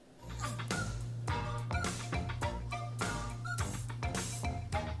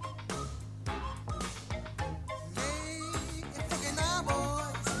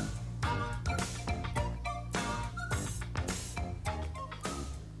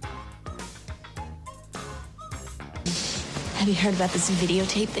Have you heard about this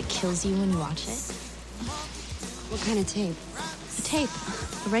videotape that kills you when you watch it? What kind of tape? A tape.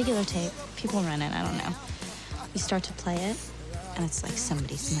 A regular tape. People run it, I don't know. You start to play it, and it's like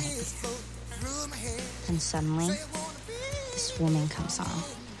somebody's nightmare. Then suddenly, this woman comes on,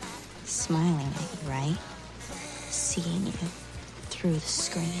 smiling at you, right? Seeing you through the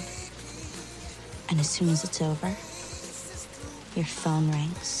screen. And as soon as it's over, your phone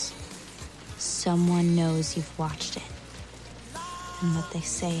rings. Someone knows you've watched it. And what they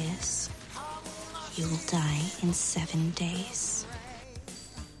say is, you will die in 7 days.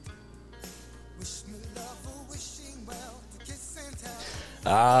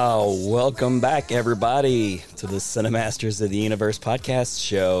 Welcome back, everybody, to the Cinemasters of the Universe podcast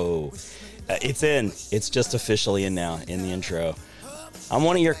show. It's just officially in now, in the intro. I'm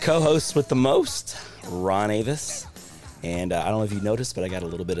one of your co-hosts with the most, Ron Avis. And I don't know if you noticed, but I got a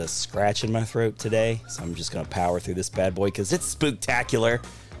little bit of scratch in my throat today. So I'm just going to power through this bad boy because it's spooktacular.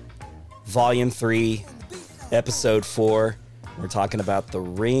 Volume 3, Episode 4. We're talking about The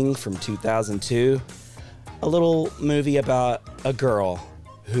Ring from 2002. A little movie about a girl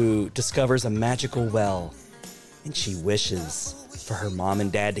who discovers a magical well. And she wishes for her mom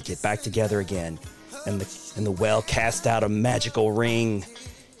and dad to get back together again. And the well cast out a magical ring.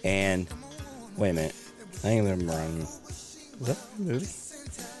 And, wait a minute. I think I'm wrong. Is that the movie?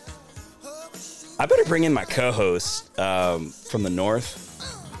 I better bring in my co-host from the north.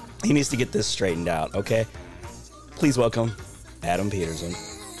 He needs to get this straightened out, okay? Please welcome Adam Peterson.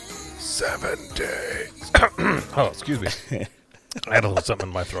 7 days. Oh, excuse me. I had a little something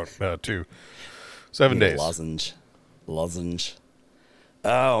in my throat, too. 7 days. Lozenge.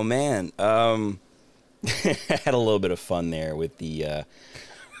 Oh, man. I had a little bit of fun there with the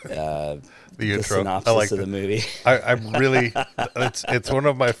intro. Synopsis I like of the movie. I really, it's one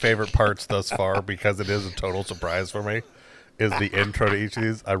of my favorite parts thus far because it is a total surprise for me. Is the intro to each of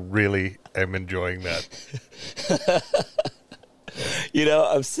these? I really am enjoying that. You know,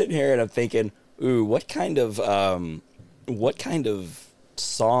 I'm sitting here and I'm thinking, ooh, what kind of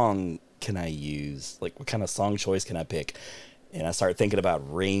song can I use? Like, what kind of song choice can I pick? And I started thinking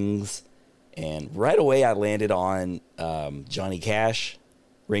about rings, and right away I landed on Johnny Cash.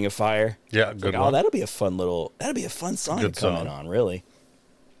 Ring of Fire. Yeah, good one. Oh, that'll be a fun song to come in on, really.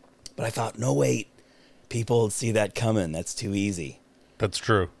 But I thought, no, wait. People would see that coming. That's too easy. That's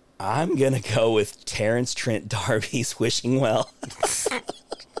true. I'm going to go with Terrence Trent D'Arby's Wishing Well.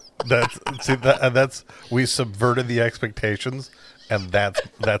 We subverted the expectations, and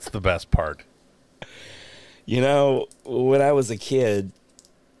that's the best part. You know, when I was a kid,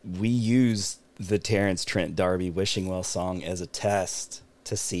 we used the Terrence Trent D'Arby Wishing Well song as a test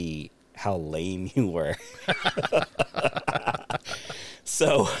to see how lame you were.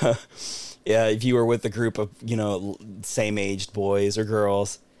 So, yeah, if you were with a group of, same-aged boys or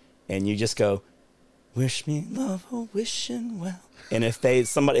girls, and you just go, wish me love, a wishing well. And if they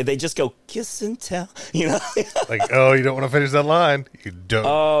just go, kiss and tell, Like, oh, you don't want to finish that line. You don't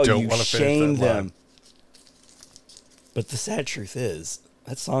want to finish shame that them. line. But the sad truth is,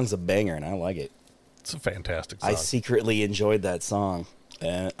 that song's a banger, and I like it. It's a fantastic song. I secretly enjoyed that song.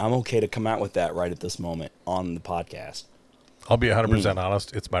 And I'm okay to come out with that right at this moment on the podcast. I'll be 100%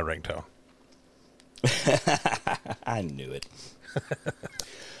 honest. It's my ringtone. I knew it.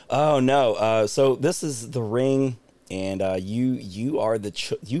 Oh, no. So this is The Ring, and you are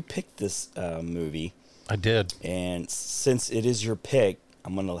you picked this movie. I did. And since it is your pick,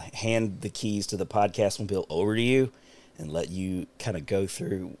 I'm going to hand the keys to the podcast mobile over to you and let you kind of go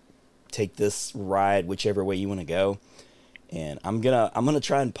through, take this ride whichever way you want to go. And I'm gonna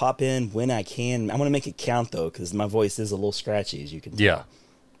try and pop in when I can. I'm gonna make it count though, because my voice is a little scratchy, as you can tell. Yeah.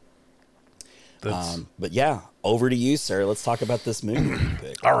 But yeah, over to you, sir. Let's talk about this movie you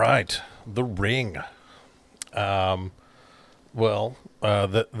picked. All right, The Ring. The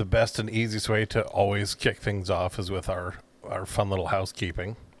best and easiest way to always kick things off is with our fun little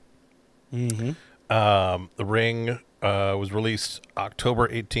housekeeping. Mm-hmm. The Ring was released October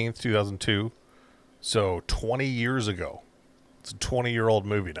 18th, 2002, so 20 years ago. It's a 20-year-old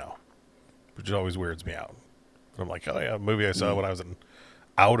movie now, which always weirds me out. I'm like, oh yeah, a movie I saw when I was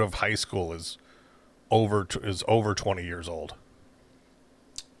out of high school is over 20 years old.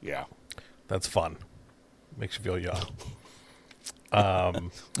 Yeah, that's fun. Makes you feel young.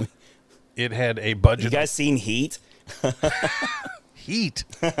 It had a budget. You guys seen Heat? Heat.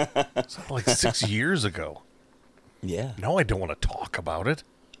 It's like 6 years ago. Yeah. No, I don't want to talk about it.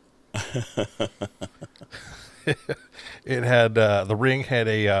 It had The Ring had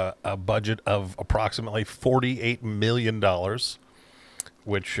a budget of approximately $48 million,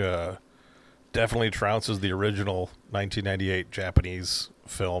 which definitely trounces the original 1998 Japanese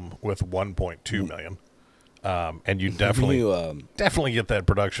film with 1.2 million. And you definitely definitely get that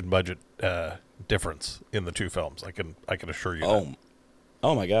production budget difference in the two films. I can assure you. That.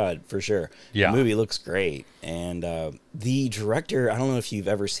 Oh my God, for sure. Yeah. The movie looks great. And the director, I don't know if you've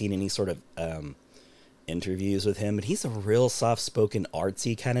ever seen any sort of interviews with him, but he's a real soft-spoken,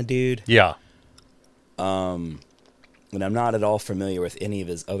 artsy kind of dude. Yeah. And I'm not at all familiar with any of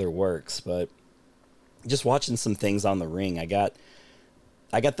his other works, but just watching some things on The Ring, I got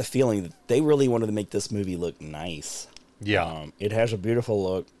the feeling that they really wanted to make this movie look nice. Yeah. It has a beautiful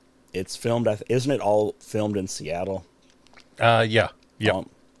look. It's filmed, isn't it all filmed in Seattle? Yeah. Yeah.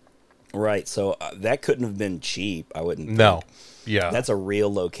 Right. So that couldn't have been cheap, I wouldn't think. No. Yeah. That's a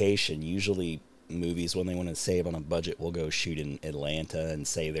real location. Usually movies, when they want to save on a budget, will go shoot in Atlanta and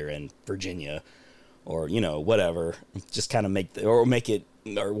say they're in Virginia or, whatever. Just kind of make it,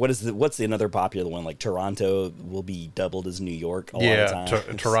 or what's the another popular one? Like Toronto will be doubled as New York a lot of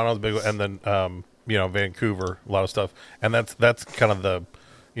times. Toronto's big, and then Vancouver, a lot of stuff, and that's kind of the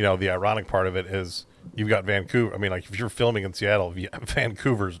the ironic part of it is you've got Vancouver. I mean, like if you're filming in Seattle,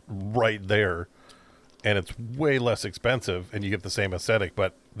 Vancouver's right there, and it's way less expensive, and you get the same aesthetic,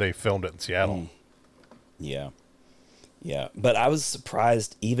 but they filmed it in Seattle. Yeah, but I was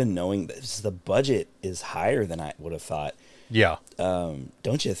surprised, even knowing that the budget is higher than I would have thought. Yeah.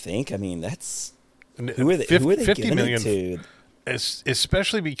 Don't you think? I mean, that's who are they 50 giving million, it to?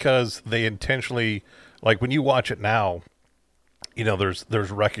 Especially because they intentionally, like when you watch it now, there's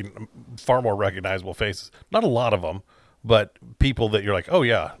far more recognizable faces. Not a lot of them, but people that you're like, oh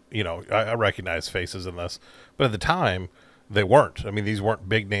yeah, I recognize faces in this. But at the time, they weren't. I mean, these weren't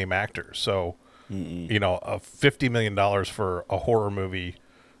big name actors. So, $50 million for a horror movie,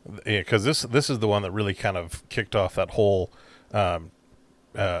 because this is the one that really kind of kicked off that whole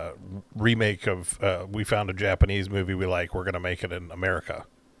remake of we found a Japanese movie we like, we're going to make it in America.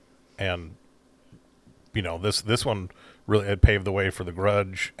 And this one really had paved the way for The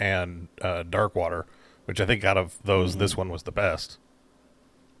Grudge and Darkwater, which I think out of those, this one was the best.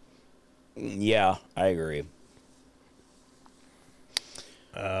 Yeah, I agree.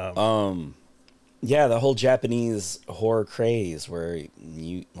 Yeah, the whole Japanese horror craze where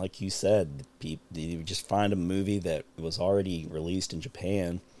you, like you said, you just find a movie that was already released in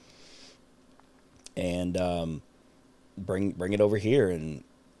Japan and bring it over here, and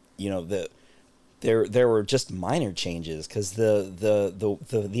there were just minor changes because the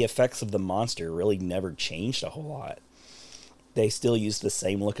effects of the monster really never changed a whole lot. They still used the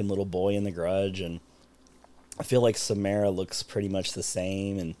same looking little boy in The Grudge, and I feel like Samara looks pretty much the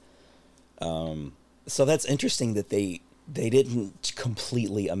same, and so that's interesting that they didn't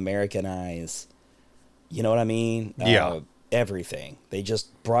completely Americanize, you know what I mean? Yeah. Everything. They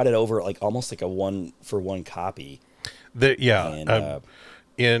just brought it over like almost like a 1-for-1 copy.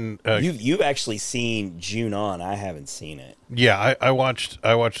 You've actually seen Ju-On. I haven't seen it. Yeah, I watched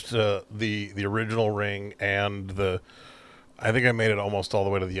the original Ring and I think I made it almost all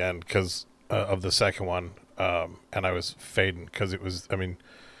the way to the end because of the second one, and I was fading because it was. I mean,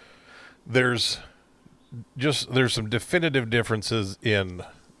 there's some definitive differences in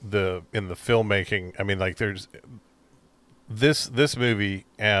the filmmaking. I mean, like there's this movie,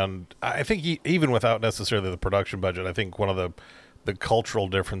 and I think even without necessarily the production budget, I think one of the cultural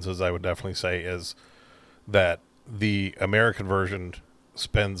differences I would definitely say is that the American version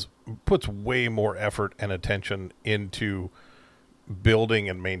puts way more effort and attention into building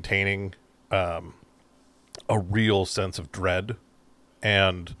and maintaining a real sense of dread,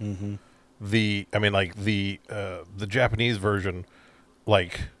 and the Japanese version,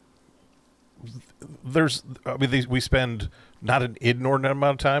 like we spend not an inordinate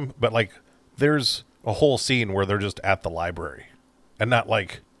amount of time, but like there's a whole scene where they're just at the library, and not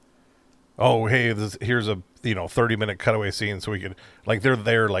like, oh hey, here's a 30-minute cutaway scene so we could, like, they're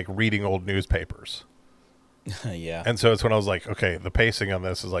there like reading old newspapers. Yeah. And so it's when I was like, okay, the pacing on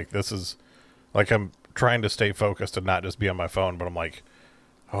this is like I'm trying to stay focused and not just be on my phone, but I'm like,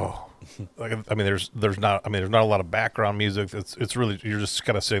 oh, like, I mean, there's not a lot of background music. It's really, you're just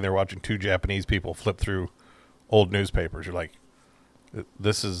kind of sitting there watching two Japanese people flip through old newspapers. You're like,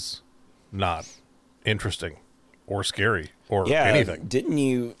 this is not interesting or scary or anything. Didn't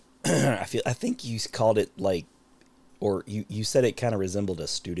you? I think you called it like, or you said it kind of resembled a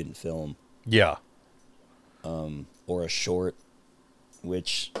student film. Yeah. Or a short,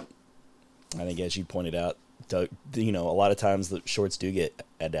 which I think, as you pointed out, a lot of times the shorts do get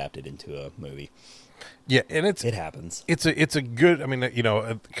adapted into a movie. Yeah, and it happens. It's a good. I mean,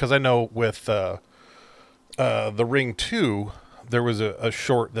 because I know with The Ring 2, there was a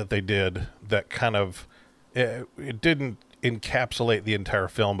short that they did that kind of it didn't encapsulate the entire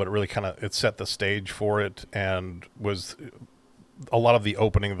film, but it really kind of it set the stage for it, and was a lot of the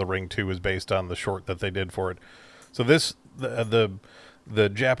opening of The Ring 2 was based on the short that they did for it. So this the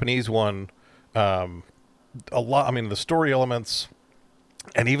Japanese one, a lot. I mean, the story elements,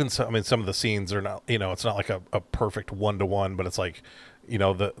 and even some. I mean, some of the scenes are not. It's not like a perfect 1-to-1, but it's like,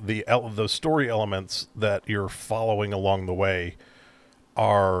 the story elements that you're following along the way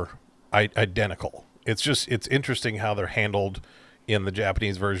are identical. It's interesting how they're handled in the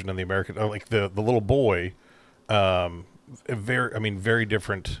Japanese version and the American. Like the little boy, very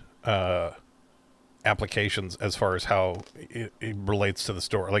different applications as far as how it relates to the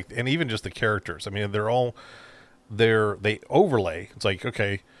story. Like, and even just the characters. I mean, they overlay. It's like,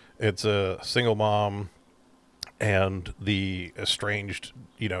 okay, it's a single mom and the estranged,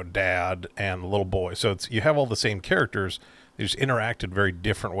 dad and the little boy. So you have all the same characters. They just interact in very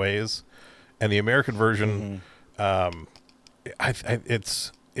different ways. And the American version, it's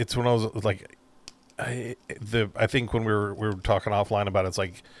one of those, like, I think when we were talking offline about it, it's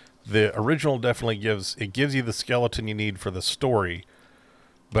like the original definitely gives you the skeleton you need for the story,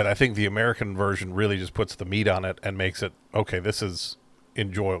 but I think the American version really just puts the meat on it and makes it, okay, this is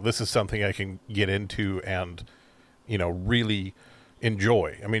enjoyable. This is something I can get into and, really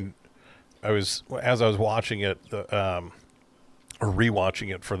enjoy. I mean, as I was watching it, or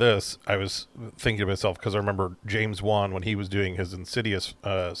rewatching it for this, I was thinking to myself, because I remember James Wan, when he was doing his Insidious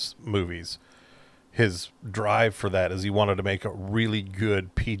movies, his drive for that is he wanted to make a really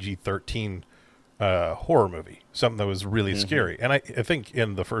good PG-13 horror movie, something that was really scary. And I think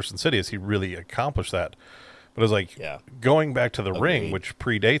in the first Insidious, he really accomplished that. But I was like, going back to The Ring, which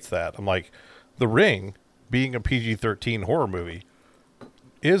predates that, I'm like, The Ring, being a PG-13 horror movie,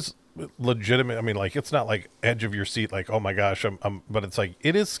 is legitimate. I mean, like, it's not like edge of your seat, like, oh my gosh, but it's like,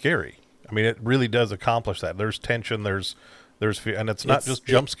 it is scary. I mean, it really does accomplish that. There's tension, there's fear, and it's not just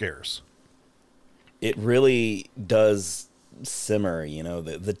jump scares. It really does simmer,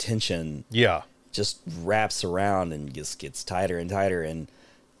 the tension just wraps around and just gets tighter and tighter, and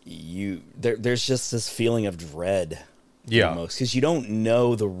there's just this feeling of dread almost, because you don't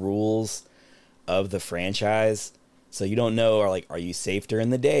know the rules of the franchise. So you don't know, are you safe during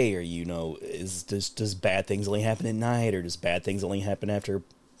the day, or does bad things only happen at night, or does bad things only happen after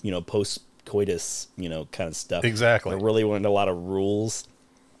post coitus kind of stuff. Exactly. There really weren't a lot of rules,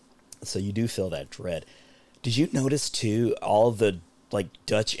 so you do feel that dread. Did you notice too all the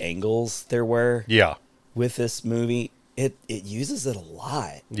Dutch angles there were? Yeah. With this movie, it uses it a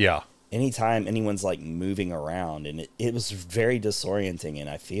lot. Yeah. Anytime anyone's moving around, and it was very disorienting, and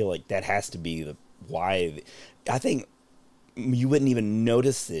I feel like that has to be why. I think you wouldn't even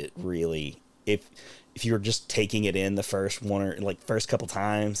notice it really if you were just taking it in the first one or first couple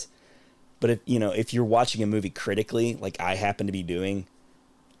times. But if you're watching a movie critically, like I happen to be doing,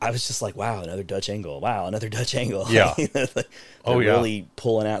 I was just like, wow, another Dutch angle. Wow, another Dutch angle. Yeah. They're really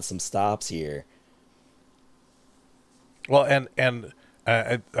pulling out some stops here. Well, and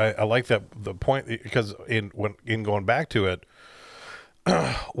I like that the point, because in going back to it,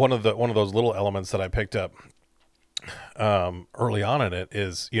 one of those little elements that I picked up early on in it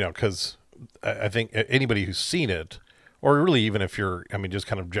is, because I think anybody who's seen it, or really even if you're, just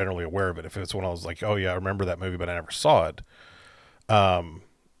kind of generally aware of it, if it's one I was like, oh yeah, I remember that movie, but I never saw it.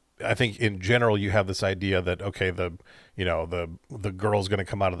 I think in general you have this idea that, okay, the girl's going to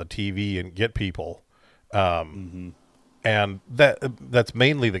come out of the TV and get people. And that's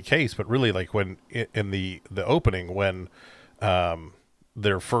mainly the case, but really when in the opening, when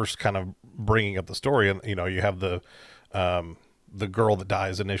they're first kind of bringing up the story, and you have the girl that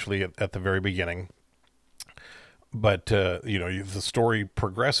dies initially at the very beginning, but the story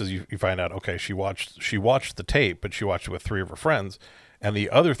progresses. You find out, okay, she watched the tape, but she watched it with 3 of her friends, and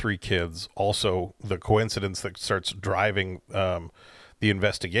the other 3 kids also. The coincidence that starts driving the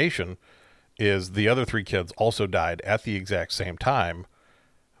investigation is the other 3 kids also died at the exact same time.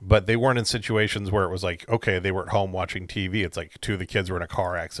 But they weren't in situations where it was like, okay, they were at home watching TV. It's like 2 of the kids were in a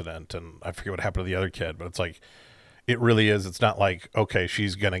car accident, and I forget what happened to the other kid. But it's like, it really is. It's not like, okay,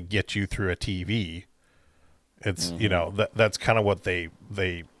 she's going to get you through a TV. It's, that's kind of what they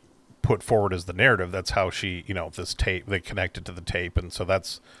put forward as the narrative. That's how she, this tape, they connected to the tape. And so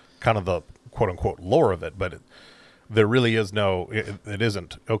that's kind of the quote unquote lore of it. But there really is it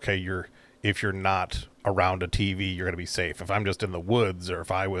isn't, okay, if you're not around a TV, you're going to be safe. If I'm just in the woods, or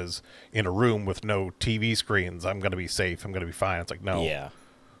if I was in a room with no TV screens, I'm going to be safe. I'm going to be fine. It's like, no,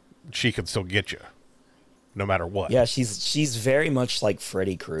 she could still get you. no matter what. Yeah, she's very much like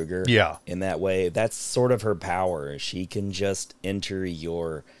Freddy Krueger. Yeah. In that way, that's sort of her power. She can just enter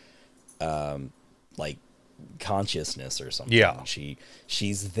your, like, consciousness or something. Yeah.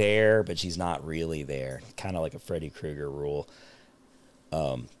 She's there, but she's not really there. Kind of like a Freddy Krueger rule.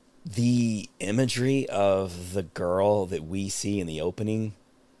 The imagery of the girl that we see in the opening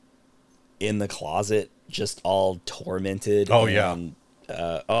in the closet, just all tormented. Oh, yeah.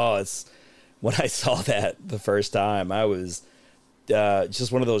 It's when I saw that the first time, I was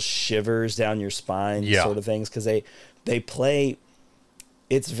just one of those shivers down your spine sort of things, because they play.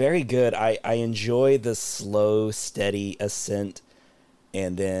 It's very good. I enjoy the slow, steady ascent,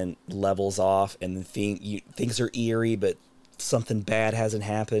 and then levels off, and things are eerie, but something bad hasn't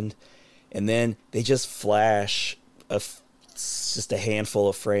happened, and then they just flash just a handful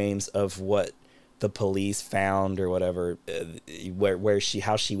of frames of what the police found or whatever,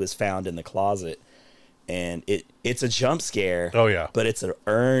 how she was found in the closet, and it's a jump scare. Oh yeah, but it's an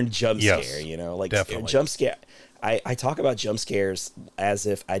earned jump Yes, scare. You know, like definitely. jump scare. I talk about jump scares as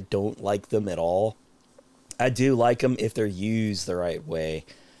if I don't like them at all. I do like them if they're used the right way.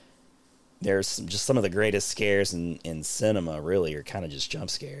 There's some of the greatest scares in cinema really are kind of just jump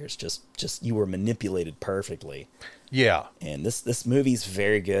scares. Just you were manipulated perfectly. Yeah. And this movie's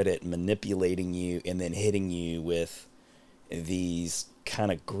very good at manipulating you and then hitting you with these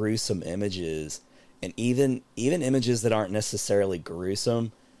kind of gruesome images, and even images that aren't necessarily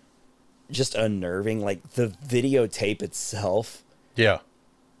gruesome, just unnerving. Like the videotape itself, Yeah.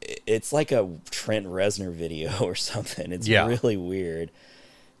 it's like a Trent Reznor video or something. It's really weird.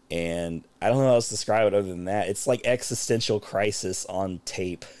 And I don't know how else to describe it other than that. It's like existential crisis on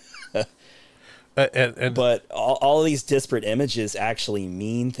tape. And but all of these disparate images actually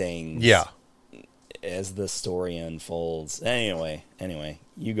mean things. Yeah. As the story unfolds. Anyway,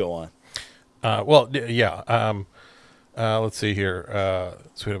 you go on. Let's see here.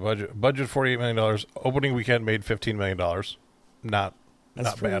 So we had a budget $48 million. Opening weekend made $15 million. Not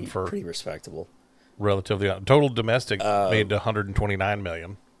bad for pretty respectable. Relatively. Total domestic made $129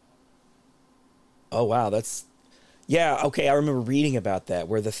 million. Oh wow, okay. I remember reading about that,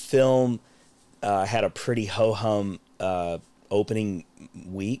 where the film had a pretty ho-hum opening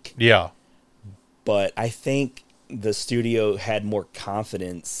week. Yeah. But I think the studio had more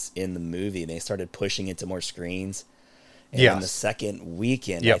confidence in the movie, and they started pushing it to more screens. And in the second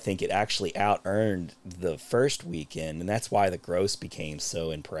weekend, I think it actually out-earned the first weekend, and that's why the gross became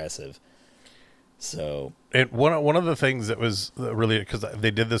so impressive. So, and one of the things that was really, because they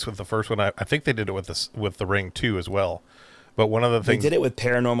did this with the first one, I think they did it with the Ring 2 as well. But one of the things they did it with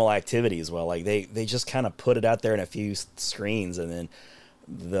Paranormal Activity as well. Like they just kind of put it out there in a few screens, and then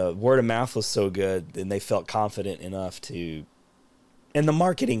the word of mouth was so good, and they felt confident enough to. And the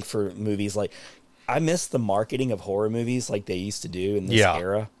marketing for movies, like I miss the marketing of horror movies like they used to do in this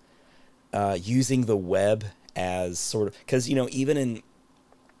era, using the web as sort of, because even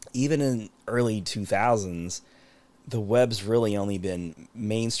in early 2000s, the web's really only been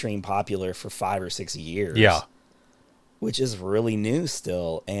mainstream popular for 5 or 6 years. Yeah. Which is really new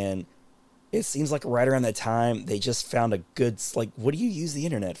still. And it seems like right around that time, they just found a good, like, what do you use the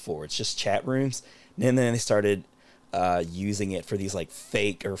internet for? It's just chat rooms. And then they started using it for these like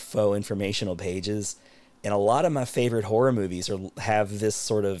fake or faux informational pages. And a lot of my favorite horror movies have this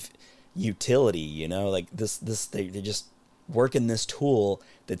sort of utility, like they just work in this tool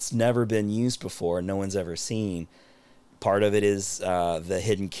that's never been used before, no one's ever seen. Part of it is the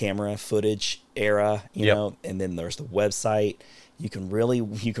hidden camera footage era, you know, and then there's the website. You can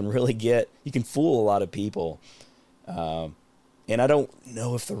fool a lot of people. And I don't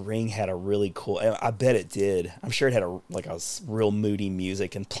know if the Ring had a really cool, I bet it did. I'm sure it had a real moody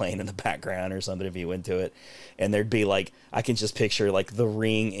music and playing in the background or something if you went to it. And there'd be like, I can just picture like the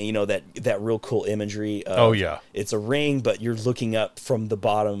ring, that real cool imagery. It's a ring, but you're looking up from the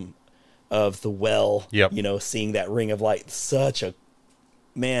bottom of the well, seeing that ring of light. Such a,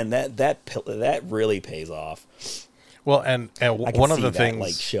 man, that really pays off. Well, and one of the things,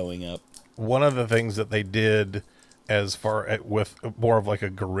 like showing up. One of the things that they did as far with more of like a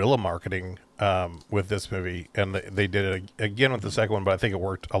guerrilla marketing with this movie, and they did it again with the second one, but I think it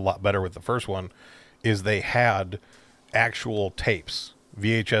worked a lot better with the first one, is they had actual tapes,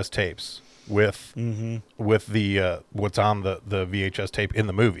 VHS tapes with the what's on the VHS tape in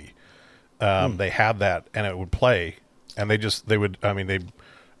the movie. They had that, and it would play, and you just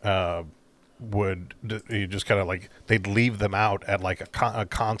kind of like, they'd leave them out at like a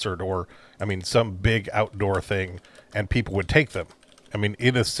concert or, some big outdoor thing, and people would take them.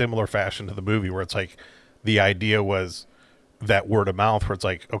 In a similar fashion to the movie, where it's like the idea was that word of mouth, where it's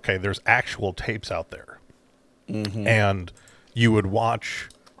like, okay, there's actual tapes out there. and you'd watch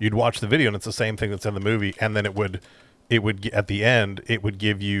the video, and it's the same thing that's in the movie, and then it would at the end it would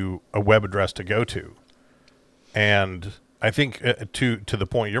give you a web address to go to. And I think to the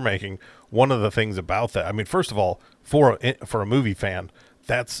point you're making, one of the things about that, I mean, first of all, for a movie fan,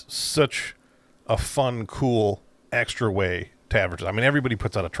 that's such a fun, cool, extra way to advertise. I mean, everybody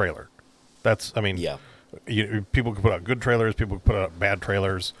puts out a trailer. Yeah. People can put out good trailers, people can put out bad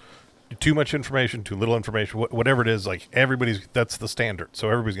trailers. Too much information, too little information, whatever it is, like that's the standard. So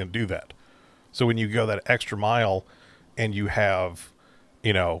everybody's going to do that. So when you go that extra mile and you have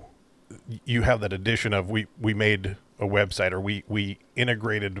that addition of we made a website, or we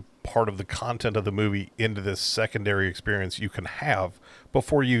integrated part of the content of the movie into this secondary experience you can have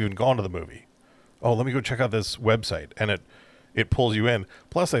before you've even gone to the movie. Oh, let me go check out this website, and it pulls you in.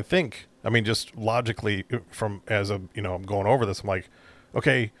 Plus, I think, I mean, just logically, I'm going over this, I'm like,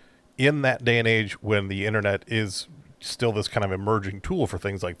 okay, in that day and age when the internet is still this kind of emerging tool for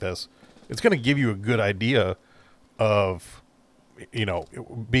things like this, it's going to give you a good idea of,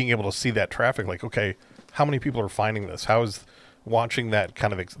 being able to see that traffic. Like, okay, how many people are finding this? How is watching that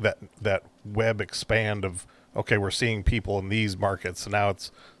kind of that web expand of, okay, we're seeing people in these markets, and now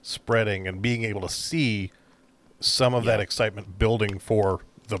it's spreading, and being able to see some of that excitement building for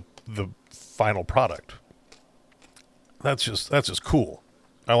the final product. That's just cool.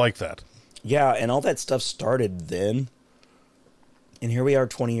 I like that. Yeah, and all that stuff started then. And here we are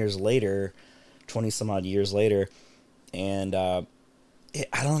 20 some odd years later. And I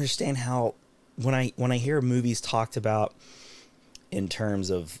don't understand how, when I hear movies talked about in terms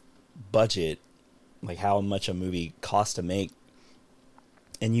of budget, like how much a movie costs to make,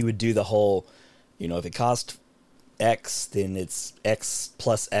 and you would do the whole, if it cost X, then it's X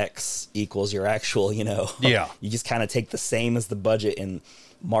plus X equals your actual, Yeah. You just kind of take the same as the budget in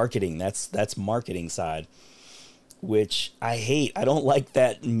marketing. That's marketing side, which I hate. I don't like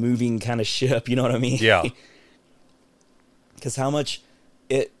that moving kind of ship. You know what I mean? Yeah. Because how much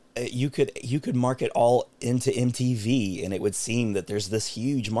you could market all into MTV, and it would seem that there's this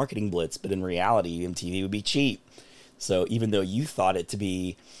huge marketing blitz, but in reality, MTV would be cheap. So even though you thought it to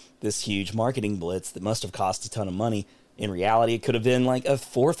be this huge marketing blitz that must have cost a ton of money, in reality, it could have been like a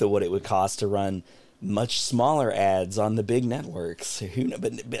fourth of what it would cost to run much smaller ads on the big networks.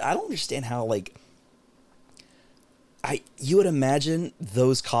 But I don't understand how, you would imagine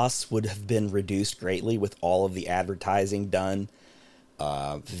those costs would have been reduced greatly with all of the advertising done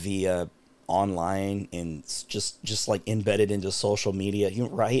via online and just like embedded into social media,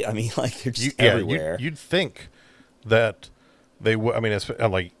 right? I mean, like, they're just everywhere. You'd think that they would. I mean, it's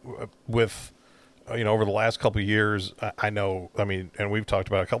like with over the last couple of years, I know. I mean, and we've talked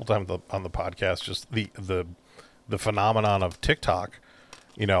about it a couple times on the podcast, just the phenomenon of TikTok.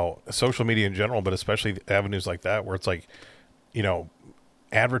 Social media in general, but especially avenues like that, where it's like,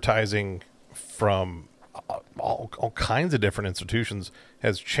 advertising from all kinds of different institutions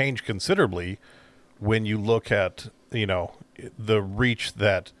has changed considerably when you look at, the reach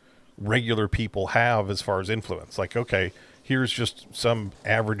that regular people have as far as influence. Like, okay, here's just some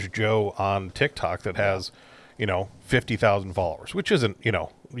average Joe on TikTok that has, 50,000 followers, which isn't,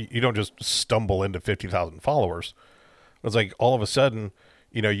 you don't just stumble into 50,000 followers. It's like all of a sudden,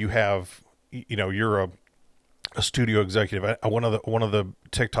 you have, you're a studio executive. One of the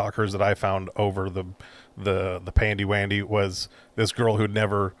TikTokers that I found over the Pandy Wandy was this girl who'd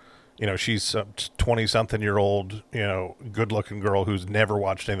never, she's a 20-something-year-old, good-looking girl who's never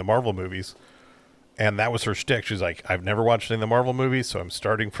watched any of the Marvel movies. And that was her shtick. She's like, I've never watched any of the Marvel movies, so I'm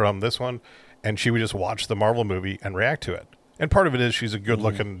starting from this one. And she would just watch the Marvel movie and react to it. And part of it is she's a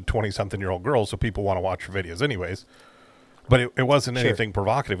good-looking 20-something-year-old girl, so people want to watch her videos anyways. But it wasn't anything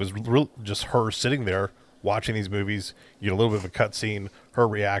provocative. It was just her sitting there watching these movies. You get a little bit of a cutscene, her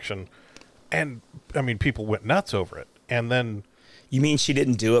reaction. And, I mean, people went nuts over it. And then... You mean she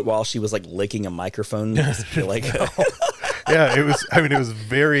didn't do it while she was, like, licking a microphone? Yeah, it was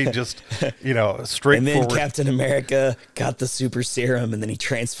very just, straightforward. And then Captain America got the super serum, and then he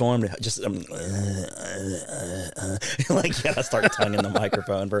transformed. Start tonguing the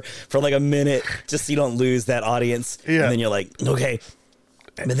microphone for like a minute, just so you don't lose that audience. Yeah. And then you're like, okay.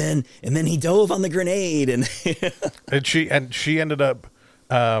 And then he dove on the grenade, and she ended up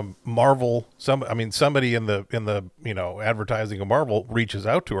somebody in the advertising of Marvel reaches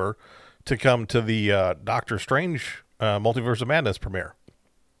out to her to come to the Doctor Strange Multiverse of Madness premiere.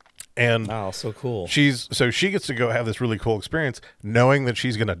 And wow, so cool. She gets to go have this really cool experience, knowing that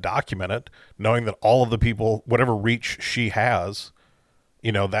she's going to document it, knowing that all of the people, whatever reach she has,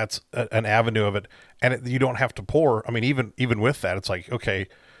 that's an avenue of it. And you don't have to pour. I mean, even with that, it's like, okay,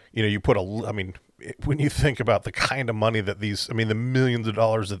 you put I mean, when you think about the kind of money that the millions of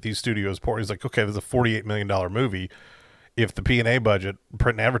dollars that these studios pour, it's like, okay, there's a $48 million movie. If the P&A budget,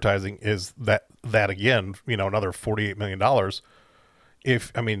 print and advertising, is that again, another $48 million.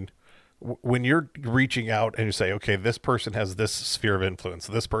 When you're reaching out and you say, okay, this person has this sphere of influence,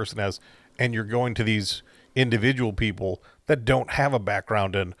 this person has, and you're going to these individual people that don't have a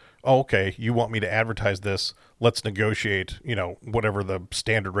background in, oh, okay, you want me to advertise this, let's negotiate, whatever the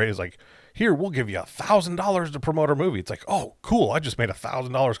standard rate is. Like, here, we'll give you $1,000 to promote our movie. It's like, oh, cool, I just made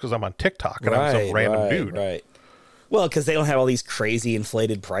 $1,000 because I'm on TikTok and I'm some random dude. Right. Well, because they don't have all these crazy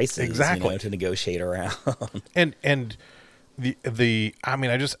inflated prices, exactly, to negotiate around. and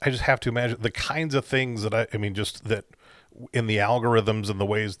I just have to imagine the kinds of things that just that in the algorithms and the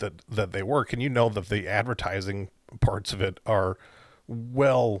ways that they work, and that the advertising parts of it are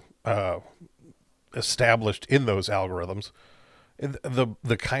well established in those algorithms.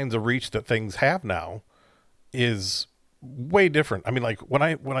 The kinds of reach that things have now is way different. I mean, like when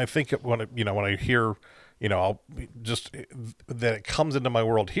I hear, I'll just that it comes into my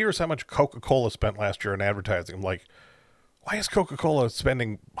world. Here's how much Coca-Cola spent last year on advertising. I'm like, why is Coca-Cola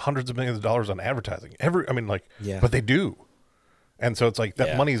spending hundreds of millions of dollars on advertising? But they do. And so it's like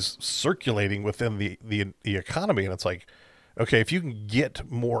that money's circulating within the economy. And it's like, okay, if you can get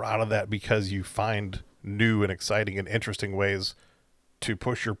more out of that because you find new and exciting and interesting ways to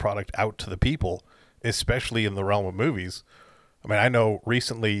push your product out to the people, especially in the realm of movies. I mean, I know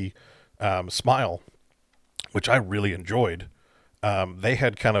recently Smile, which I really enjoyed, they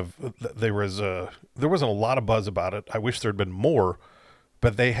had there wasn't a lot of buzz about it. I wish there'd been more,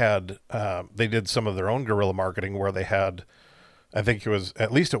 but they did some of their own guerrilla marketing where they had, I think it was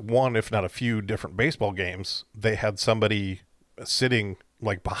at least at one, if not a few different baseball games, they had somebody sitting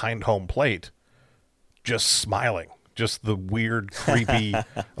like behind home plate, just smiling, just the weird, creepy,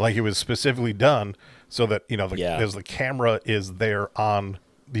 like it was specifically done so that, as the camera is there on,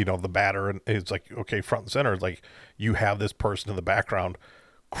 the batter, and it's like, okay, front and center, it's like you have this person in the background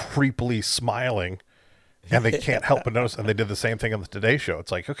creepily smiling and they can't help but notice. And they did the same thing on the Today Show.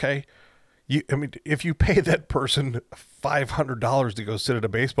 It's like, okay, if you pay that person $500 to go sit at a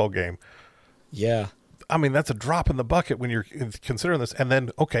baseball game, that's a drop in the bucket when you're considering this. And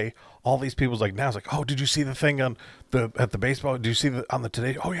then, okay, all these people's like, now it's like, oh, did you see the thing at the baseball? Did you see on the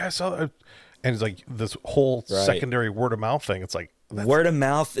Today? Oh yeah, I saw that. And it's like this whole secondary word of mouth thing. It's like, word of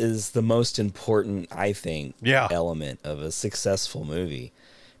mouth is the most important, I think, yeah, element of a successful movie.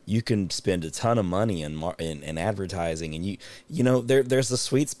 You can spend a ton of money in advertising, and there's the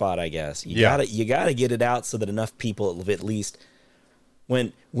sweet spot, I guess. You gotta get it out so that enough people, at least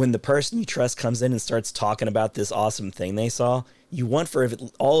when the person you trust comes in and starts talking about this awesome thing they saw, you want for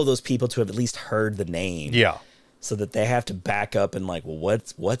all of those people to have at least heard the name, so that they have to back up and like, well,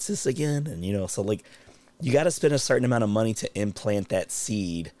 what's this again? And so like, you got to spend a certain amount of money to implant that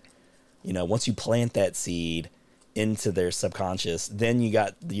seed. Once you plant that seed into their subconscious, then you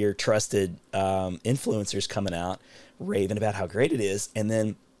got your trusted influencers coming out raving about how great it is, and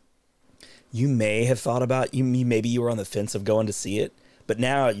then you may have thought about maybe you were on the fence of going to see it, but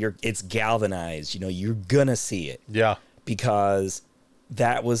now it's galvanized. You're gonna see it, because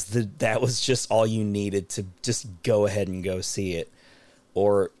that was just all you needed to just go ahead and go see it,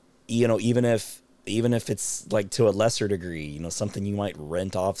 or even if it's like to a lesser degree, something you might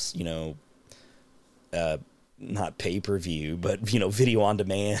rent off, not pay-per-view, but, video on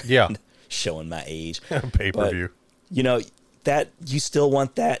demand. Yeah. Showing my age. Pay-per-view. But, that you still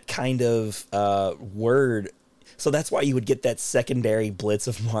want that kind of word. So that's why you would get that secondary blitz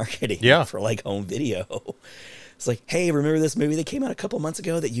of marketing for like home video. It's like, hey, remember this movie that came out a couple months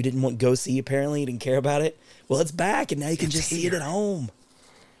ago that you didn't want to go see, apparently? You didn't care about it? Well, it's back, and now you can just see it at home.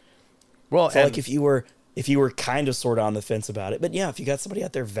 Well, so like if you were kind of sort of on the fence about it, but yeah, if you got somebody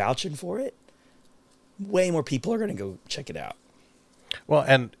out there vouching for it, way more people are going to go check it out. Well,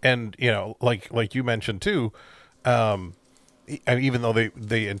 and like you mentioned too, even though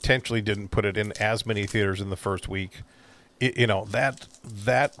they intentionally didn't put it in as many theaters in the first week,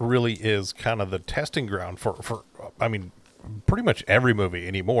 that really is kind of the testing ground for pretty much every movie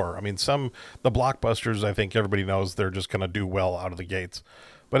anymore. The blockbusters, I think everybody knows they're just going to do well out of the gates.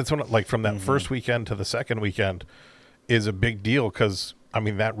 But it's from that first weekend to the second weekend is a big deal, because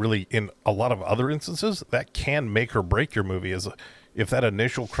that really, in a lot of other instances, that can make or break your movie. Is if that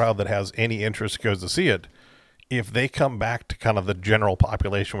initial crowd that has any interest goes to see it, if they come back to kind of the general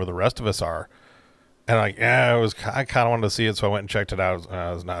population where the rest of us are, and I kind of wanted to see it, so I went and checked it out.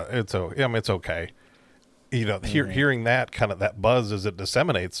 It's okay. Hearing that kind of that buzz as it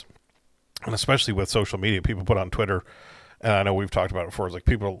disseminates, and especially with social media, people put on Twitter, And I know we've talked about it before. It's like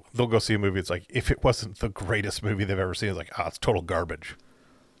people, they'll go see a movie. It's like, if it wasn't the greatest movie they've ever seen, it's like, it's total garbage.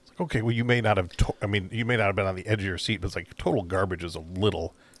 It's like, okay, well, you may not have, you may not have been on the edge of your seat, but it's like total garbage is a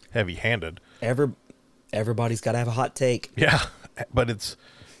little heavy handed. Everybody's got to have a hot take. Yeah. But it's,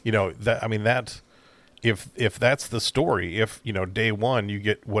 that, if that's the story, if, day one, you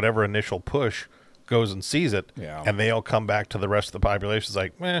get whatever initial push goes and sees it, and they all come back to the rest of the population.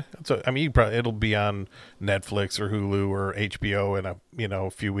 It's like, it'll be on Netflix or Hulu or HBO in a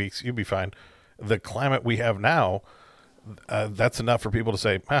few weeks. You'll be fine. The climate we have now, that's enough for people to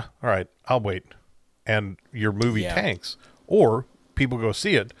say, all right, I'll wait, and your movie tanks, or people go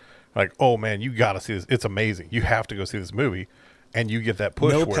see it, like, oh man, you got to see this. It's amazing. You have to go see this movie, and you get that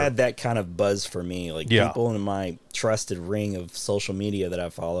push. Nope had that kind of buzz for me. Like people in my trusted ring of social media that I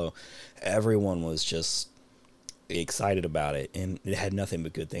follow, everyone was just excited about it, and it had nothing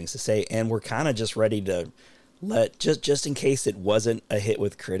but good things to say. And we're kind of just ready to let, just in case it wasn't a hit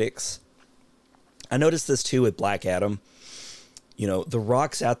with critics. I noticed this too with Black Adam. The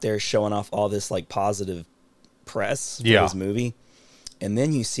Rock's out there showing off all this like positive press for his movie, and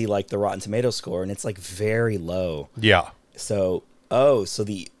then you see like the Rotten Tomato score, and it's like very low. Yeah. So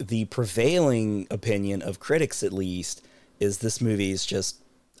the prevailing opinion of critics, at least, is this movie is just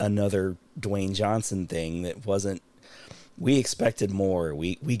another Dwayne Johnson thing that wasn't. We expected more.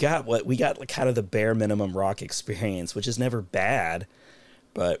 We got like kind of the bare minimum Rock experience, which is never bad,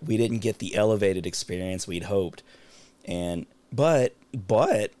 but we didn't get the elevated experience we'd hoped. But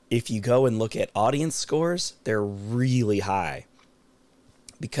if you go and look at audience scores, they're really high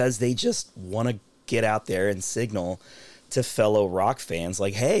because they just want to get out there and signal to fellow Rock fans,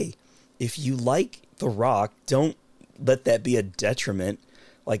 like, hey, if you like The Rock, don't let that be a detriment.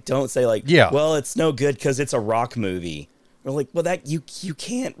 Like, don't say like, well, it's no good because it's a Rock movie. We're like, well, that you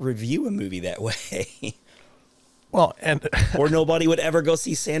can't review a movie that way. Well, and or nobody would ever go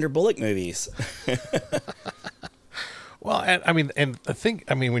see Sandra Bullock movies. Well, and I think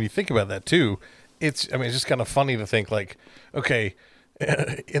when you think about that too, it's just kind of funny to think like, okay,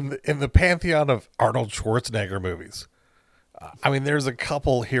 in the pantheon of Arnold Schwarzenegger movies, there's a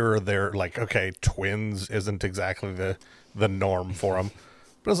couple here or there, like, okay, Twins isn't exactly the norm for him.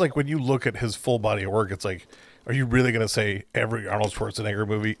 But it's like, when you look at his full body of work, it's like, are you really going to say every Arnold Schwarzenegger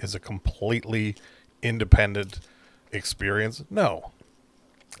movie is a completely independent experience? No.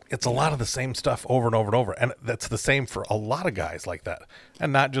 It's a lot of the same stuff over and over and over. And that's the same for a lot of guys like that.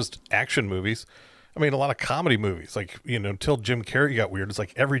 And not just action movies. A lot of comedy movies. Like, until Jim Carrey got weird, it's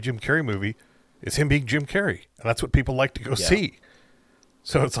like every Jim Carrey movie is him being Jim Carrey. And that's what people like to go see.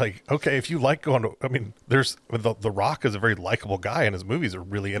 So it's like, okay, if you like going to, there's the Rock is a very likable guy, and his movies are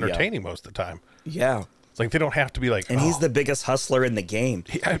really entertaining most of the time. Yeah. It's like they don't have to be like, and he's the biggest hustler in the game.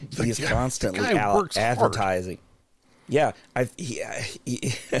 He's constantly out advertising. Hard. Yeah,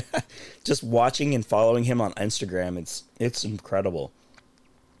 just watching and following him on Instagram, it's incredible.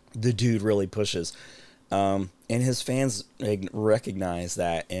 The dude really pushes, and his fans recognize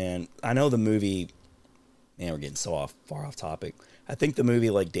that. And I know the movie, man, we're getting far off topic. I think the movie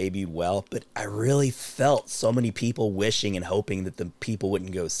debuted well, but I really felt so many people wishing and hoping that the people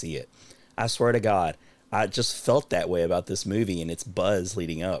wouldn't go see it. I swear to God, I just felt that way about this movie and its buzz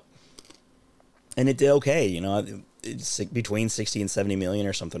leading up. And it did okay, it's between 60 and 70 million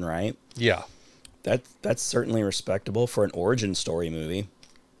or something, right? Yeah. That's certainly respectable for an origin story movie.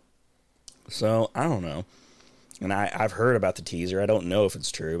 So, I don't know. And I've heard about the teaser. I don't know if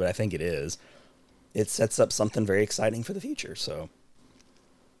it's true, but I think it is. It sets up something very exciting for the future, so.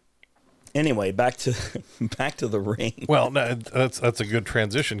 Anyway, back to The Ring. Well, no, that's a good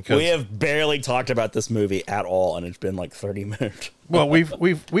transition because we have barely talked about this movie at all, and it's been like 30 minutes. Well,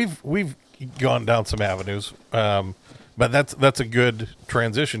 we've gone down some avenues, but that's a good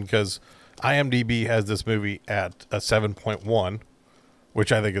transition because IMDb has this movie at a 7.1,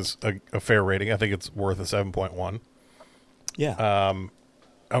 which I think is a fair rating. I think it's worth a 7.1. Yeah.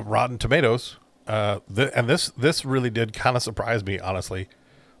 Rotten Tomatoes, and this really did kind of surprise me, honestly.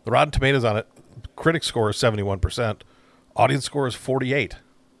 The Rotten Tomatoes on it, critic score is 71%, audience score is 48. I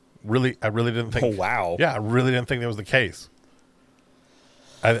really didn't think. Oh wow! Yeah, I really didn't think that was the case.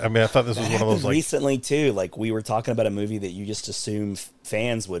 I thought this was one of those recently too. Like we were talking about a movie that you just assumed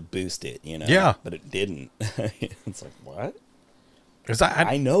fans would boost it, Yeah, but it didn't. It's like what? Because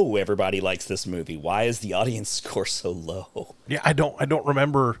I know everybody likes this movie. Why is the audience score so low? Yeah, I don't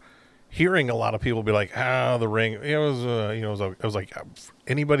remember hearing a lot of people be like, The Ring. It was like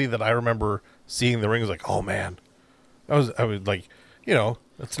anybody that I remember seeing The Ring was like, oh man, I was like,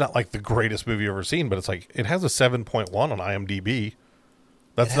 it's not like the greatest movie you've ever seen, but it's like it has a 7.1 on IMDb.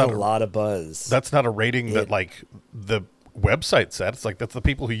 That's not a lot of buzz. That's not a rating that like the website said. It's like, that's the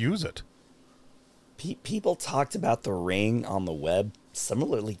people who use it. People talked about The Ring on the web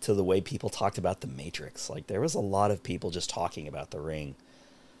similarly to the way people talked about The Matrix. Like, there was a lot of people just talking about The Ring.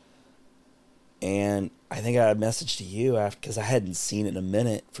 And I think I messaged to you after, because I hadn't seen it in a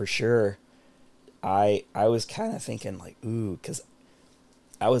minute for sure. I was kind of thinking like, ooh, because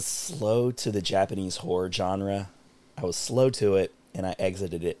I was slow to the Japanese horror genre. I was slow to it, and I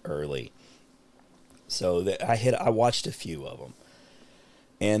exited it early. So I watched a few of them.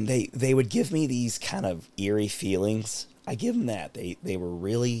 And they would give me these kind of eerie feelings. I give them that. They were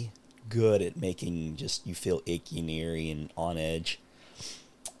really good at making just you feel icky and eerie and on edge.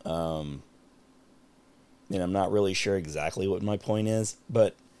 And I'm not really sure exactly what my point is,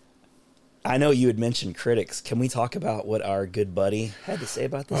 but I know you had mentioned critics. Can we talk about what our good buddy had to say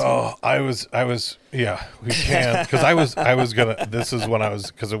about this? Oh, yeah, we can. Because I was gonna. This is when I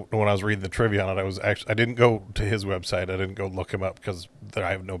was reading the trivia on it. I didn't go to his website. I didn't go look him up because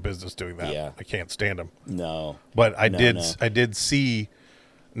I have no business doing that. Yeah. I can't stand him. No, but I No. did see,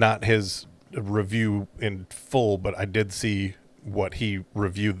 not his review in full, but I did see what he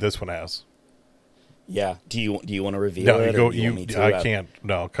reviewed this one as. Yeah. Do you want to reveal No, it? Or do you want me to? I can't.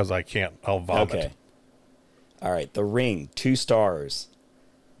 No, because I can't. I'll vomit. Okay. All right. The Ring, 2 stars.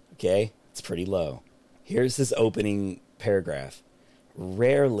 Okay. It's pretty low. Here's his opening paragraph.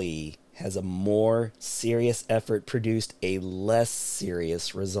 Rarely has a more serious effort produced a less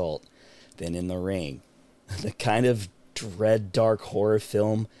serious result than in The Ring. The kind of dread, dark horror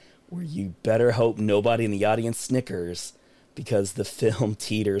film where you better hope nobody in the audience snickers because the film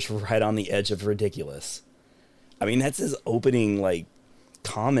teeters right on the edge of ridiculous. I mean, that's his opening, like,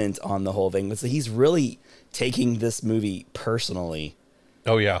 comment on the whole thing. So he's really taking this movie personally.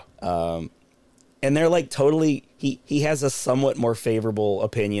 Oh, yeah. And they're like totally, he has a somewhat more favorable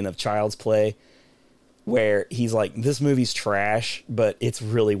opinion of Child's Play, where he's like, this movie's trash, but it's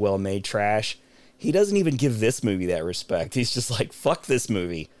really well made trash. He doesn't even give this movie that respect. He's just like, fuck this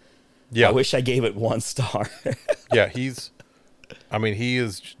movie. Yeah. I wish I gave it 1 star. Yeah, he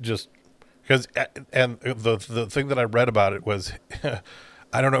is just, because, and the thing that I read about it was,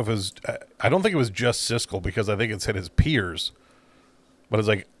 I don't think it was just Siskel, because I think it's hit his peers, but it's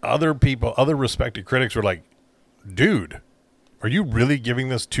like other respected critics were like, dude, are you really giving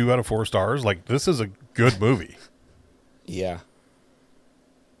this 2 out of 4 stars? Like, this is a good movie. Yeah.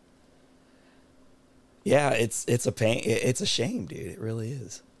 Yeah, it's a pain. It's a shame, dude. It really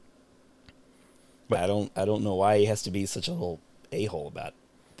is. But I don't know why he has to be such a little a-hole about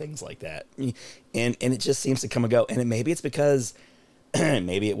things like that. And it just seems to come and go. And maybe it's because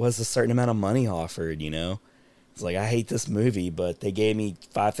maybe it was a certain amount of money offered, you know? It's like, I hate this movie, but they gave me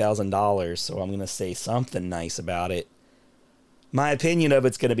 $5,000, so I'm going to say something nice about it. My opinion of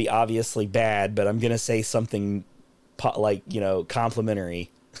it's going to be obviously bad, but I'm going to say something complimentary.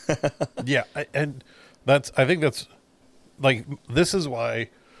 Yeah, and I think that's, like, this is why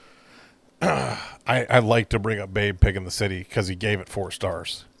I like to bring up Babe Pig in the City, because he gave it 4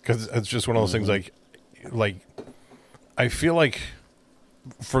 stars. Because it's just one of those things, like, I feel like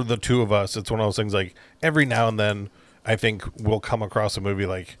for the two of us, it's one of those things, like, every now and then I think we'll come across a movie,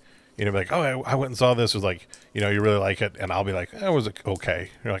 like, you know, like, oh, I went and saw this. It was like, you know, you really like it, and I'll be like, was it okay?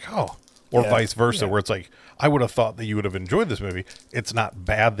 You're like, oh. Or vice versa, where it's like, I would have thought that you would have enjoyed this movie. It's not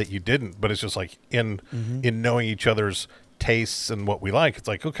bad that you didn't, but it's just like, in knowing each other's tastes and what we like, it's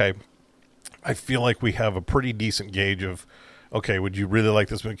like, okay, I feel like we have a pretty decent gauge of, okay, would you really like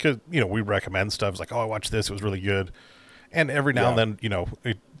this movie? Because, you know, we recommend stuff. It's like, oh, I watched this. It was really good. And every now and then, you know,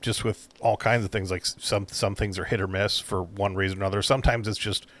 just with all kinds of things, like some things are hit or miss for one reason or another. Sometimes it's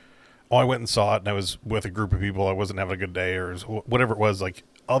just, oh, I went and saw it and I was with a group of people. I wasn't having a good day, or whatever it was. Like,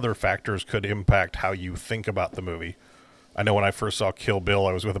 other factors could impact how you think about the movie. I know when I first saw Kill Bill,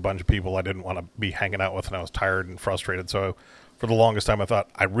 I was with a bunch of people I didn't want to be hanging out with, and I was tired and frustrated. So for the longest time, I thought,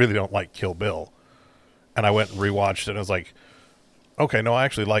 I really don't like Kill Bill. And I went and rewatched it, and I was like, okay, no, I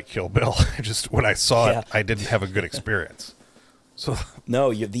actually like Kill Bill. Just when I saw it, I didn't have a good experience. So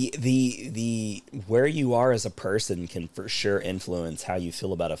no, the where you are as a person can for sure influence how you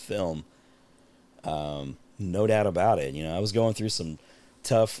feel about a film. No doubt about it. You know, I was going through some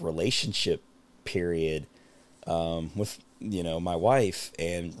tough relationship period with, you know, my wife,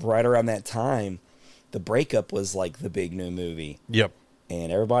 and right around that time, The Breakup was like the big new movie. Yep.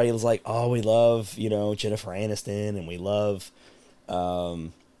 And everybody was like, oh, we love, you know, Jennifer Aniston, and we love oh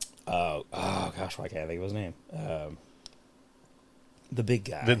gosh, why can't I think of his name? The big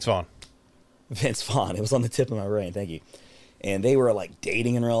guy. Vince Vaughn. It was on the tip of my brain. Thank you. And they were like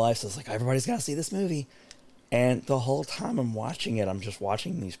dating in real life. So it's like, everybody's got to see this movie. And the whole time I'm watching it, I'm just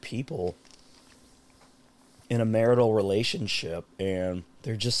watching these people. in a marital relationship and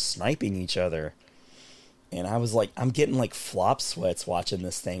they're just sniping each other. And I was like, I'm getting like flop sweats watching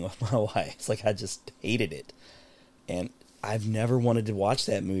this thing with my wife. It's like I just hated it. And I've never wanted to watch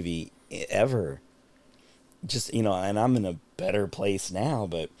that movie ever. Just, you know, and I'm in a better place now,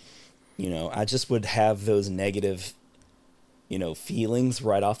 but, you know, I just would have those negative, you know, feelings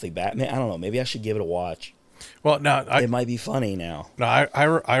right off the bat. Man, I don't know. Maybe I should give it a watch. Well, no, It might be funny now. No,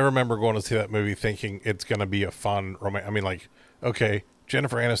 I remember going to see that movie thinking it's going to be a fun I mean, like, okay,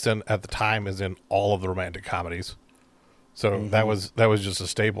 Jennifer Aniston at the time is in all of the romantic comedies, so that was just a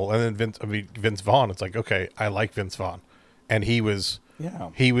staple. And then Vince Vaughn. It's like, okay, I like Vince Vaughn, and he was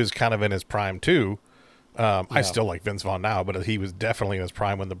kind of in his prime too. I still like Vince Vaughn now, but he was definitely in his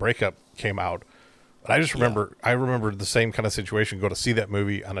prime when The Breakup came out. But I just remember, I remember the same kind of situation. Go to see that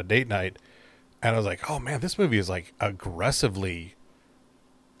movie on a date night. And I was like, oh, man, this movie is, like, aggressively,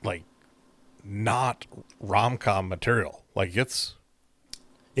 like, not rom-com material. Like, it's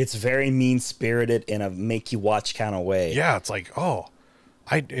very mean-spirited in a make-you-watch kind of way. Yeah, it's like,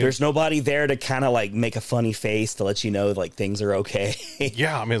 there's nobody there to kind of, like, make a funny face to let you know, like, things are okay.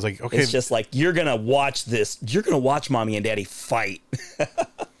 Yeah, I mean, it's like, okay. It's just like, you're going to watch this. You're going to watch Mommy and Daddy fight.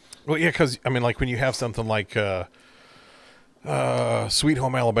 Well, yeah, because, I mean, like, when you have something like... Sweet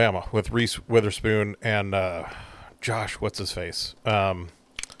Home Alabama with Reese Witherspoon and Josh, what's his face?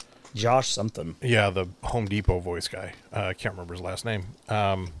 Josh something. Yeah, the Home Depot voice guy. I can't remember his last name.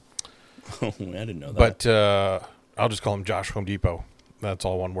 I didn't know that. But I'll just call him Josh Home Depot. That's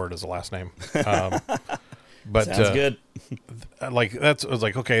all one word as the last name. But sounds good. Like it was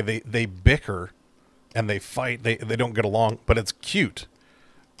like, okay, they bicker and they fight. They don't get along, but it's cute.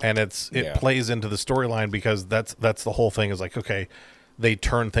 And it plays into the storyline because that's the whole thing is like, okay, they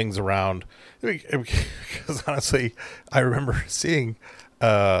turn things around. Because honestly, I remember seeing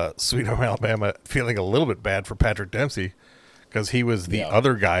Sweet Home Alabama feeling a little bit bad for Patrick Dempsey because he was the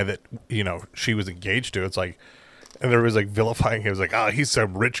other guy that, you know, she was engaged to. It's like, and there was like vilifying him. It was like, oh, he's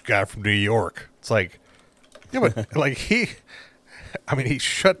some rich guy from New York. It's like, yeah, but like he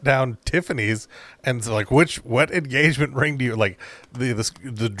shut down Tiffany's, and it's like, what engagement ring do you like?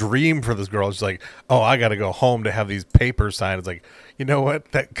 The dream for this girl is like, oh, I got to go home to have these papers signed. It's like, you know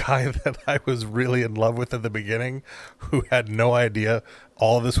what? That guy that I was really in love with at the beginning, who had no idea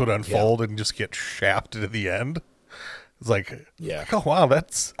all of this would unfold and just get shafted at the end. It's like, oh wow,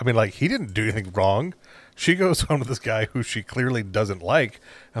 I mean, like he didn't do anything wrong. She goes home to this guy who she clearly doesn't like.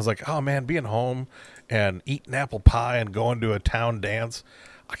 I was like, oh man, being home and eating apple pie and going to a town dance.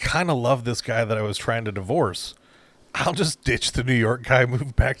 I kind of love this guy that I was trying to divorce. I'll just ditch the New York guy,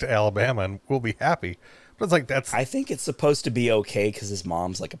 move back to Alabama, and we'll be happy. But it's like I think it's supposed to be okay because his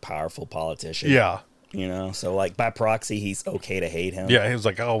mom's like a powerful politician. Yeah. You know, so like by proxy, he's okay to hate him. Yeah, he was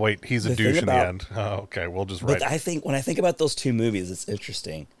like, oh wait, he's a douche in the end. Oh, okay, we'll just write. But I think when I think about those two movies, it's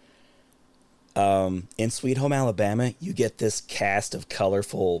interesting. In Sweet Home Alabama, you get this cast of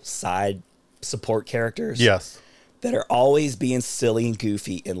colorful side support characters. Yes. That are always being silly and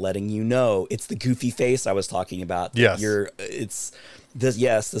goofy and letting you know it's the goofy face I was talking about. Yes.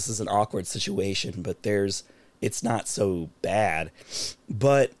 This is an awkward situation, but it's not so bad.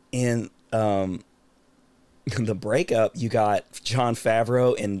 But in The Breakup, you got Jon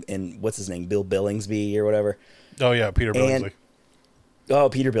Favreau and what's his name? Bill Billingsley or whatever. Oh yeah, Peter Billingsley.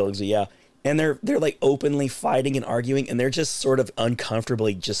 Peter Billingsley, yeah. And they're like openly fighting and arguing, and they're just sort of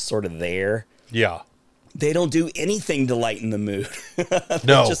uncomfortably just sort of there. Yeah. They don't do anything to lighten the mood.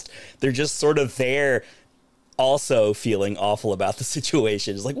 They're just sort of there, also feeling awful about the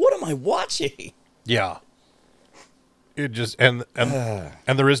situation. It's like, what am I watching? Yeah. It just and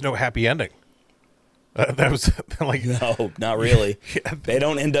there is no happy ending. That was like no, not really. They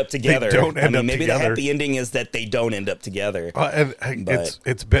don't end up together. Maybe the happy ending is that they don't end up together.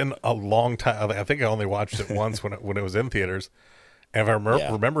 It's been a long time. I think I only watched it once when it was in theaters. And if I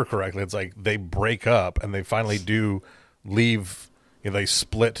remember correctly, it's like they break up and they finally do leave. You know, they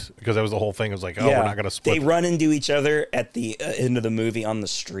split because that was the whole thing. It was like, we're not going to split. They run into each other at the end of the movie on the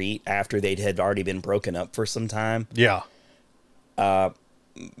street after they had already been broken up for some time. Yeah.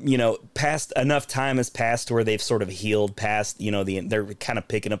 You know, past enough time has passed to where they've sort of healed past, you know, they're kind of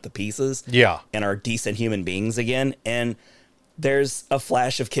picking up the pieces. Yeah. And are decent human beings again. And there's a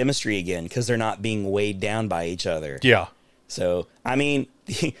flash of chemistry again because they're not being weighed down by each other. Yeah. So, I mean,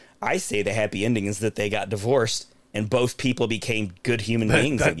 I say the happy ending is that they got divorced and both people became good human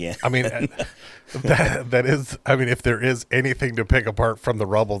beings again. I mean, that is, I mean, if there is anything to pick apart from the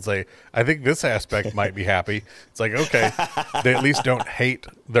rubble, say, I think this aspect might be happy. It's like, okay, they at least don't hate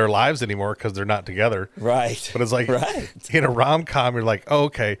their lives anymore because they're not together. Right. But it's like, in a rom-com, you're like, oh,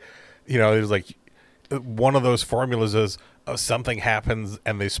 okay. You know, there's like, one of those formulas is something happens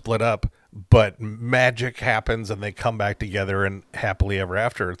and they split up, but magic happens and they come back together and happily ever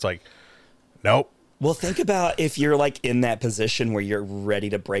after. It's like, nope. Well, think about if you're like in that position where you're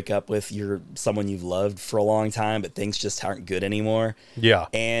ready to break up with someone you've loved for a long time, but things just aren't good anymore. Yeah.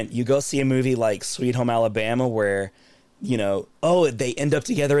 And you go see a movie like Sweet Home Alabama where, they end up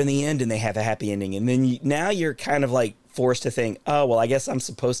together in the end and they have a happy ending. And then now you're kind of like forced to think, oh, well, I guess I'm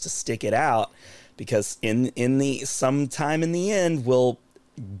supposed to stick it out because sometime in the end we'll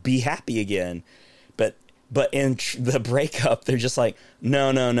be happy again. But in the breakup, they're just like,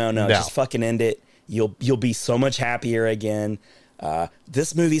 no, just fucking end it. You'll be so much happier again.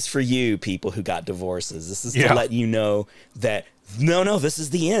 This movie's for you, people who got divorces. This is to let you know that no, this is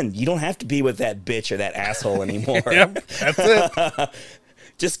the end. You don't have to be with that bitch or that asshole anymore. Yep, that's it.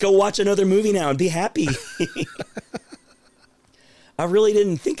 Just go watch another movie now and be happy. I really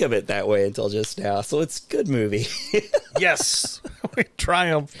didn't think of it that way until just now, so it's a good movie. Yes, we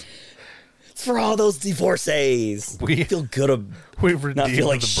triumphed. It's for all those divorcees. We feel good. We've redeemed not feel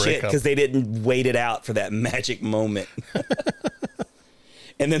like the shit breakup because they didn't wait it out for that magic moment.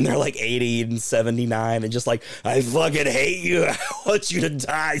 And then they're like 80 and 79 and just like, I fucking hate you. I want you to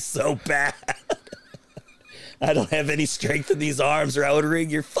die so bad. I don't have any strength in these arms or I would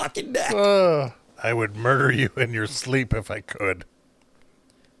wring your fucking neck. I would murder you in your sleep if I could.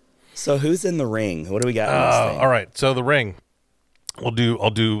 So who's in The Ring? What do we got in this thing? All right. So The Ring. I'll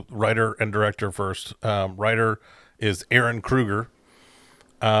do writer and director first. Writer is Aaron Kruger.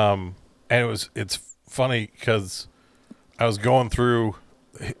 And it's funny because I was going through,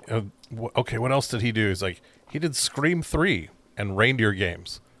 okay, what else did he do? He's like, he did Scream 3 and Reindeer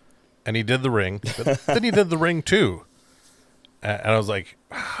Games. And he did The Ring. But then he did The Ring 2. And I was like,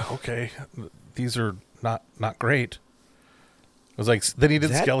 okay, these are not great. I was like, then he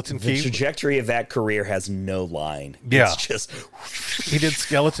did Skeleton Key. The trajectory of that career has no line. Yeah. It's just... He did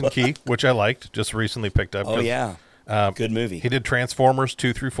Skeleton Key, which I liked, just recently picked up. Oh, yeah. Good movie. He did Transformers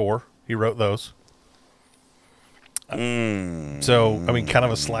 2 through 4. He wrote those. So, I mean, kind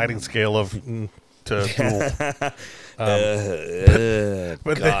of a sliding scale of to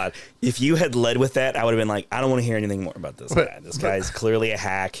but God, if you had led with that, I would have been like, I don't want to hear anything more about this guy. This guy's clearly a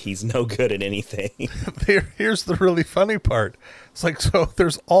hack. He's no good at anything. Here's the really funny part. It's like, so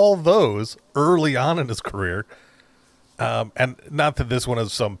there's all those early on in his career. And not that this one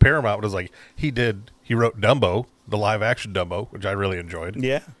is some Paramount, but it's like he wrote Dumbo, the live action Dumbo, which I really enjoyed.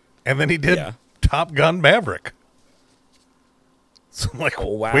 Yeah. And then he did Top Gun Maverick. So I'm like,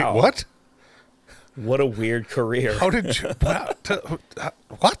 oh, wow. Wait, what? What a weird career. How did you...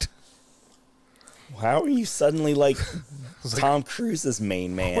 What? How are you suddenly like Tom Cruise's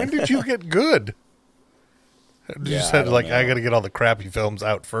main man? When did you get good? You just had I got to get all the crappy films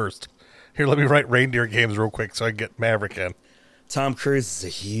out first. Here, let me write Reindeer Games real quick so I can get Maverick in. Tom Cruise is a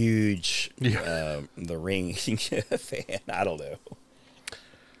huge The Ring fan. I don't know.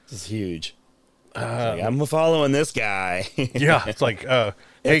 This is huge. I'm following this guy. Yeah, it's like...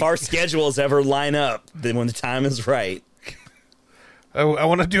 if our schedules ever line up, then when the time is right. I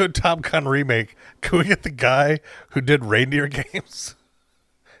want to do a Top Gun remake. Can we get the guy who did Reindeer Games?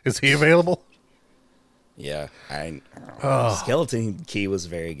 Is he available? Yeah. Skeleton Key was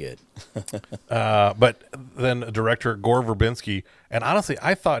very good. But then director Gore Verbinski, and honestly,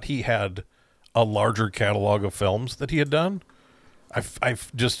 I thought he had a larger catalog of films that he had done.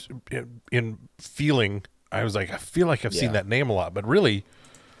 I've just, in feeling, I was like, I feel like I've seen that name a lot, but really...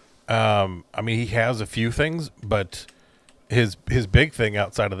 I mean, he has a few things, but his big thing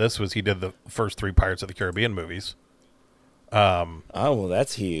outside of this was he did the first 3 Pirates of the Caribbean movies. Oh, well,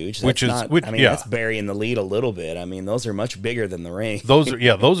 that's huge. That's burying the lead a little bit. I mean, those are much bigger than The Ring. Those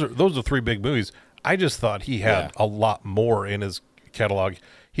are 3 big movies. I just thought he had a lot more in his catalog.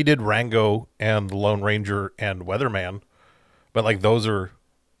 He did Rango and The Lone Ranger and Weatherman, but like those are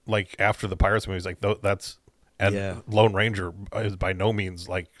like after the Pirates movies. Like that's. And Lone Ranger is by no means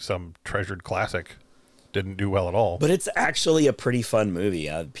like some treasured classic. Didn't do well at all. But it's actually a pretty fun movie.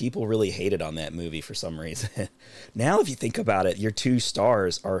 People really hated on that movie for some reason. Now, if you think about it, your 2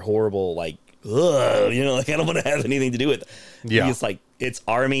 stars are horrible. Like, ugh, like I don't want to have anything to do with it. Yeah. It's like, it's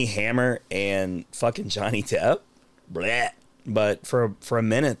Armie Hammer and fucking Johnny Depp. Blech. But for a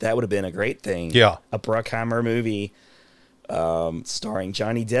minute, that would have been a great thing. Yeah. A Bruckheimer movie. Starring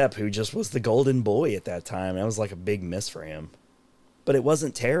Johnny Depp, who just was the golden boy at that time. That was like a big miss for him. But it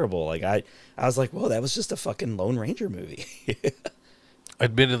wasn't terrible. Like I was like, whoa, that was just a fucking Lone Ranger movie.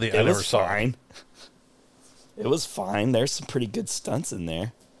 Admittedly, I never saw it. It was fine. There's some pretty good stunts in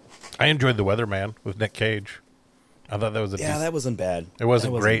there. I enjoyed The Weatherman with Nick Cage. I thought that was a Yeah, that wasn't bad. it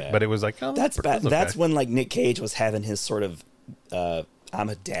wasn't That great, bad. but it was like, oh, That's bad. okay. That's when like Nick Cage was having his sort of I'm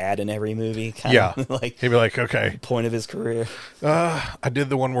a dad in every movie kind Yeah. of like He'd be like, okay, point of his career. I did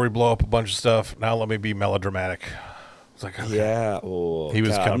the one where he blow up a bunch of stuff. Now let me be melodramatic. It's like, okay. Yeah. Oh, He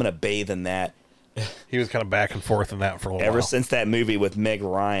was God, kind I'm of- gonna bathe in that. He was kind of back and forth in that for a little Ever while. since that movie with Meg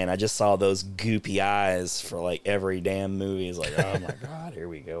Ryan, I just saw those goopy eyes for like every damn movie. It's like, oh my God, here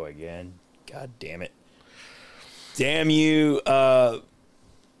we go again. God damn it. Damn you. What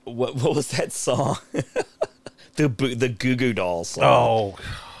was that song? the Goo Goo Dolls song. Oh,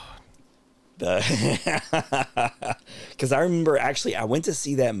 Because I remember actually I went to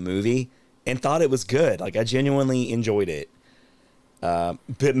see that movie and thought it was good. Like I genuinely enjoyed it.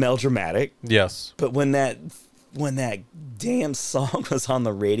 Bit melodramatic. yes. But when that damn song was on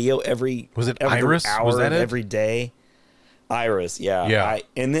the radio every Was it every Iris? hour Was that of it? every day, Iris, yeah, Yeah.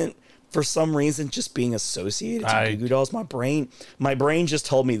 and then for some reason, just being associated to I- Goo Goo Dolls, my brain just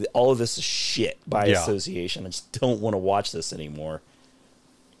told me that all of this is shit by Yeah. association. I just don't want to watch this anymore.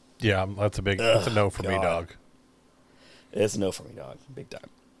 Yeah, that's a no for me, God. dog. It's a no for me, dog, big time.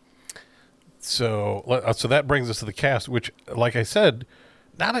 So that brings us to the cast, which, like I said,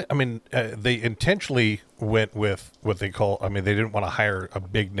 they intentionally went with what they call. I mean, they didn't want to hire a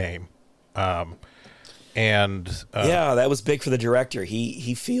big name, and Yeah, that was big for the director.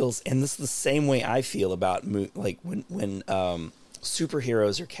 He feels, and this is the same way I feel about like when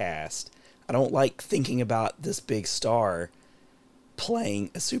superheroes are cast. I don't like thinking about this big star playing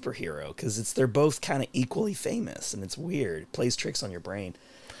a superhero because they're both kind of equally famous, and it's weird. It plays tricks on your brain.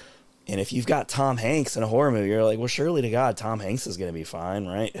 And if you've got Tom Hanks in a horror movie, you're like, well, surely to God, Tom Hanks is going to be fine,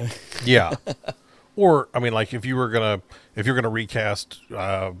 right? yeah. Or I mean, like if you're gonna recast,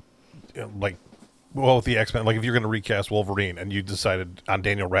 like, well, with the X-Men, like if you're gonna recast Wolverine and you decided on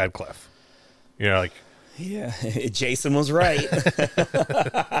Daniel Radcliffe, like, Yeah, Jason was right.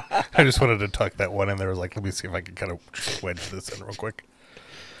 I just wanted to tuck that one in there. I was like, let me see if I can kind of wedge this in real quick.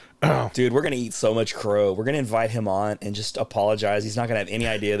 Dude, we're going to eat so much crow. We're going to invite him on and just apologize. He's not going to have any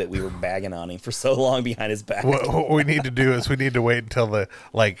idea that we were bagging on him for so long behind his back. What we need to do is we need to wait until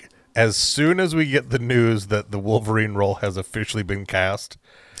as soon as we get the news that the Wolverine role has officially been cast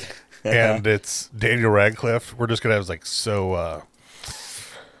and it's Daniel Radcliffe, we're just gonna have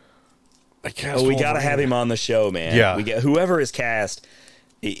We got to have him on the show, man. Yeah. We get whoever is cast,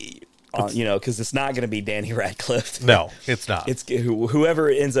 because it's not going to be Danny Radcliffe. No, it's not. It's whoever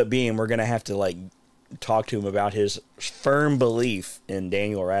it ends up being. We're going to have to like talk to him about his firm belief in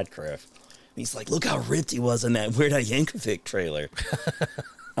Daniel Radcliffe. And he's like, look how ripped he was in that Weird Al Yankovic trailer.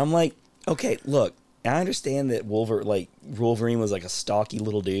 I'm like, okay, look, I understand that Wolverine was like a stocky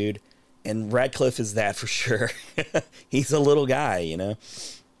little dude, and Radcliffe is that for sure. He's a little guy,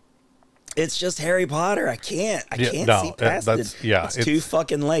 It's just Harry Potter. I can't see past it. It's too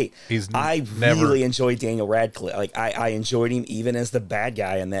fucking late. I really enjoyed Daniel Radcliffe. Like I enjoyed him even as the bad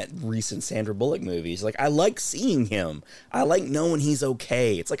guy in that recent Sandra Bullock movies. Like I like seeing him. I like knowing he's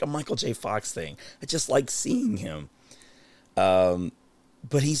okay. It's like a Michael J. Fox thing. I just like seeing him.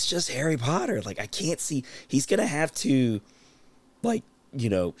 But he's just Harry Potter. Like I can't see. He's gonna have to,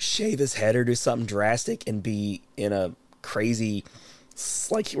 shave his head or do something drastic and be in a crazy,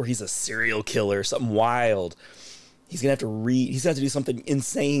 like where he's a serial killer, something wild. He's gonna have to he's gonna have to do something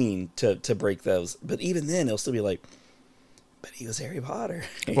insane to break those. But even then, he'll still be like, but he was Harry Potter.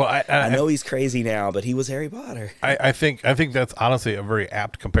 Well, I know he's crazy now, but he was Harry Potter. I think that's honestly a very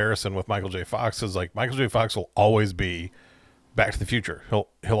apt comparison with Michael J. Fox. Is like Michael J. Fox will always be Back to the Future. He'll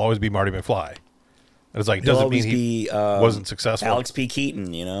always be Marty McFly. And it's like doesn't mean he wasn't successful. Alex P.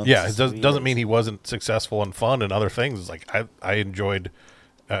 Keaton, Yeah, it doesn't mean he wasn't successful and fun and other things. It's like I enjoyed.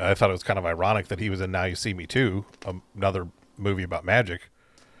 I thought it was kind of ironic that he was in Now You See Me Too, another movie about magic,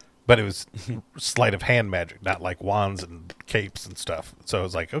 but it was sleight of hand magic, not like wands and capes and stuff. So it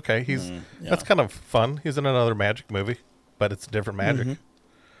was like, okay, that's kind of fun. He's in another magic movie, but it's different magic.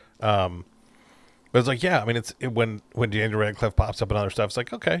 But it's like, yeah, I mean, when Daniel Radcliffe pops up and other stuff, it's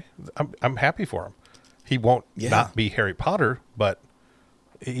like, okay, I'm happy for him. He won't not be Harry Potter, but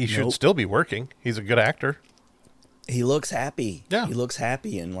he should still be working. He's a good actor. He looks happy. Yeah. He looks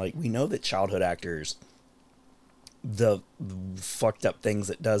happy. And like, we know that childhood actors, the fucked up things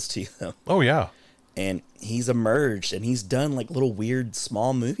it does to them. Oh yeah. And he's emerged and he's done like little weird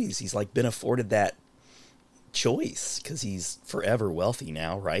small movies. He's like been afforded that choice because he's forever wealthy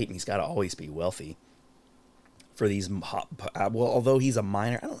now, right? And he's got to always be wealthy for these. Although he's a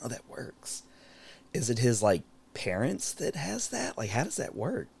minor, I don't know how that works. Is it his like parents that has that? Like, how does that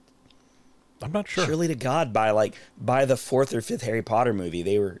work? I'm not sure. Surely to God, by the fourth or fifth Harry Potter movie,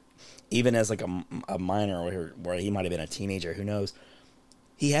 they were even as like a minor where he might have been a teenager, who knows?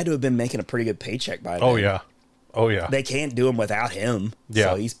 He had to have been making a pretty good paycheck by then. Oh yeah. They can't do him without him.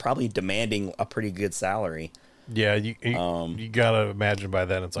 Yeah. So he's probably demanding a pretty good salary. Yeah, you gotta imagine by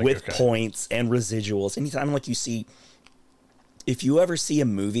then it's like, with okay. points and residuals. Anytime like you see, if you ever see a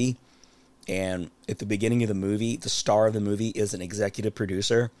movie and at the beginning of the movie, the star of the movie is an executive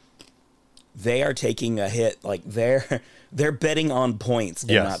producer, they are taking a hit. Like they're betting on points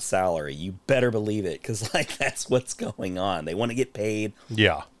and Yes. not salary. You better believe it, because like that's what's going on. They want to get paid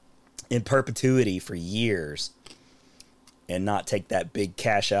Yeah. in perpetuity for years and not take that big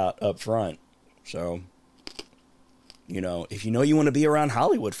cash out up front. So, if you want to be around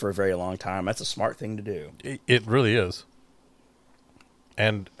Hollywood for a very long time, that's a smart thing to do. It really is.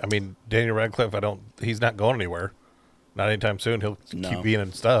 And I mean, Daniel Radcliffe, he's not going anywhere. Not anytime soon. He'll keep being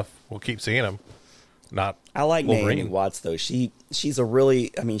in stuff. We'll keep seeing him. Not I like Wolverine. Naomi Watts though. She's a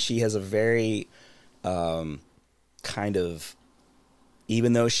really, she has a very kind of,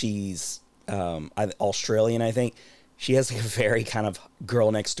 even though she's Australian, I think she has like a very kind of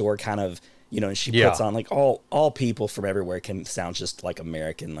girl next door kind of, and she puts on like all people from everywhere can sound just like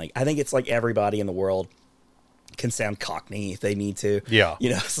American. Like I think it's like everybody in the world can sound Cockney if they need to. Yeah.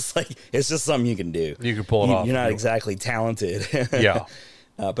 It's just something you can do. You can pull it off. You're not exactly talented. Yeah.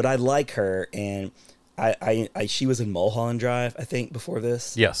 But I like her, and she was in Mulholland Drive, I think, before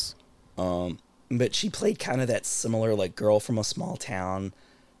this. Yes. But she played kind of that similar like girl from a small town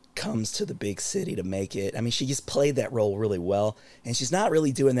comes to the big city to make it. I mean, she just played that role really well, and she's not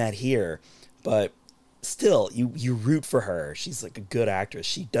really doing that here, but still, you root for her. She's like a good actress.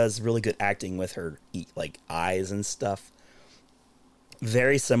 She does really good acting with her like eyes and stuff.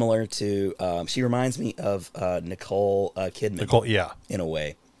 Very similar to, she reminds me of Nicole Kidman. In a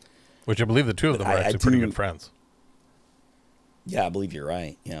way. Which I believe the two of them are actually pretty good friends. Yeah, I believe you're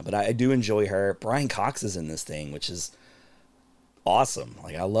right. Yeah, but I do enjoy her. Brian Cox is in this thing, which is awesome.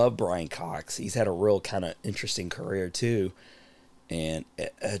 Like, I love Brian Cox. He's had a real kind of interesting career too. And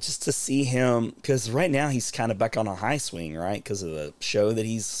just to see him, because right now he's kind of back on a high swing, right? Because of the show that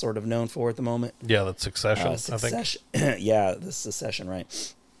he's sort of known for at the moment. Yeah, that's Succession, I think. Yeah, the Succession,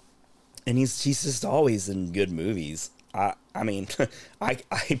 right? And he's just always in good movies. I mean, I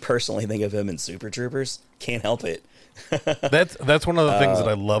personally think of him in Super Troopers. Can't help it. That's one of the things that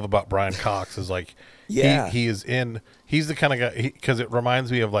I love about Brian Cox is like, he's the kind of guy, because it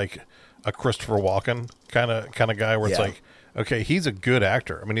reminds me of like a Christopher Walken kind of guy where it's like, okay, he's a good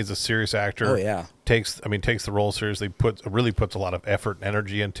actor. I mean, he's a serious actor. Oh yeah. Takes the role seriously, really puts a lot of effort and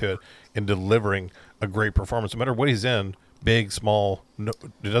energy into it in delivering a great performance. No matter what he's in, big, small, no,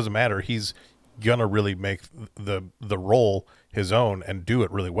 it doesn't matter. He's gonna really make the role his own and do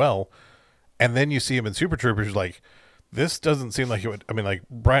it really well. And then you see him in Super Troopers, like, this doesn't seem like it would. I mean, like,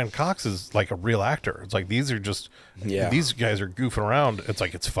 Brian Cox is like a real actor. It's like these guys are goofing around. It's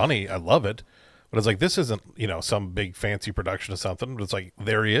like, it's funny. I love it. But it's like, this isn't, some big fancy production of something. But it's like,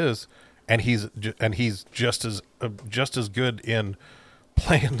 there he is, and he's just as good in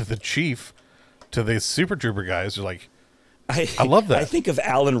playing the chief to the Super Trooper guys. You're like, I love that. I think of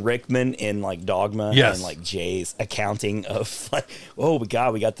Alan Rickman in like Dogma and like Jay's accounting of like, oh my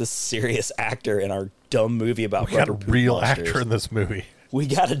God, we got this serious actor in our dumb movie about we got a real monsters. Actor in this movie. We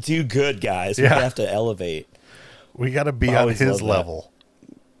got to do good, guys. We have to elevate. We got to be on his level.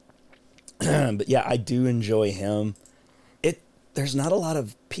 But yeah, I do enjoy him. There's not a lot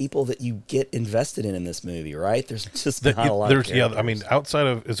of people that you get invested in this movie, right? There's just not a lot of characters. Yeah, I mean, outside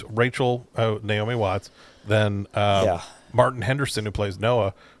of is Rachel Naomi Watts, then Martin Henderson, who plays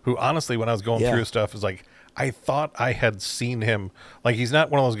Noah, who honestly, when I was going through stuff, is like, I thought I had seen him. Like, he's not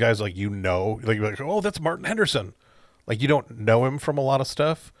one of those guys like, like you're like, oh, that's Martin Henderson. Like, you don't know him from a lot of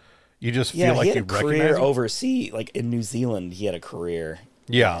stuff. You just feel like you recognize him. He had a career overseas, like in New Zealand. He had a career.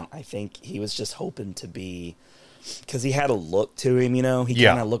 Yeah, and I think he was just hoping to be, because he had a look to him. He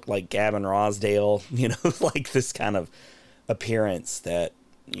kind of looked like Gavin Rossdale. Like this kind of appearance that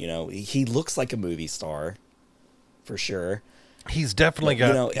he looks like a movie star, for sure. He's definitely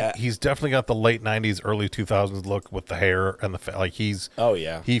got he's definitely got the late 90s, early 2000s look with the hair and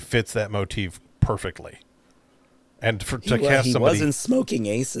the he fits that motif perfectly. And to cast somebody, he was in Smoking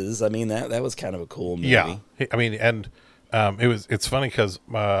Aces. I mean, that was kind of a cool movie. Yeah, I mean, and it's funny because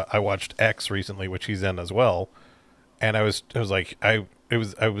I watched X recently, which he's in as well, and I was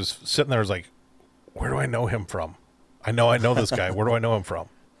sitting there, I was like, where do I know him from? I know this guy. Where do I know him from?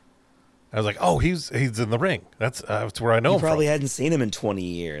 I was like, oh, he's in The Ring. That's where I know him from. You probably hadn't seen him in 20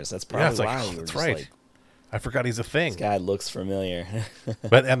 years. That's probably why. Oh, that's right. I forgot he's a thing. This guy looks familiar.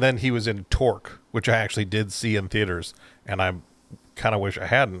 And then he was in Torque, which I actually did see in theaters, and I kind of wish I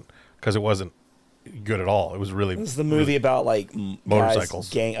hadn't. because it wasn't good at all. It was really It was the movie about like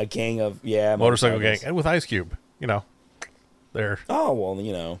motorcycles, a gang of motorcycle gang, and with Ice Cube. There. Oh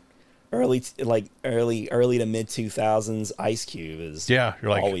well, early to mid 2000s. Ice Cube is You're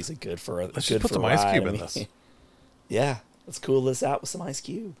like, always a good for a let's good just put for some a Ice ride. Cube I in mean, this. Yeah, let's cool this out with some Ice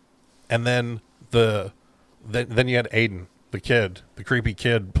Cube. And then then you had Aiden, the creepy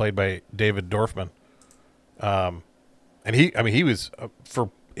kid played by David Dorfman. And he was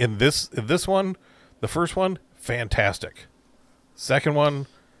in this one, the first one, fantastic. Second one,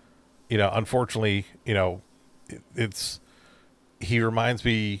 unfortunately, he reminds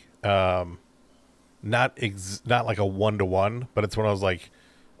me, not like a 1-to-1, but it's when I was like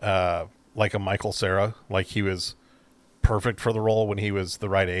a Michael Cera, like he was perfect for the role when he was the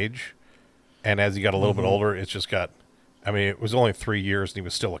right age. And as he got a little bit older, it's just it was only 3 years and he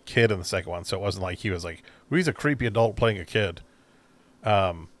was still a kid in the second one. So it wasn't like he was like, well, he's a creepy adult playing a kid.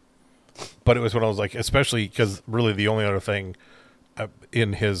 But it was when I was like, especially because really the only other thing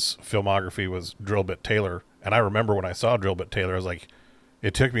in his filmography was Drillbit Taylor. And I remember when I saw Drillbit Taylor, I was like,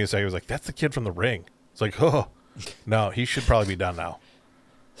 it took me a second. I was like, that's the kid from The Ring. It's like, oh, no, he should probably be done now.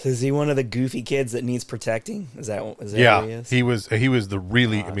 So is he one of the goofy kids that needs protecting? Is that Yeah, who he is? he was the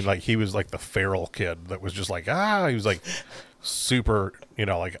really, he was like the feral kid that was just like, he was like super,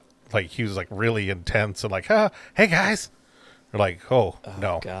 like he was like really intense and like, hey guys. They're like, oh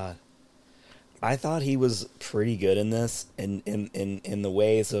no. God. I thought he was pretty good in this in the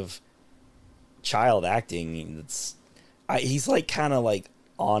ways of child acting. He's like kind of like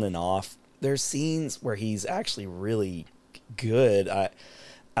on and off. There's scenes where he's actually really good.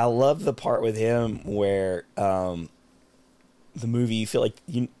 I love the part with him where the movie, you feel like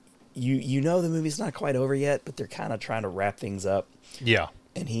you the movie's not quite over yet, but they're kind of trying to wrap things up. Yeah.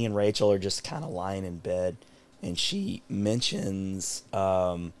 And he and Rachel are just kind of lying in bed, and she mentions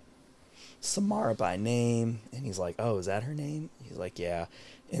Samara by name, and he's like, oh, is that her name? He's like, yeah.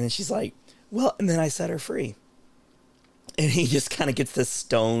 And then she's like, well, and then I set her free. And he just kind of gets this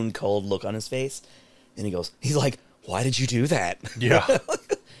stone cold look on his face, and he's like, why did you do that? Yeah.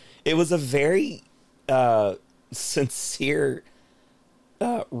 It was a very sincere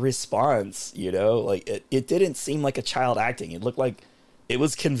response, like it didn't seem like a child acting. It looked like it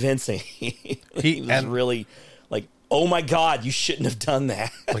was convincing. He was really like, oh my God, you shouldn't have done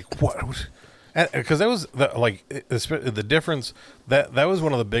that. Like what? Because that was the difference. That was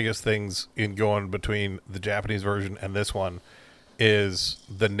one of the biggest things in going between the Japanese version and this one is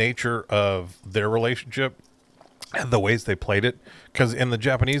the nature of their relationship and the ways they played it. Because in the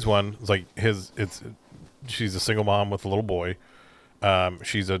Japanese one, it's like she's a single mom with a little boy.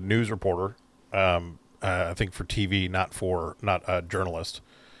 She's a news reporter. I think for TV, not a journalist.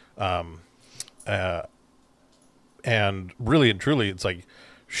 And really and truly, it's like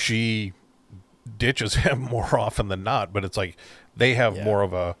she ditches him more often than not, but it's like they have more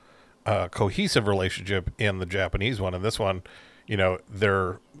of a cohesive relationship in the Japanese one. And this one,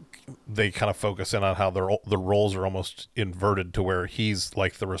 they kind of focus in on how the roles are almost inverted to where he's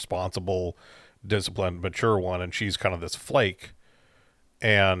like the responsible, disciplined, mature one, and she's kind of this flake.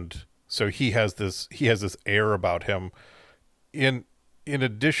 And so he has this air about him in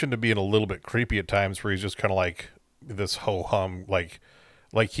addition to being a little bit creepy at times, where he's just kind of like this ho-hum, like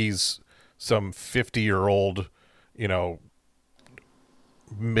he's some 50-year-old,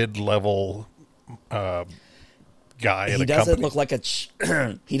 mid-level guy. He doesn't look like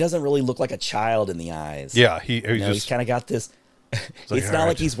he doesn't really look like a child in the eyes. Yeah, he's kind of got this. It's not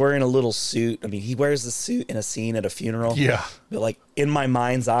like he's wearing a little suit. I mean, he wears the suit in a scene at a funeral. Yeah. But like in my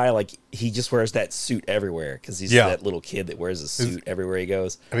mind's eye, like he just wears that suit everywhere because he's that little kid that wears a suit everywhere he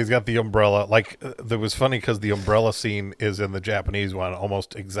goes. And he's got the umbrella. Like that was funny because the umbrella scene is in the Japanese one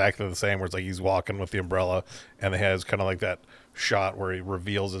almost exactly the same, where it's like he's walking with the umbrella and it has kind of like that shot where he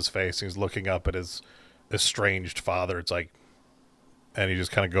reveals his face and he's looking up at his estranged father. It's like, and he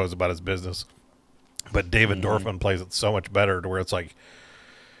just kind of goes about his business. But David Dorfman plays it so much better to where it's like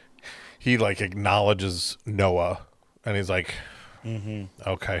he like acknowledges Noah and he's like,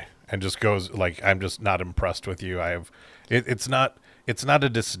 okay, and just goes like, I'm just not impressed with you. It's not a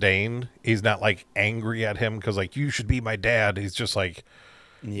disdain. He's not like angry at him because like you should be my dad. He's just like,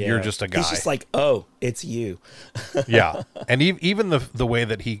 you're just a guy. He's just like, oh, it's you. Yeah, and even the way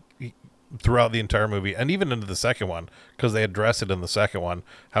that he throughout the entire movie, and even into the second one, because they address it in the second one,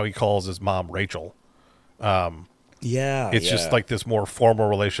 how he calls his mom Rachel. It's just like this more formal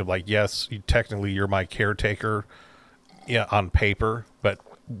relationship. Like, yes, technically you're my caretaker, on paper, but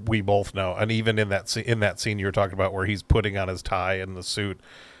we both know. And even in that scene you were talking about, where he's putting on his tie and the suit,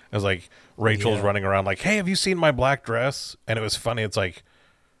 it was like Rachel's running around like, "Hey, have you seen my black dress?" And it was funny. It's like,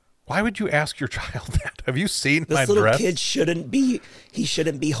 Why would you ask your child that? Have you seen my This little dress? kid shouldn't be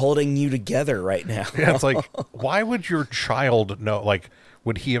holding you together right now. Yeah, it's like, why would your child know? Like,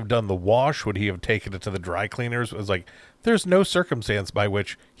 would he have done the wash? Would he have taken it to the dry cleaners? It was like, there's no circumstance by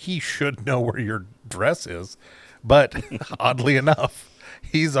which he should know where your dress is. But oddly enough,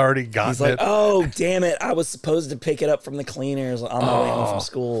 he's already gotten He's like, it. oh, damn it. I was supposed to pick it up from the cleaners on my way home from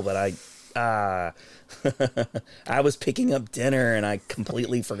school, but I was picking up dinner and I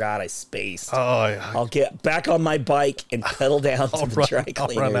completely forgot I spaced. I'll get back on my bike and pedal down to the dry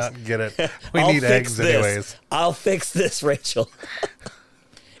cleaners. I'll run out and get it. We I'll need fix eggs this. anyways. I'll fix this, Rachel.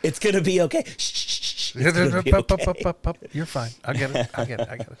 It's going to be okay. Shh. It's gonna be okay. You're fine. I get it.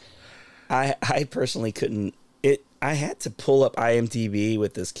 I personally couldn't. I had to pull up IMDb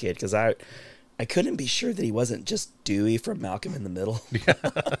with this kid because I couldn't be sure that he wasn't just Dewey from Malcolm in the Middle.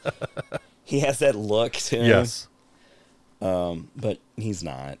 He has that look to him. Yes. But he's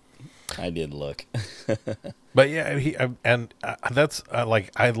not. I did look. But yeah, that's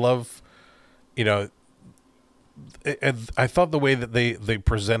like, I love, I thought the way that they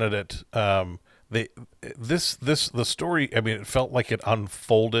presented it, the story, I mean, it felt like it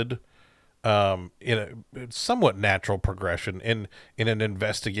unfolded in a somewhat natural progression in an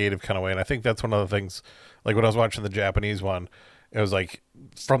investigative kind of way. And I think that's one of the things, like when I was watching the Japanese one, it was like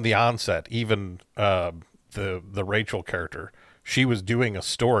from the onset, even the Rachel character, she was doing a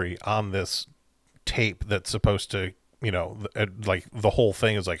story on this tape that's supposed to, like the whole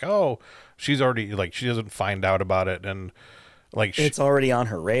thing is like, oh, she's already, like, she doesn't find out about it. And like, It's already on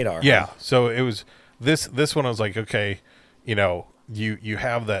her radar. yeah. So it was this one. I was like, okay, you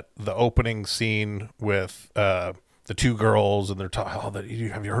have the opening scene with the two girls and they're talking,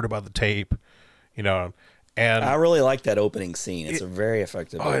 have you heard about the tape? And I really like that opening scene. It's a very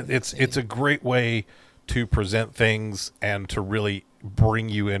effective opening scene. It's a great way to present things and to really bring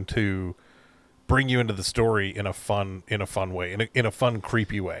you into the story in a fun way, in a fun,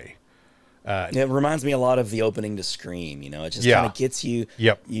 creepy way. It reminds me a lot of the opening to Scream. It just Yeah. kind of gets you.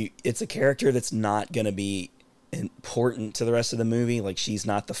 Yep. It's a character that's not going to be important to the rest of the movie. Like, she's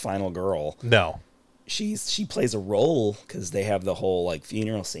not the final girl. No. She plays a role because they have the whole like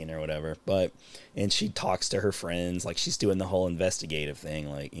funeral scene or whatever, and she talks to her friends like she's doing the whole investigative thing,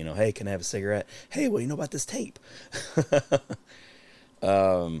 like, hey, can I have a cigarette? Hey, what do you know about this tape?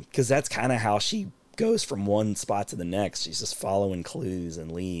 Because that's kind of how she goes from one spot to the next. She's just following clues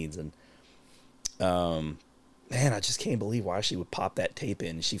and leads, and man, I just can't believe why she would pop that tape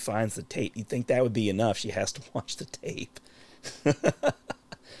in. She finds the tape. You'd think that would be enough. She has to watch the tape.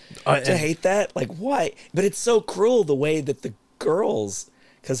 To hate that, like, why? But it's so cruel the way that the girls,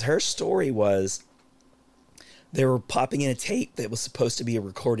 because her story was they were popping in a tape that was supposed to be a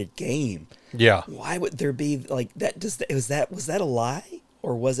recorded game. Yeah. Why would there be like that? Was that a lie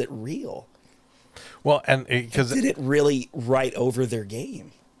or was it real? Well, and because did it really write over their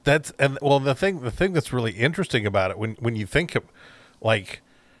game? The thing that's really interesting about it when you think of, like,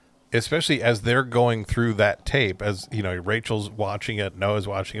 especially as they're going through that tape, as Rachel's watching it, Noah's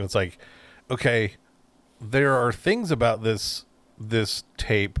watching it, it's like, okay, there are things about this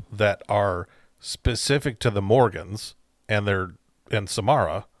tape that are specific to the Morgans and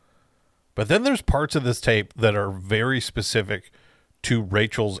Samara, but then there's parts of this tape that are very specific to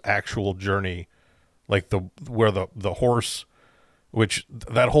Rachel's actual journey, like where the horse, which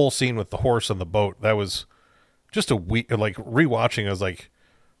that whole scene with the horse and the boat, that was just a week. Like, rewatching, I was like,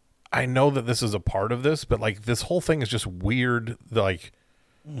 I know that this is a part of this, but like this whole thing is just weird, like,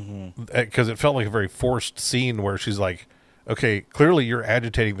 because it felt like a very forced scene where she's like, okay, clearly you're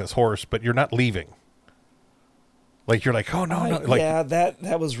agitating this horse, but you're not leaving. Like, you're like, oh no, no. Like, yeah,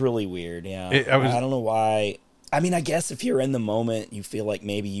 that was really weird. Yeah, I don't know why. I mean, I guess if you're in the moment, you feel like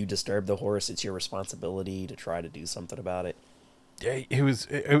maybe you disturbed the horse. It's your responsibility to try to do something about it. It was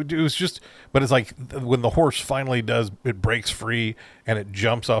just, but it's like when the horse finally it breaks free and it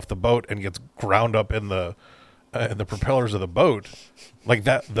jumps off the boat and gets ground up in the propellers of the boat, like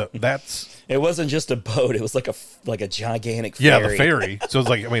that's. It wasn't just a boat; it was like a gigantic ferry. Yeah, the ferry. So it's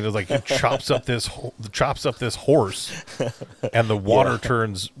like, it chops up this horse, and the water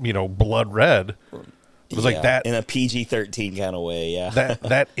turns blood red. It was like that in a PG-13 kind of way. Yeah,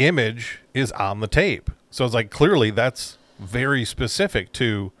 that image is on the tape, so it's like clearly that's very specific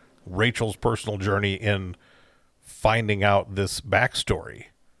to Rachel's personal journey in finding out this backstory.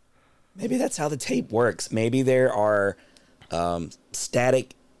 Maybe that's how the tape works. Maybe there are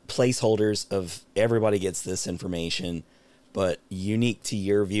static placeholders of everybody gets this information, but unique to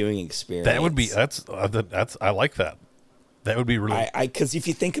your viewing experience. That would be that's I like that. That would be really because if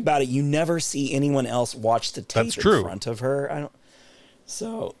you think about it, you never see anyone else watch the tape That's true. in front of her.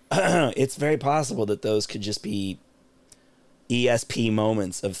 So it's very possible that those could just be ESP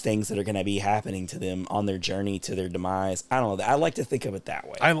moments of things that are going to be happening to them on their journey to their demise. I don't know. I like to think of it that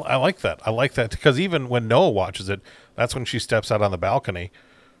way. I like that. I like that because even when Noah watches it, that's when she steps out on the balcony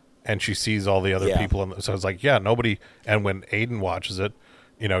and she sees all the other people. And so it's like, yeah, nobody. And when Aiden watches it,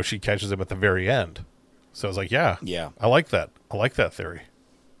 you know, she catches him at the very end. So it's like, yeah, I like that. I like that theory.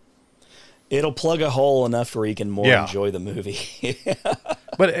 It'll plug a hole enough where you can more enjoy the movie.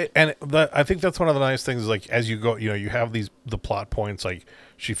 But I think that's one of the nice things. Like as you go, you know, you have the plot points. Like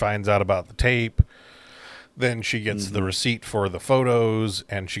she finds out about the tape, then she gets the receipt for the photos,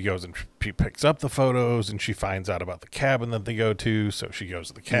 and she goes and she picks up the photos, and she finds out about the cabin that they go to. So she goes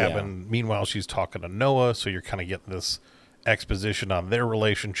to the cabin. Yeah. Meanwhile, she's talking to Noah. So you're kind of getting this exposition on their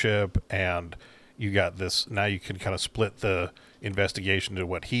relationship, and you got this. Now you can kind of split the investigation to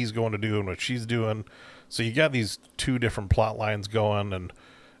what he's going to do and what she's doing. So you got these two different plot lines going, and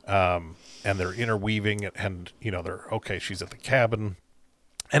they're interweaving, and you know they're okay. She's at the cabin,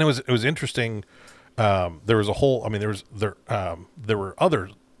 and it was interesting. There was a whole. I mean, there were other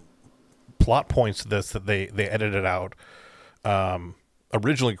plot points to this that they edited out.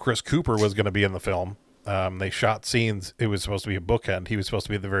 Originally, Chris Cooper was going to be in the film. They shot scenes. It was supposed to be a bookend. He was supposed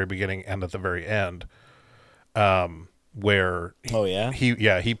to be at the very beginning and at the very end. Where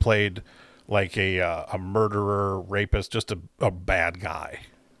he played like a murderer, rapist, just a bad guy,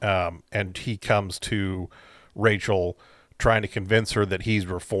 and he comes to Rachel trying to convince her that he's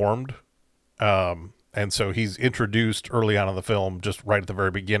reformed, and so he's introduced early on in the film, just right at the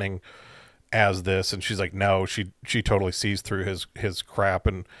very beginning, as this, and she's like, no, she totally sees through his crap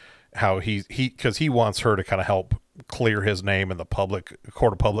and how he because he wants her to kind of help clear his name in the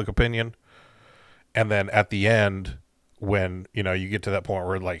court of public opinion, and then at the end, when you know you get to that point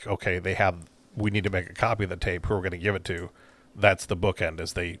where like, okay, we need to make a copy of the tape. Who we're going to give it to? That's the bookend.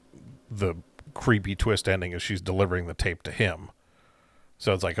 Is the creepy twist ending is she's delivering the tape to him.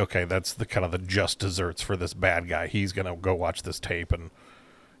 So it's like, okay, that's the kind of the just desserts for this bad guy. He's going to go watch this tape, and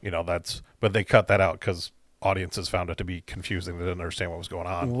you know but they cut that out because audiences found it to be confusing. They didn't understand what was going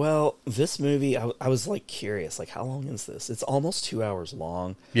on. Well, this movie, I was like curious, like how long is this? It's almost 2 hours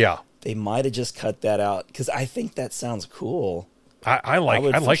long. Yeah. They might have just cut that out because I think that sounds cool. I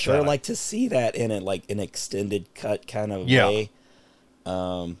would sure like to see that in like an extended cut kind of way.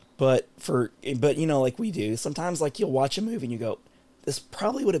 But you know, like we do sometimes, like you'll watch a movie and you go, this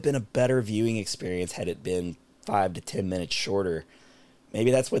probably would have been a better viewing experience had it been 5 to 10 minutes shorter. Maybe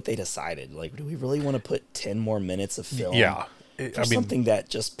that's what they decided. Like, do we really want to put 10 more minutes of film? Yeah. Something that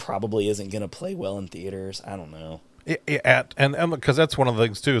just probably isn't going to play well in theaters. I don't know. And because that's one of the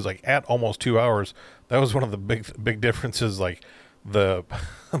things too, is like at almost 2 hours, that was one of the big differences. Like the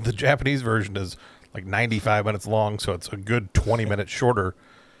Japanese version is like 95 minutes long, so it's a good 20 minutes shorter,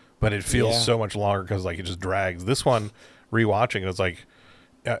 but it feels so much longer because like it just drags. This one, rewatching, it's like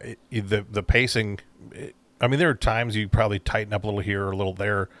the pacing. I mean, there are times you probably tighten up a little here or a little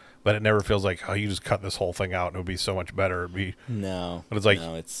there, but it never feels like, oh, you just cut this whole thing out and it would be so much better. It'd be but it's like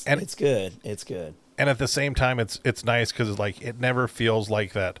it's good. It's good. And at the same time, it's nice because it's like it never feels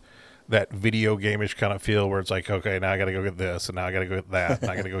like that video game-ish kind of feel where it's like, okay, now I got to go get this, and now I got to go get that, and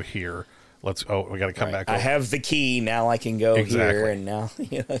I got to go here. We got to come back. I have the key now. I can go here, and now.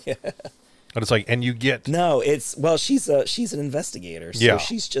 But it's like, and you get she's an investigator, so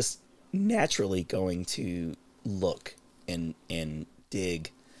she's just naturally going to look and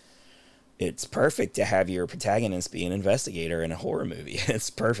dig. It's perfect to have your protagonist be an investigator in a horror movie.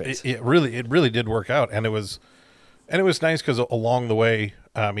 It's perfect. It really did work out, and it was nice because along the way,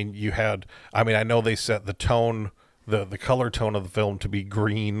 I mean, I know they set the tone, the color tone of the film to be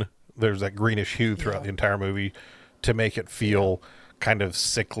green. There's that greenish hue throughout the entire movie to make it feel kind of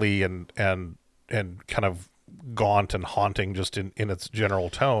sickly and kind of gaunt and haunting just in its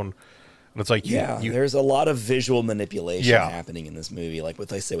general tone. And it's like, there's a lot of visual manipulation happening in this movie, like what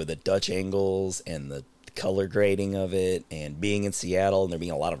they say with the Dutch angles and the color grading of it, and being in Seattle and there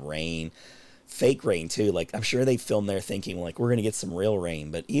being a lot of rain, fake rain too. Like I'm sure they filmed there thinking like we're gonna get some real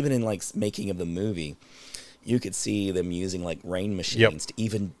rain, but even in like making of the movie, you could see them using like rain machines to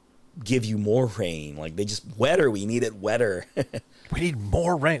even give you more rain. Like they just wetter. We need it wetter. We need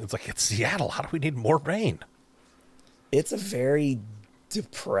more rain. It's like it's Seattle. How do we need more rain? It's a very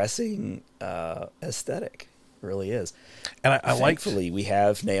depressing aesthetic. It really is. And thankfully we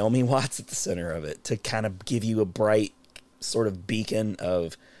have Naomi Watts at the center of it to kind of give you a bright sort of beacon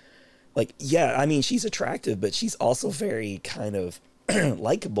of like, I mean, she's attractive, but she's also very kind of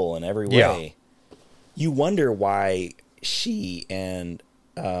likable in every way. You wonder why she and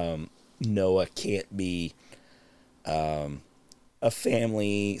Noah can't be a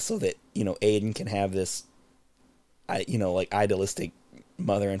family so that, Aiden can have this, like idealistic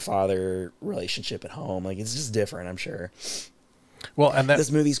mother and father relationship at home. Like, it's just different, I'm sure. Well, and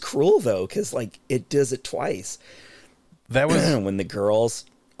This movie's cruel though, because like it does it twice. that was When the girls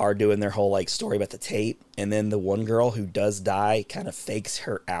are doing their whole like story about the tape, and then the one girl who does die kind of fakes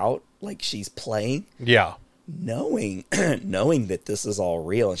her out like she's playing, yeah. knowing that this is all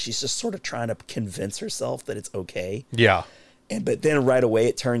real, and she's just sort of trying to convince herself that it's okay. Yeah. But then right away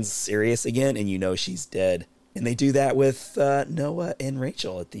it turns serious again, and she's dead. And they do that with Noah and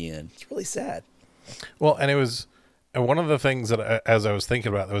Rachel at the end. It's really sad. Well, and one of the things that as I was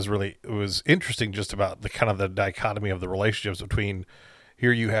thinking about that it was interesting just about the kind of the dichotomy of the relationships between,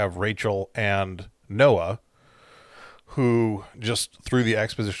 here you have Rachel and Noah, who just through the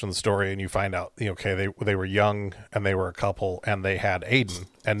exposition of the story, and you find out, okay, they were young and they were a couple and they had Aiden,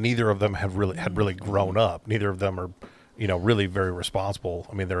 and neither of them had really grown up. Neither of them are, really very responsible.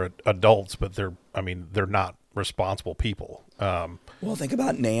 I mean, they're adults, but they're not responsible people. Well, think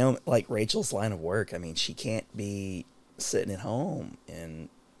about Naomi, like Rachel's line of work. I mean, she can't be sitting at home, and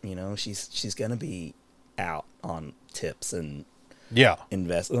she's gonna be out on tips and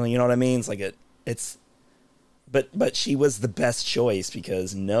invest. You know what I mean? It's like but she was the best choice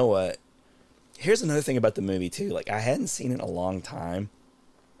because Noah. Here's another thing about the movie too. Like, I hadn't seen it in a long time.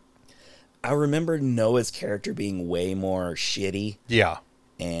 I remember Noah's character being way more shitty. Yeah.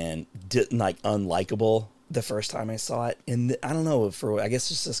 And like unlikable the first time I saw it. And I don't know, I guess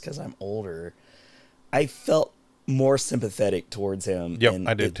it's just because I'm older, I felt more sympathetic towards him. Yep, and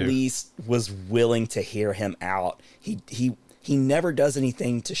I did too. At least was willing to hear him out. He never does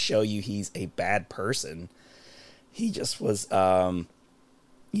anything to show you he's a bad person. He just was,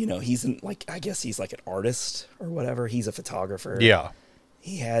 he's I guess he's like an artist or whatever. He's a photographer. Yeah.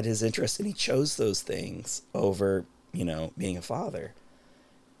 He had his interest and he chose those things over, being a father.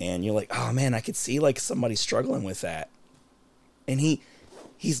 And you're like, oh man, I could see like somebody struggling with that. And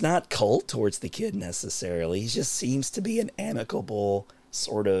he's not cold towards the kid necessarily. He just seems to be an amicable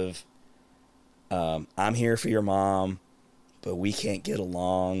sort of, I'm here for your mom, but we can't get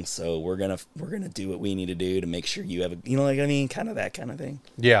along, so we're gonna do what we need to do to make sure you have kind of that kind of thing.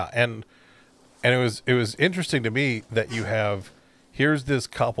 Yeah, and it was interesting to me that you have, here's this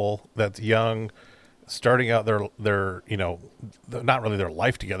couple that's young, starting out their not really their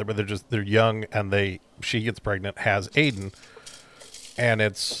life together, but they're young, and she gets pregnant, has Aiden, and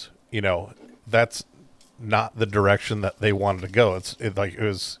it's that's not the direction that they wanted to go.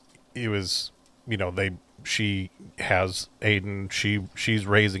 She has Aiden, she's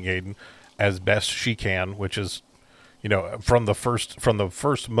raising Aiden as best she can, which is from the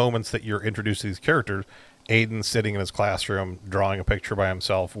first moments that you're introduced to these characters, Aiden sitting in his classroom drawing a picture by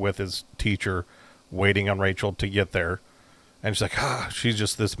himself with his teacher, waiting on Rachel to get there, and she's like, she's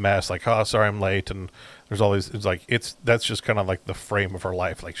just this mess, like, sorry I'm late, and there's all these, that's just kind of like the frame of her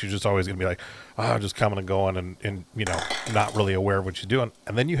life. Like, she's just always gonna be like, just coming and going, and not really aware of what she's doing.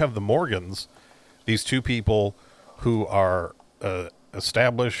 And then you have the Morgans, these two people who are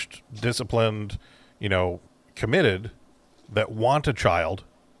established, disciplined, committed, that want a child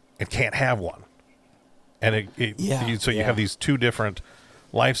and can't have one. And you have these two different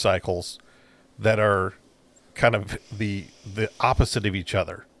life cycles that are kind of the opposite of each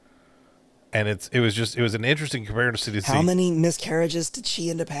other. And it was an interesting comparison to see. How many miscarriages did she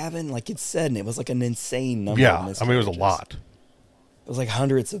end up having? Like it said, and it was like an insane number of miscarriages. I mean, it was a lot. It was like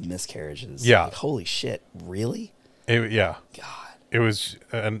hundreds of miscarriages. Yeah. Like, holy shit. Really? God. It was,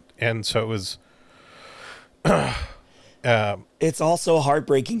 and so it was. It's also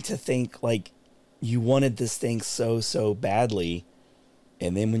heartbreaking to think like you wanted this thing so badly,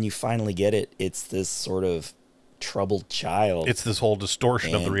 and then when you finally get it, it's this sort of troubled child. It's this whole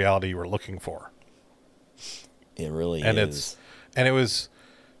distortion of the reality you were looking for. It really is. It was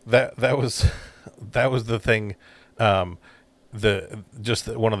that was the thing. One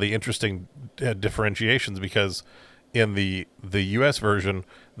of the interesting differentiations, because in the U.S. version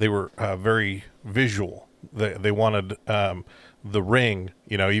they were very visual. They wanted the ring,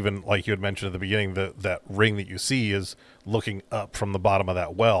 even like you had mentioned at the beginning, that ring that you see is looking up from the bottom of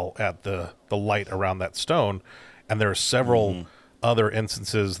that well at the light around that stone. And there are several other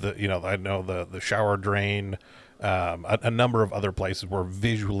instances that, I know the shower drain, a number of other places where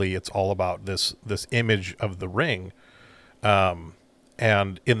visually it's all about this image of the ring. And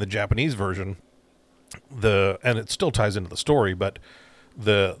in the Japanese version, and it still ties into the story, but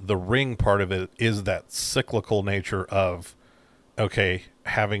the ring part of it is that cyclical nature of,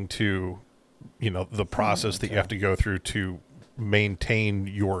 having to, the process that you have to go through to maintain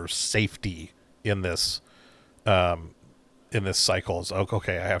your safety in this cycle. It's like,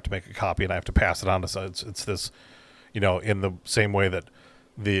 okay, I have to make a copy and I have to pass it on to. So it's this, in the same way that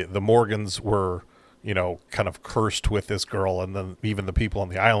the Morgans were, kind of cursed with this girl, and then even the people on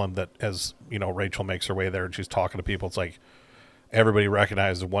the island that, as Rachel makes her way there and she's talking to people, it's like everybody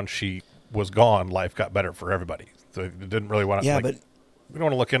recognized that once she was gone, life got better for everybody. So they didn't really want to. Yeah, like, but we don't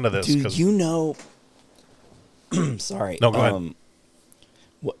want to look into this. do you know? Sorry. No, go ahead.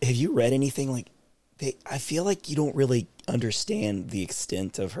 Have you read anything like? I feel like you don't really understand the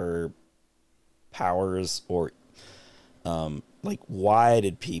extent of her powers, or like, why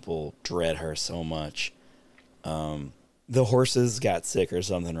did people dread her so much? The horses got sick or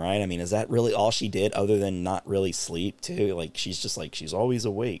something, right? I mean, is that really all she did other than not really sleep too? Like, she's always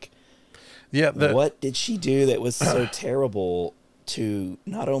awake. Yeah. What did she do that was so terrible to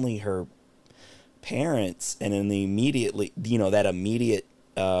not only her parents and in the that immediate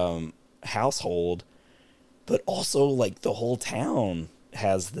household, but also like the whole town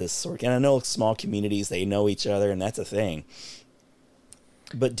has this sort. And I know small communities, they know each other, and that's a thing.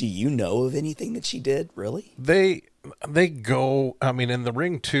 But do you know of anything that she did, really? They go, I mean, in The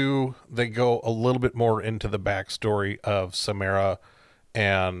Ring 2, they go a little bit more into the backstory of Samara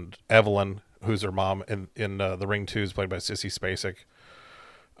and Evelyn, who's her mom. In The Ring 2 is played by Sissy Spacek.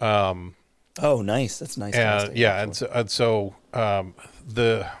 Oh, nice. That's nice. And yeah, and so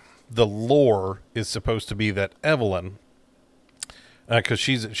the lore is supposed to be that Evelyn, because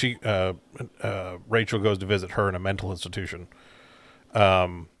Rachel goes to visit her in a mental institution.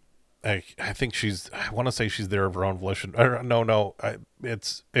 I think I want to say she's there of her own volition. No.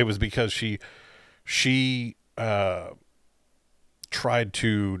 It was because she tried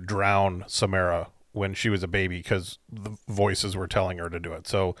to drown Samara when she was a baby because the voices were telling her to do it.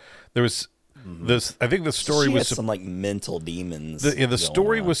 So there was this. I think the story she was had some like mental demons. The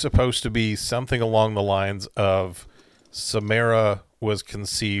story was supposed to be something along the lines of Samara was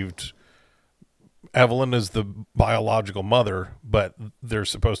conceived. Evelyn is the biological mother, but there's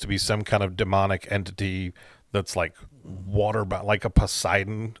supposed to be some kind of demonic entity that's like like a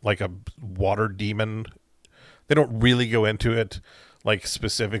Poseidon, like a water demon. They don't really go into it like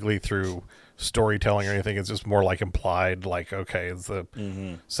specifically through storytelling or anything. It's just more like implied, like, okay, it's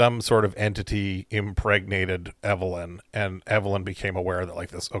some sort of entity impregnated Evelyn, and Evelyn became aware that like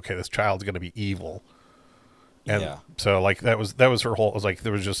this child's going to be evil. And so like that was her whole, it was like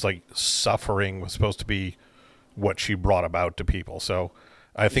there was just like suffering was supposed to be what she brought about to people. So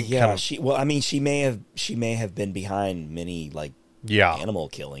I think she may have been behind many like animal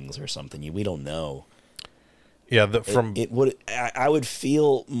killings or something. We don't know. Yeah, I would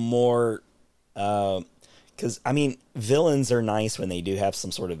feel more because I mean, villains are nice when they do have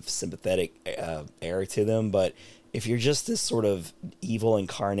some sort of sympathetic air to them, but if you're just this sort of evil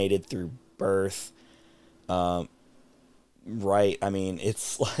incarnated through birth, right? I mean,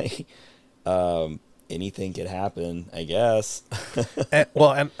 it's like anything could happen, I guess.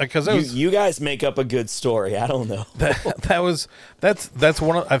 and because you guys make up a good story. I don't know. That's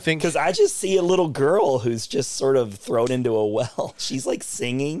one of, I think, because I just see a little girl who's just sort of thrown into a well. She's like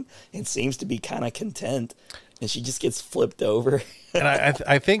singing and seems to be kind of content, and she just gets flipped over. And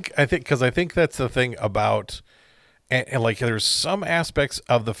I think that's the thing about. And like, there's some aspects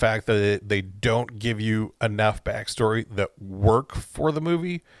of the fact that they don't give you enough backstory that work for the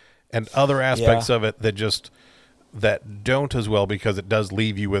movie, and other aspects of it that don't as well, because it does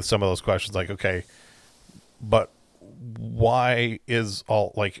leave you with some of those questions. Like, okay, but why is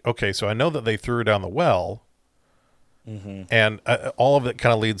all like, okay, so I know that they threw her down the well, and all of it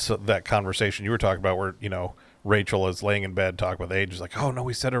kind of leads to that conversation you were talking about, where Rachel is laying in bed talking with Age, like, oh no,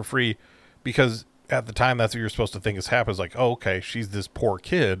 we set her free, because at the time, that's what you're supposed to think has happened. It's like, oh, okay, she's this poor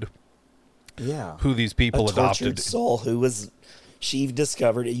kid, who these people adopted, tortured soul she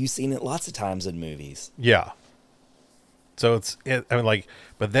discovered it. You've seen it lots of times in movies. Yeah. So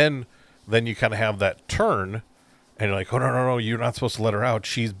but then you kind of have that turn, and you're like, oh no, you're not supposed to let her out.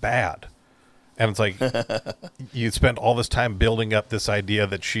 She's bad, and it's like you spent all this time building up this idea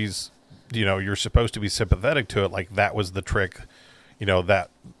that she's, you're supposed to be sympathetic to it. Like that was the trick. That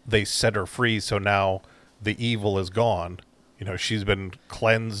they set her free, so now the evil is gone. She's been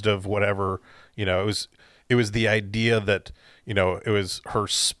cleansed of whatever. It was the idea that it was her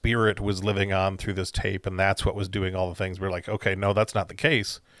spirit was living on through this tape, and that's what was doing all the things. We're like, okay, no, that's not the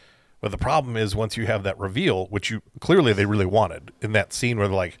case. But the problem is, once you have that reveal, which clearly they really wanted in that scene where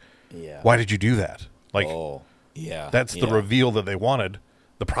they're like, why did you do that? Like, that's the reveal that they wanted.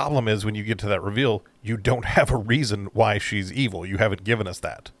 The problem is, when you get to that reveal, you don't have a reason why she's evil. You haven't given us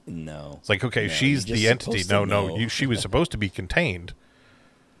that. No. It's like, okay, she's the entity. No, she was supposed to be contained.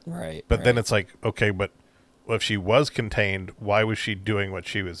 Right. But then it's like, okay, but was contained, why was she doing what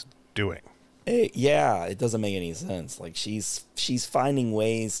she was doing? Yeah, it doesn't make any sense. Like she's finding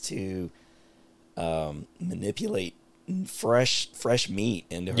ways to manipulate fresh meat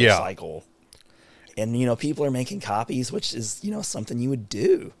into her cycle. And, people are making copies, which is, something you would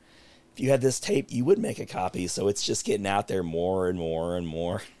do. If you had this tape, you would make a copy. So it's just getting out there more and more and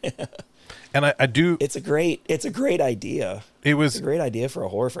more. And I do. It's a great idea. It's a great idea for a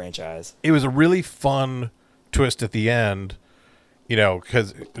horror franchise. It was a really fun twist at the end,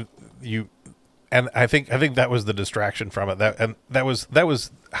 because and I think that was the distraction from it. That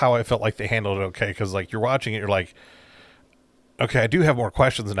was how I felt like they handled it okay. Because like you're watching it, you're like, okay, I do have more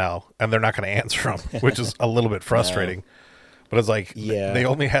questions now, and they're not going to answer them, which is a little bit frustrating. No. But it's like they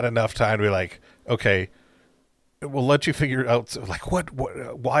only had enough time to be like, okay, we'll let you figure out like what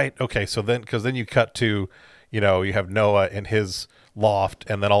why. Okay, so then because then you cut to, you have Noah in his loft,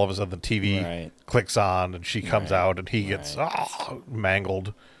 and then all of a sudden the TV clicks on, and she comes out, and he gets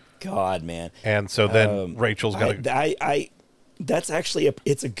mangled. God, man. And so then Rachel's got to. That's actually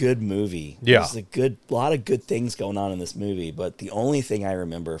it's a good movie. Yeah, there's a lot of good things going on in this movie, but the only thing I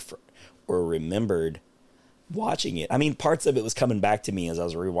remembered watching it, I mean, parts of it was coming back to me as I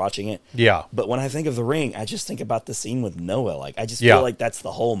was rewatching it. Yeah, but when I think of The Ring, I just think about the scene with Noah. Like I just feel like that's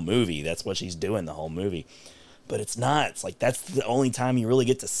the whole movie. That's what she's doing the whole movie. But it's not. It's like that's the only time you really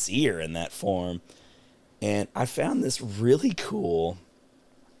get to see her in that form. And I found this really cool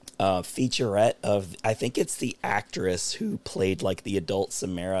featurette of, I think it's the actress who played like the adult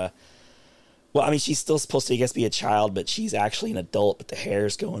Samara. Well, I mean, she's still supposed to, I guess, be a child, but she's actually an adult, but the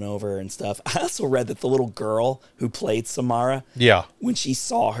hair's going over and stuff. I also read that the little girl who played Samara, when she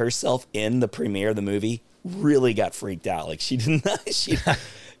saw herself in the premiere of the movie, really got freaked out. Like she didn't,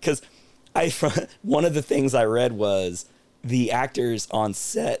 because one of the things I read was the actors on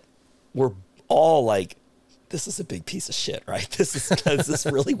set were all like, this is a big piece of shit, right? Is this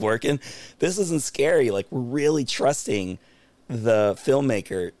really working? This isn't scary. Like we're really trusting the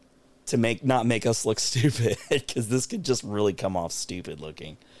filmmaker to not make us look stupid, because this could just really come off stupid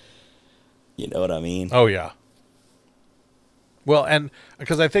looking. You know what I mean? Oh yeah. Well, and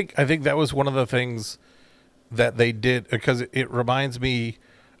because I think that was one of the things that they did, because it reminds me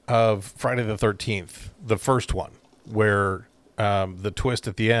of Friday the 13th, the first one, where the twist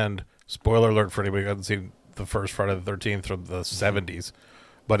at the end. Spoiler alert for anybody who hasn't seen the first Friday the 13th from the 70s,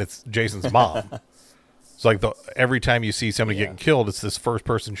 but it's Jason's mom. It's like every time you see somebody getting killed, it's this first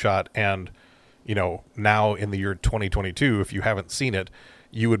person shot. And, now in the year 2022, if you haven't seen it,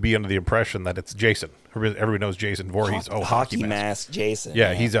 you would be under the impression that it's Jason. Everybody knows Jason Voorhees. Hockey mask Jason.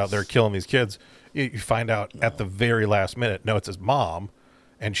 Yeah, he's out there killing these kids. You find out at the very last minute, no, it's his mom,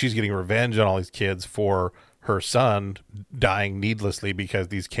 and she's getting revenge on all these kids for her son dying needlessly because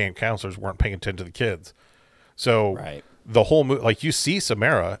these camp counselors weren't paying attention to the kids. So the whole movie, like you see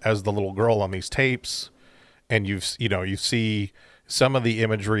Samara as the little girl on these tapes, and you see some of the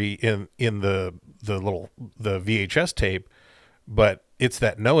imagery in the VHS tape, but it's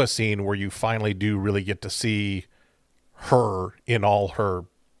that Noah scene where you finally do really get to see her in all her,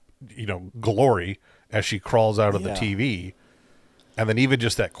 glory as she crawls out of the TV. And then even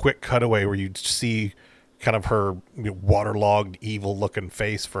just that quick cutaway where you see kind of her waterlogged, evil-looking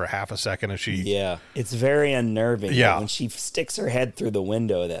face for a half a second as she... Yeah, it's very unnerving. Yeah. When she sticks her head through the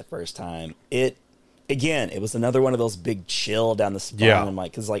window that first time, it was another one of those big chill down the spine. Yeah. I'm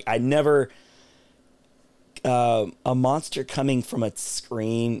like, because like I never... a monster coming from a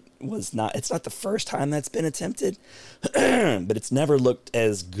screen it's not the first time that's been attempted, but it's never looked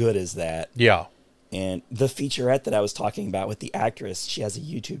as good as that. Yeah. And the featurette that I was talking about with the actress, she has a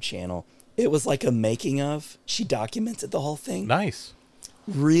YouTube channel. It was like a making of. She documented the whole thing. Nice.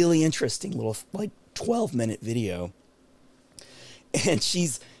 Really interesting little, like, 12-minute video. And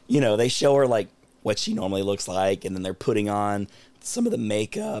she's, they show her, like, what she normally looks like, and then they're putting on some of the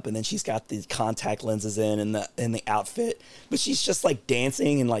makeup, and then she's got these contact lenses in the outfit. But she's just, like,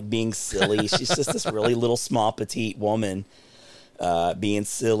 dancing and, like, being silly. She's just this really little, small, petite woman being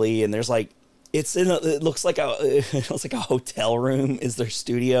silly. And there's, like, it looks like a hotel room is their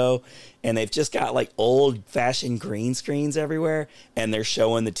studio, and they've just got like old fashioned green screens everywhere, and they're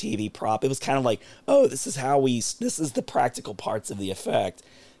showing the TV prop. It was kind of like, oh, this is the practical parts of the effect.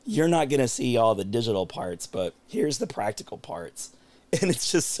 You're not going to see all the digital parts, but here's the practical parts. And it's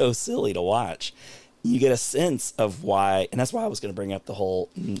just so silly to watch. You get a sense of why, and that's why I was going to bring up the whole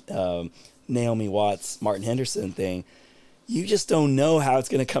Naomi Watts, Martin Henderson thing. You just don't know how it's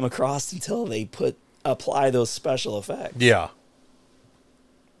going to come across until they apply those special effects. Yeah.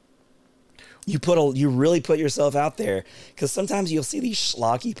 you really put yourself out there, because sometimes you'll see these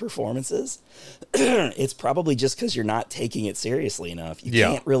schlocky performances. It's probably just because you're not taking it seriously enough. You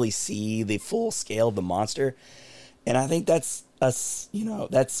can't really see the full scale of the monster, and I think that's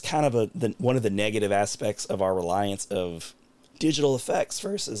that's kind of one of the negative aspects of our reliance of digital effects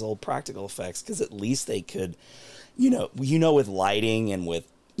versus old practical effects, because at least they could, with lighting and with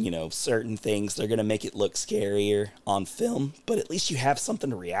certain things, they're going to make it look scarier on film, but at least you have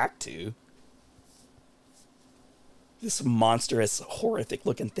something to react to. This monstrous, horrific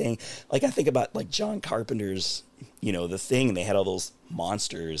looking thing. Like, I think about like John Carpenter's, The Thing. They had all those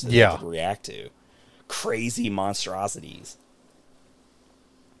monsters that they could react to. Crazy monstrosities.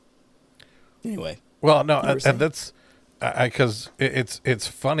 Anyway. Well, no, and that's because it's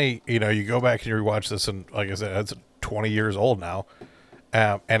funny. You go back and you rewatch this, and like I said, it's 20 years old now,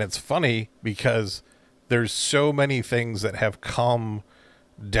 and it's funny because there's so many things that have come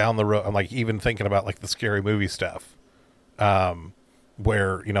down the road. I'm like even thinking about like the Scary Movie stuff.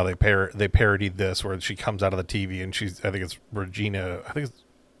 Where they parodied this, where she comes out of the TV and I think it's Regina. I think it's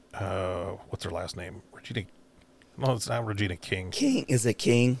what's her last name? Regina. No, it's not Regina King. King, is it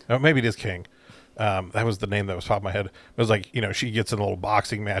King? Oh, maybe it is King. That was the name that was popping in my head. It was like she gets in a little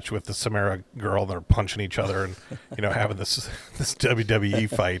boxing match with the Samara girl, and they're punching each other and having this WWE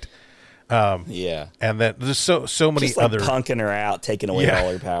fight. Yeah, and then there's so many just like other punking her out, taking away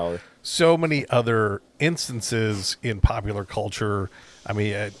all her power. So many other instances in popular culture. I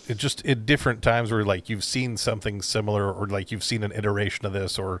mean, it just at different times where like you've seen something similar, or like you've seen an iteration of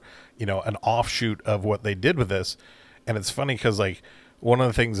this, or an offshoot of what they did with this. And it's funny because like one of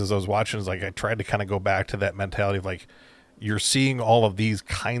the things as I was watching is like I tried to kind of go back to that mentality of like you're seeing all of these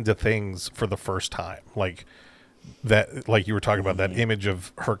kinds of things for the first time, like that, like you were talking about that image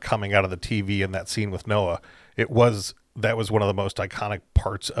of her coming out of the TV and that scene with Noah. That was one of the most iconic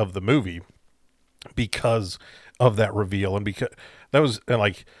parts of the movie because of that reveal. And because that was, and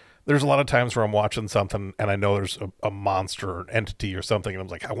like, there's a lot of times where I'm watching something and I know there's a monster or an entity or something. And I'm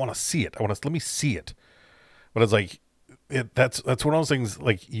like, I want to see it. let me see it. But it's like, that's one of those things,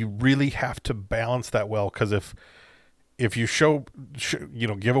 like you really have to balance that well. Cause if you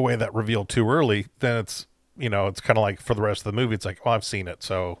give away that reveal too early, then it's, it's kind of like for the rest of the movie, it's like, well, I've seen it.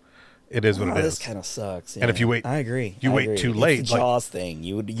 So it is what it is. This kind of sucks. Yeah. And if you wait, I agree. You wait too late. It's the Jaws thing.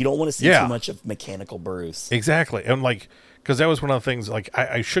 You don't want to see too much of mechanical Bruce. Exactly. And like, because that was one of the things. Like,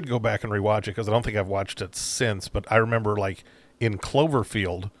 I should go back and rewatch it because I don't think I've watched it since. But I remember like in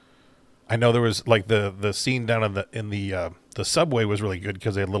Cloverfield, I know there was like the scene down in the subway was really good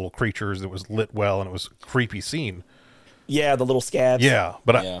because they had little creatures. It was lit well and it was a creepy scene. Yeah, the little scabs. Yeah,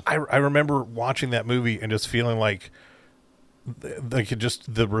 but I remember watching that movie and just feeling like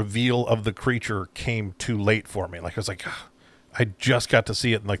the reveal of the creature came too late for me. Like I was like, I just got to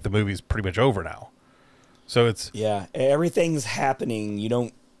see it, and like the movie's pretty much over now. So everything's happening. You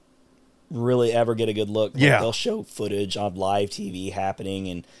don't really ever get a good look. Like, they'll show footage on live TV happening,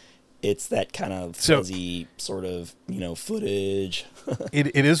 and it's that kind of fuzzy sort of footage.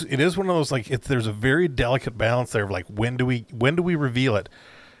 it is one of those like there's a very delicate balance there of like when do we reveal it,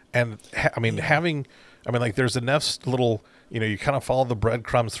 and like there's enough little. You kind of follow the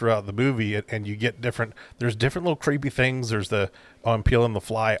breadcrumbs throughout the movie, and you get there's different little creepy things. There's I'm peeling the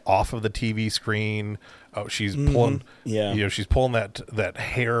fly off of the TV screen. Oh, she's pulling, she's pulling that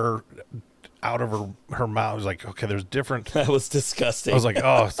hair out of her mouth. It was like, okay, there's different. That was disgusting. I was like,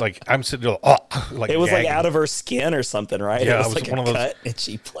 oh, it's like, I'm sitting there, like it was gagging. Like out of her skin or something, right? Yeah, it was like one of those, cut, and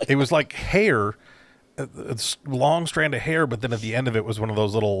she played. It was like hair, it's long strand of hair, but then at the end of it was one of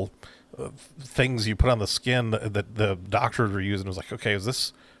those little things you put on the skin that the doctors were using. It was like, okay, is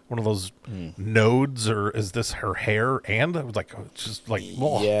this one of those nodes, or is this her hair? And it was like, it's just like,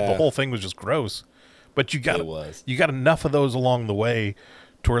 the whole thing was just gross. But you got enough of those along the way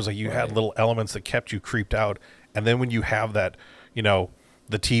towards like you had little elements that kept you creeped out. And then when you have that, the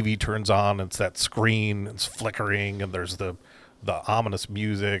TV turns on, it's that screen, it's flickering, and there's the ominous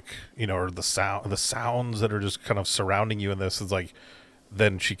music, or the sounds that are just kind of surrounding you in this. It's like,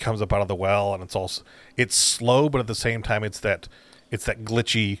 then she comes up out of the well, and it's slow, but at the same time, it's that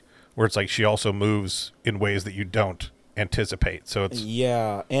glitchy where it's like she also moves in ways that you don't anticipate. So it's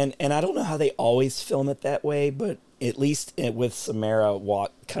and I don't know how they always film it that way, but at least with Samara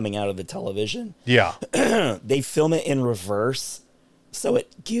coming out of the television, they film it in reverse, so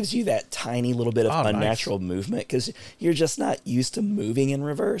it gives you that tiny little bit of unnatural movement because you're just not used to moving in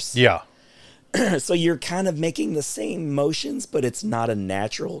reverse. Yeah. So you're kind of making the same motions, but it's not a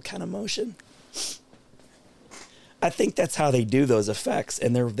natural kind of motion. I think that's how they do those effects,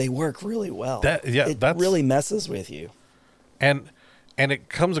 and they work really well. It really messes with you. And and it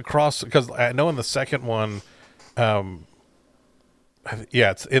comes across, because I know in the second one,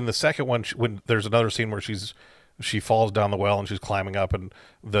 it's in the second one when there's another scene where she falls down the well and she's climbing up, and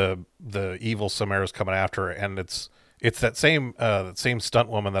the evil Samara's coming after her, and it's that same stunt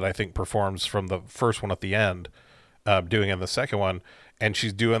woman that I think performs from the first one at the end, doing it in the second one, and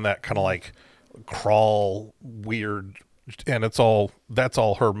she's doing that kind of like crawl weird, and that's all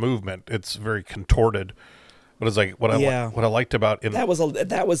her movement. It's very contorted. But it's like what I liked about that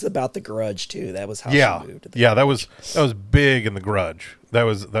was about The Grudge too. That was how she moved. That was big in The Grudge. That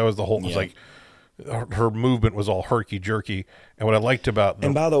was the whole. It was like her movement was all herky jerky. And what I liked about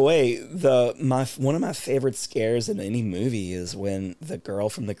and by the way, one of my favorite scares in any movie is when the girl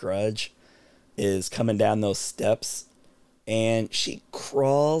from The Grudge is coming down those steps, and she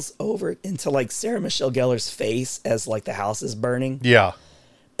crawls over into like Sarah Michelle Gellar's face as like the house is burning. Yeah.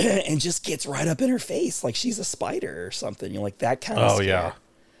 And just gets right up in her face like she's a spider or something. You're like, that kind of scare. Yeah.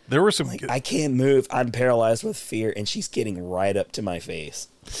 There were some... Like, I can't move. I'm paralyzed with fear, and she's getting right up to my face.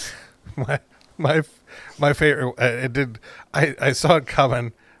 My favorite... I saw it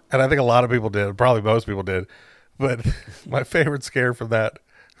coming, and I think a lot of people did. Probably most people did. But my favorite scare from that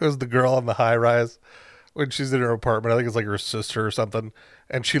was the girl on the high-rise when she's in her apartment. I think it's like her sister or something.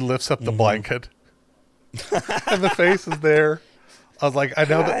 And she lifts up the blanket. And the face is there. I was like, I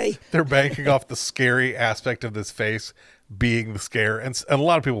know that they're banking off the scary aspect of this face being the scare, and a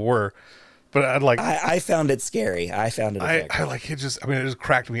lot of people were, but I found it scary. I found it effective. I like it. It just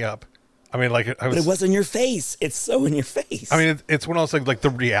cracked me up. I mean, like but it was in your face. It's so in your face. I mean, it's one of those things. Like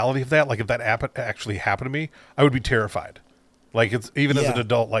the reality of that. Like if that actually happened to me, I would be terrified. Like it's even as an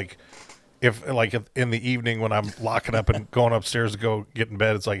adult. Like if in the evening when I'm locking up and going upstairs to go get in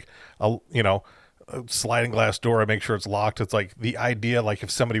bed, it's like a sliding glass door. I make sure it's locked. It's like the idea, like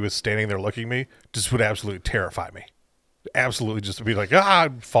if somebody was standing there looking at me, just would absolutely terrify me. Absolutely, just to be like,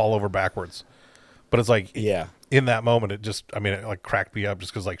 I'd fall over backwards. But it's like, in that moment, it like cracked me up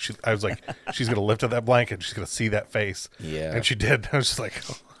just because I was like, she's gonna lift up that blanket, she's gonna see that face, and she did. I was just like,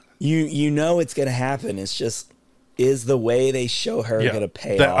 you know it's gonna happen. It's just, is the way they show her gonna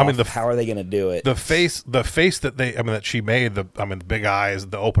pay off? I mean, how are they gonna do it? The face that that she made, the big eyes,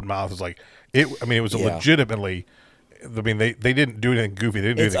 the open mouth was like. It was legitimately. I mean, they didn't do anything goofy.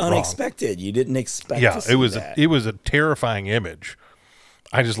 They didn't do anything wrong. It's unexpected. You didn't expect. To see that. It was a terrifying image.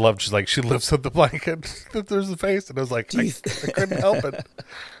 I just loved. She lifts up the blanket. There's the face, and I was like, I couldn't help it.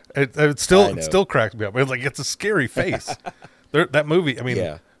 It still cracked me up. It's a scary face. That movie. I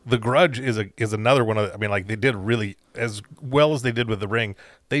mean, The Grudge is another one of. They did really as well as they did with The Ring.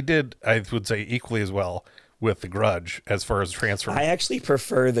 They did, I would say, equally as well with The Grudge as far as transfer. I actually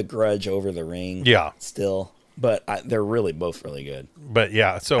prefer The Grudge over The Ring. Yeah. Still. But they're really both really good. But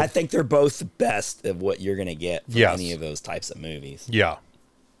yeah, so I think they're both the best of what you're going to get from any of those types of movies. Yeah.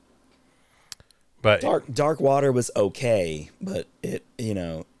 But Dark Water was okay, but it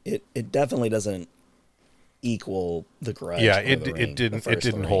definitely doesn't equal The Grudge. Yeah, it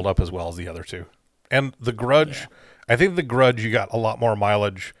didn't hold up as well as the other two. And The Grudge, I think The Grudge you got a lot more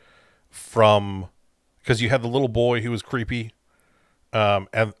mileage from. Because you had the little boy who was creepy, and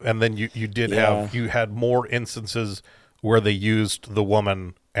then you had more instances where they used the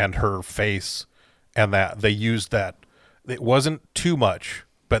woman and her face, and that they used that. It wasn't too much,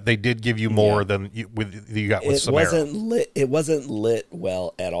 but they did give you more than you got with Samara. It wasn't lit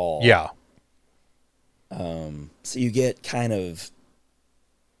well at all. Yeah. So you get kind of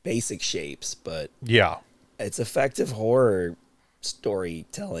basic shapes, but it's effective horror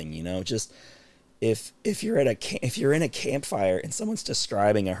storytelling. Just. If you're in a campfire and someone's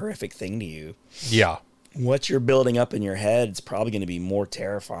describing a horrific thing to you, what you're building up in your head is probably going to be more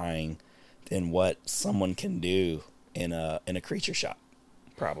terrifying than what someone can do in a creature shop,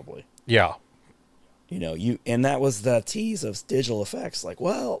 probably. Yeah. And that was the tease of digital effects. Like,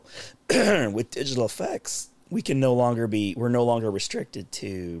 well, with digital effects, we're no longer restricted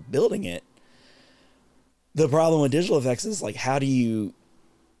to building it. The problem with digital effects is like, how do you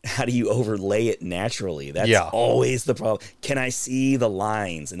overlay it naturally? That's always the problem. Can I see the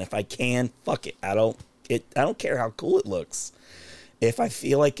lines? And if I can, fuck it. I don't care how cool it looks. If I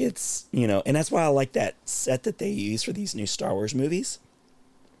feel like it's, and that's why I like that set that they use for these new Star Wars movies.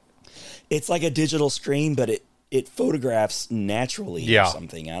 It's like a digital screen, but it photographs naturally or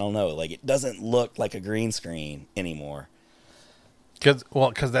something. I don't know. Like it doesn't look like a green screen anymore.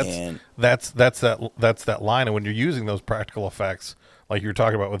 Because that's that line. And when you're using those practical effects, like you're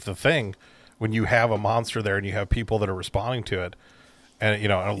talking about with The Thing, when you have a monster there and you have people that are responding to it,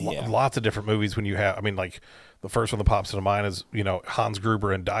 and lots of different movies when you have, like the first one that pops into mind is Hans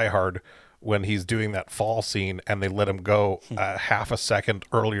Gruber in Die Hard, when he's doing that fall scene and they let him go half a second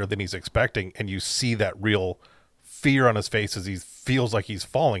earlier than he's expecting, and you see that real fear on his face as he feels like he's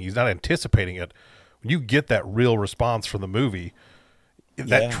falling. He's not anticipating it. When you get that real response from the movie,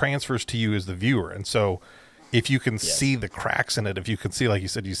 that transfers to you as the viewer. And so if you can see the cracks in it, if you can see, like you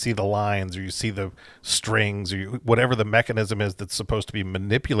said, you see the lines or you see the strings or whatever the mechanism is that's supposed to be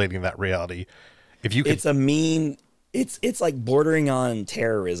manipulating that reality, if you can, it's like bordering on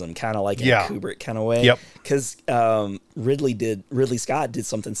terrorism, kind of like in a Kubrick kind of way. Yep. Because Ridley Scott did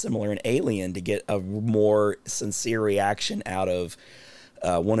something similar in Alien to get a more sincere reaction out of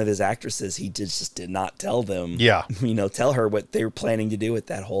one of his actresses. He just did not tell them. Yeah. Tell her what they were planning to do with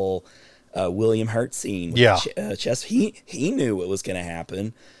that whole William Hurt scene. With Chess. He knew what was going to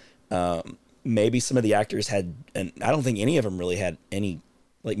happen. Maybe some of the actors had, and I don't think any of them really had any.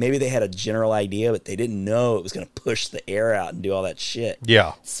 Like, maybe they had a general idea, but they didn't know it was going to push the air out and do all that shit.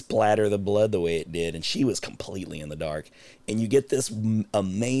 Yeah. Splatter the blood the way it did. And she was completely in the dark. And you get this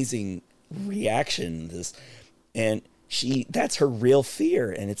amazing reaction. And that's her real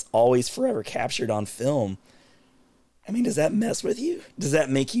fear. And it's always forever captured on film. I mean, does that mess with you? Does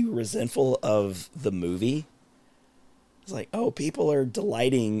that make you resentful of the movie? It's like, oh, people are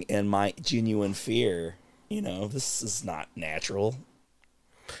delighting in my genuine fear. This is not natural.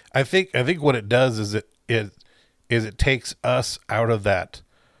 I think what it does is it takes us out of that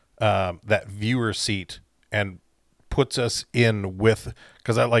viewer seat and puts us in with,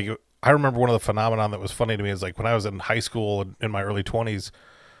 because I remember one of the phenomenon that was funny to me is like when I was in high school and in my early 20s.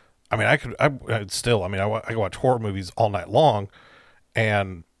 I mean, I could watch horror movies all night long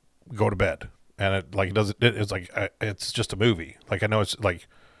and go to bed, and it's just a movie. Like, I know it's like,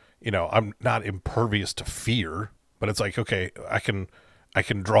 I'm not impervious to fear, but it's like, okay, I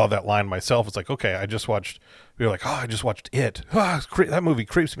can draw that line myself. It's like, okay, I just watched It. That movie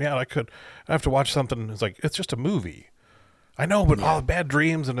creeps me out. I have to watch something. It's like, it's just a movie. I know, but all the bad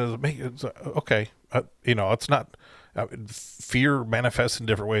dreams and it's okay. It's not, fear manifests in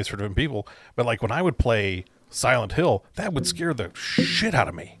different ways for different people. But like when I would play Silent Hill, that would scare the shit out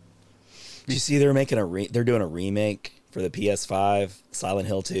of me. Did you see they're making they're doing a remake for the PS5, Silent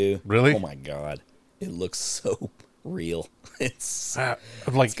Hill 2? Really? Oh my God. It looks so real. It's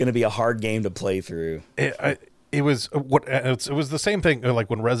going to be a hard game to play through. It was the same thing like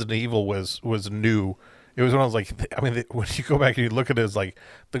when Resident Evil was new. It was when I was like, I mean, when you go back and you look at it, it's like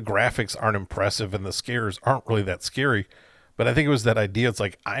the graphics aren't impressive and the scares aren't really that scary. But I think it was that idea. It's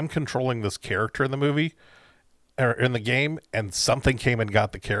like, I'm controlling this character in the movie or in the game, and something came and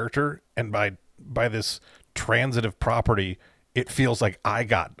got the character. And by this transitive property, it feels like I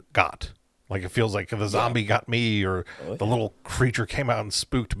got. Like, it feels like the zombie got me, or the little creature came out and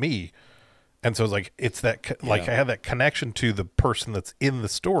spooked me. And so it's like, it's that, like, I had that connection to the person that's in the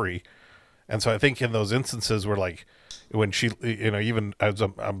story. And so I think in those instances where, like, when she, even as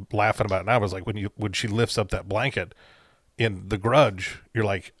I'm laughing about it now, I was like, when she lifts up that blanket in The Grudge, you're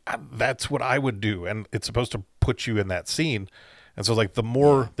like, that's what I would do. And it's supposed to put you in that scene. And so, like, the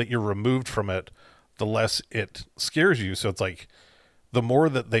more that you're removed from it, the less it scares you. So it's like, the more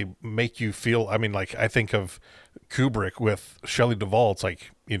that they make you feel, I mean, like, I think of Kubrick with Shelley Duvall. It's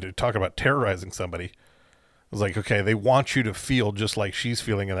like, talk about terrorizing somebody. It's like, okay, they want you to feel just like she's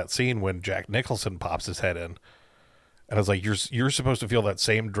feeling in that scene when Jack Nicholson pops his head in. And it's like, you're supposed to feel that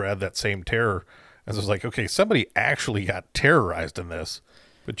same dread, that same terror. And so it's like, okay, somebody actually got terrorized in this.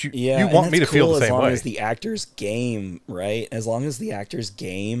 But you want me to feel the same way. As long as the actors game, right? As long as the actors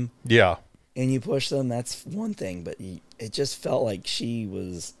game. Yeah. And you push them, that's one thing. But it just felt like she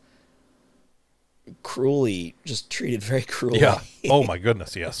was treated very cruelly. Yeah. Oh my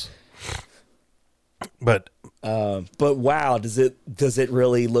goodness, yes. But wow, does it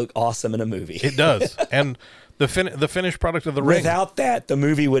really look awesome in a movie? It does. And the finished product of The Ring. Without that, the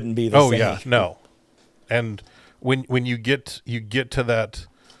movie wouldn't be the same. Oh yeah, no. And when you get to that,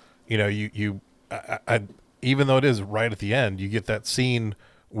 I even though it is right at the end, you get that scene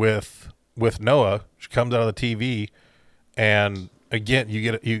with Noah. She comes out of the TV, and again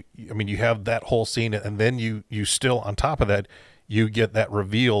you have that whole scene, and then you still on top of that, you get that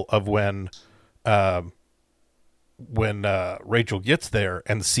reveal of when Rachel gets there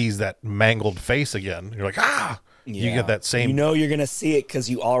and sees that mangled face again. You're like, you get that same. You're going to see it because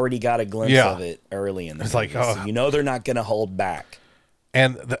you already got a glimpse of it early in the movie. Like, so they're not going to hold back.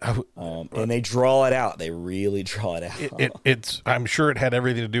 And and they draw it out. They really draw it out. It's. I'm sure it had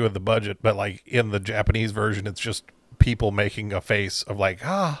everything to do with the budget, but like in the Japanese version, it's just people making a face of like,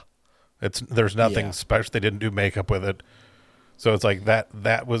 there's nothing special. They didn't do makeup with it. So it's like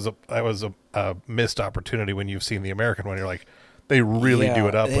that was a missed opportunity when you've seen the American one. You're like, They really do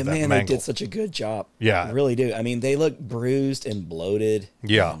it up with that man, mangle. they did such a good job. Yeah. They really do. I mean, they look bruised and bloated.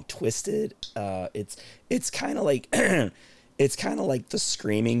 Yeah. And twisted. It's kind of like it's kind of like the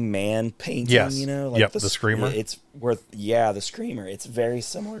Screaming Man painting. Yes. You know, like Yep, the Screamer. It's worth. Yeah, the Screamer. It's very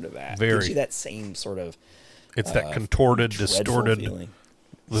similar to that. Very. Gives you that same sort of. It's that contorted, dreadful distorted. feeling.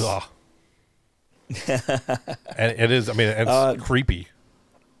 Ugh. And it is. I mean, it's creepy,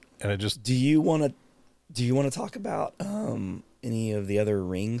 and it just. Do you want to talk about any of the other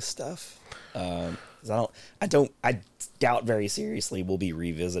Ring stuff? 'Cause I doubt very seriously we'll be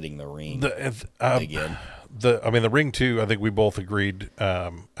revisiting the Ring again. The Ring 2, I think we both agreed.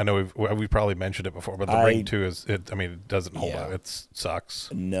 I know we've probably mentioned it before, but the Ring 2 is. It doesn't hold up. It sucks.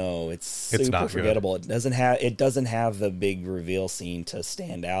 No, it's super not forgettable. It doesn't have the big reveal scene to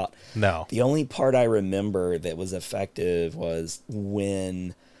stand out. No. The only part I remember that was effective was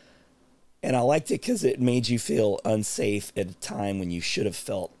when. And I liked it because it made you feel unsafe at a time when you should have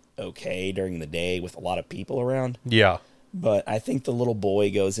felt okay during the day with a lot of people around. Yeah. But I think the little boy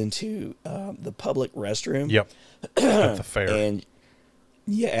goes into the public restroom. Yep. At the fair. And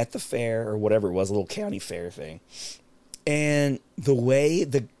at the fair or whatever it was, a little county fair thing. And the way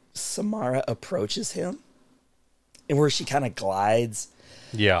the Samara approaches him, and where she kind of glides,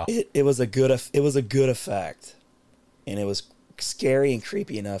 Yeah. it was a good effect, and it was scary and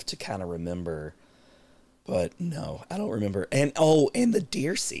creepy enough to kind of remember. But no, I don't remember. And the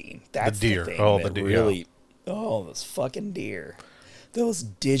deer scene. That's the deer. thing The that deer. really. Yeah. Oh, those fucking deer. Those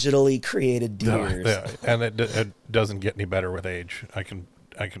digitally created deers. And it doesn't get any better with age. I can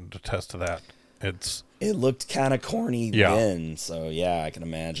attest to that. It looked kind of corny then, so yeah, I can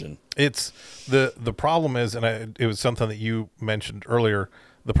imagine. It's the problem is, and it was something that you mentioned earlier.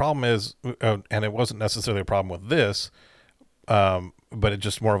 The problem is, and it wasn't necessarily a problem with this, but it's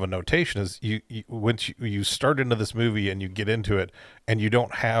just more of a notation. Is you once you start into this movie and you get into it, and you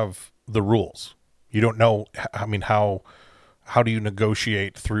don't have the rules. You don't know. I mean, how do you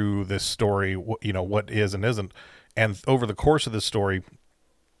negotiate through this story? What is and isn't, and over the course of this story,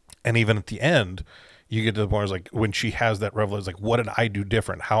 and even at the end, you get to the point where it's like when she has that revelation, it's like, what did I do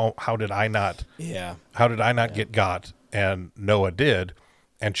different? How did I not? Yeah. How did I not get got? And Noah did,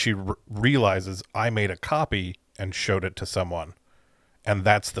 and she realizes I made a copy and showed it to someone, and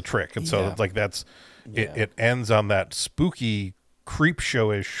that's the trick. And so it's like it ends on that spooky creep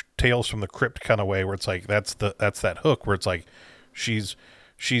show-ish Tales from the Crypt kind of way, where it's like that's that hook where it's like she's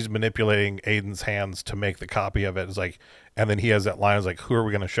manipulating Aiden's hands to make the copy of it. It's like, and then he has that line, it's like, who are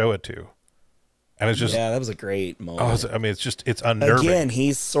we going to show it to? And it's just that was a great moment. It's unnerving. Again,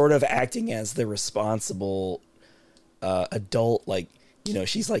 he's sort of acting as the responsible adult. Like,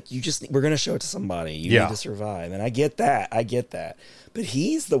 she's like, we're going to show it to somebody. You need to survive. And I get that. But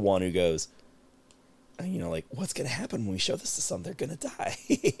he's the one who goes, like, what's going to happen when we show this to someone? They're going to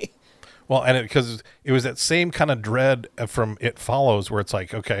die. Well, and because it was that same kind of dread from It Follows, where it's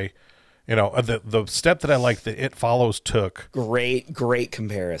like, okay, the step that I like that It Follows took. Great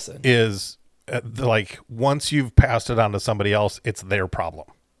comparison. Is like once you've passed it on to somebody else, it's their problem.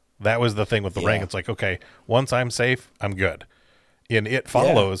 That was the thing with the Ring. It's like, okay, once I'm safe, I'm good. In It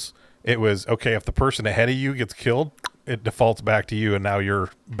Follows, it was, okay, if the person ahead of you gets killed, it defaults back to you, and now you're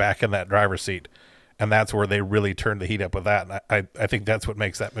back in that driver's seat. And that's where they really turned the heat up with that. And I think that's what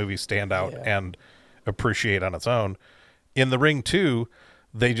makes that movie stand out and appreciate on its own. In The Ring 2,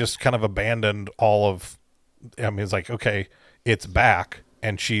 they just kind of abandoned all of, it's like, okay, it's back.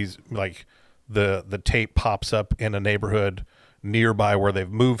 And she's like, the tape pops up in a neighborhood nearby where they've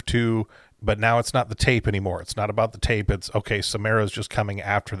moved to, but now it's not the tape anymore. It's not about the tape. It's, okay, Samara's just coming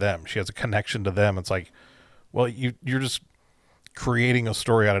after them. She has a connection to them. It's like, well, you're just creating a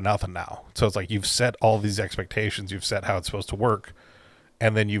story out of nothing now. So it's like you've set all these expectations, you've set how it's supposed to work,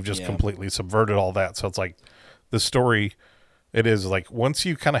 and then you've just completely subverted all that. So it's like the story, it is like once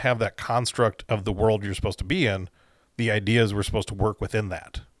you kind of have that construct of the world you're supposed to be in, the ideas were supposed to work within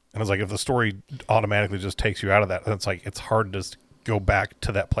that. And it's like if the story automatically just takes you out of that, then it's like it's hard to go back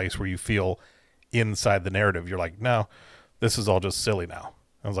to that place where you feel inside the narrative. You're like, no, this is all just silly now.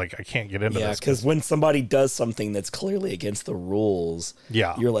 I was like, I can't get into this. Yeah, because when somebody does something that's clearly against the rules,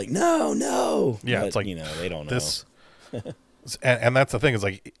 you're like, no. Yeah, but, it's like, they don't know. This, and that's the thing, is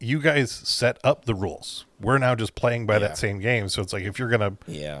like, you guys set up the rules. We're now just playing by that same game. So it's like, if you're gonna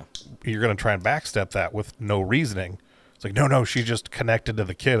try and backstep that with no reasoning, it's like, no, she just connected to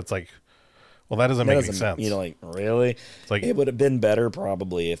the kid. It's like, well, that doesn't make any sense. Like, really? It's like, it would have been better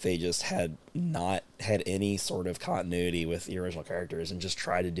probably if they just had not had any sort of continuity with the original characters and just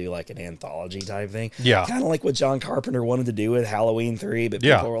try to do like an anthology type thing. Yeah. Kind of like what John Carpenter wanted to do with Halloween 3, but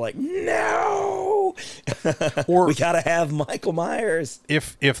people were like, no. Or we gotta have Michael Myers.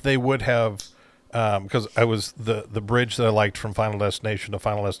 if they would have, because I was the bridge that I liked from Final Destination to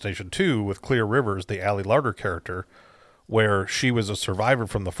Final Destination 2 with Clear Rivers, the Ally Larder character, where she was a survivor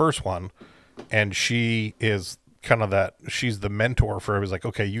from the first one, and she is kind of she's the mentor for everybody's like,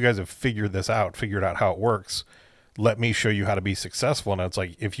 okay, you guys have figured out how it works. Let me show you how to be successful. And it's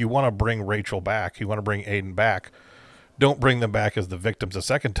like, if you want to bring Rachel back, you want to bring Aiden back, don't bring them back as the victims a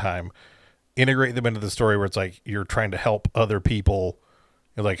second time. Integrate them into the story where it's like you're trying to help other people.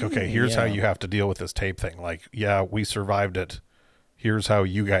 You're like, okay, here's how you have to deal with this tape thing. Like, yeah, we survived it. Here's how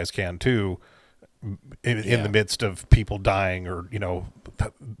you guys can too. In the midst of people dying or,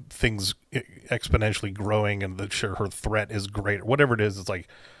 things exponentially growing and her threat is great. Whatever it is, it's like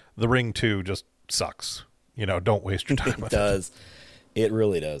The Ring 2 just sucks. Don't waste your time with it. It does. It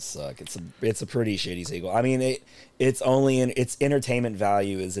really does suck. It's a pretty shitty sequel. I mean, its entertainment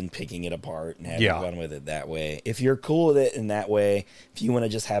value is in picking it apart and having fun with it that way. If you're cool with it in that way, if you want to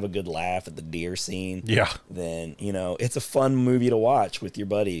just have a good laugh at the deer scene, then it's a fun movie to watch with your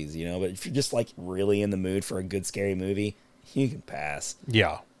buddies. But if you're just like really in the mood for a good scary movie, you can pass.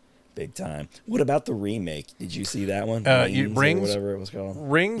 Yeah, big time. What about the remake? Did you see that one? Rings, or whatever it was called.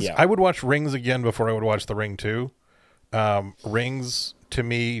 Rings. Yeah. I would watch Rings again before I would watch The Ring 2. Rings to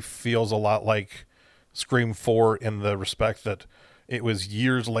me feels a lot like Scream 4 in the respect that it was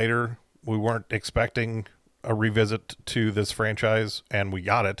years later. We weren't expecting a revisit to this franchise, and we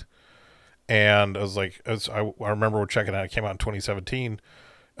got it. And I was like, I remember checking it out. It came out in 2017.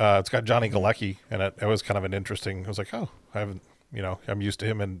 It's got Johnny Galecki, and it was kind of an interesting. I was like, oh, I haven't, I'm used to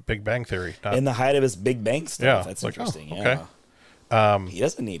him in Big Bang Theory. In the height of his Big Bang stuff. Yeah, that's like, interesting. Okay. Yeah. He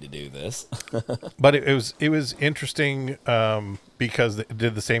doesn't need to do this. But it was interesting because it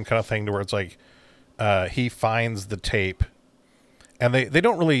did the same kind of thing to where it's like he finds the tape, and they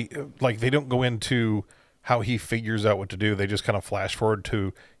don't really they don't go into how he figures out what to do. They just kind of flash forward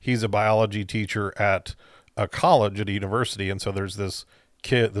to he's a biology teacher at a college, at a university, and so there's this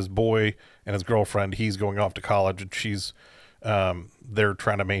boy and his girlfriend. He's going off to college, and she's they're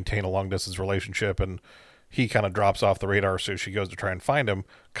trying to maintain a long distance relationship, and he kind of drops off the radar, so she goes to try and find him.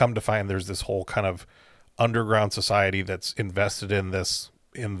 Come to find there's this whole kind of underground society that's invested in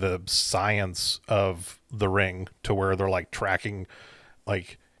the science of The Ring, to where they're like tracking,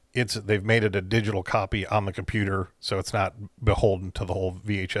 they've made it a digital copy on the computer, so it's not beholden to the whole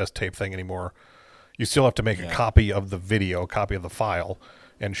VHS tape thing anymore. You still have to make a copy of the video, a copy of the file,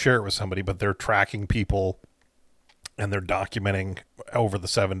 and share it with somebody, but they're tracking people and they're documenting over the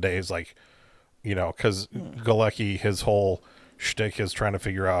 7 days, because Galecki, his whole shtick is trying to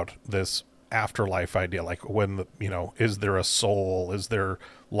figure out this afterlife idea, is there a soul? Is there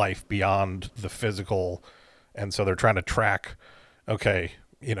life beyond the physical? And so they're trying to track, okay,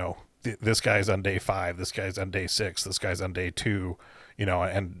 this guy's on day 5, this guy's on day 6, this guy's on day 2,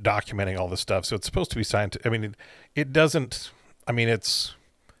 and documenting all this stuff. So it's supposed to be scientific. I mean, it doesn't, it's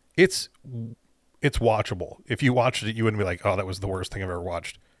watchable. If you watched it, you wouldn't be like, oh, that was the worst thing I've ever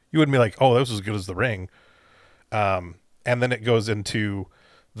watched. You wouldn't be like, oh, that was as good as The Ring. And then it goes into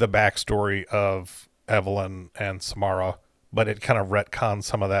the backstory of Evelyn and Samara, but it kind of retcons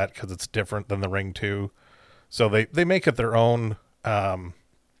some of that because it's different than The Ring 2. So they make it their own.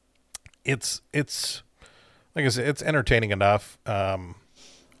 It's like I said, it's entertaining enough.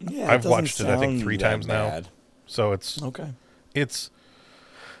 I've watched it, I think, 3 times now. So it's okay. It's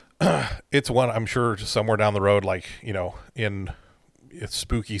one I'm sure somewhere down the road, in it's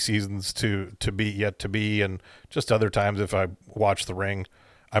spooky seasons to be, and just other times if I watch The Ring,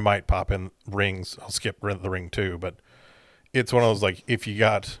 I might pop in Rings. I'll skip The Ring 2, but it's one of those, if you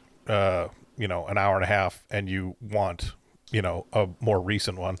got an hour and a half and you want a more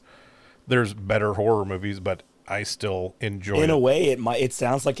recent one, there's better horror movies, but I still enjoy it. In a way, it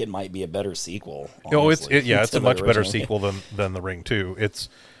sounds like it might be a better sequel. Honestly, it's a much better sequel than The Ring 2. It's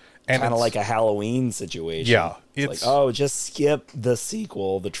kind of like a Halloween situation. Yeah. It's like, just skip the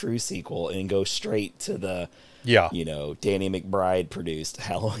sequel, the true sequel, and go straight to the, Danny McBride produced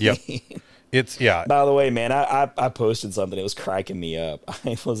Halloween. Yep. It's, By the way, man, I posted something. It was cracking me up.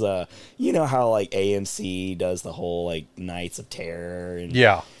 It was, how AMC does the whole, Nights of Terror. And,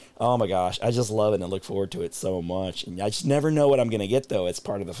 oh my gosh. I just love it and I look forward to it so much. And I just never know what I'm going to get, though. It's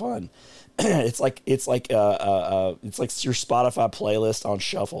part of the fun. It's like your Spotify playlist on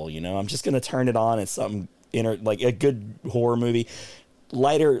shuffle. I'm just gonna turn it on. It's something like a good horror movie,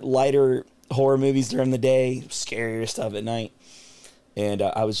 lighter horror movies during the day, scarier stuff at night. And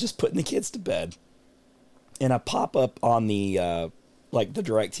I was just putting the kids to bed, and I pop up on the the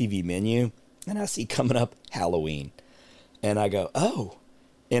DirecTV menu, and I see coming up Halloween, and I go, oh,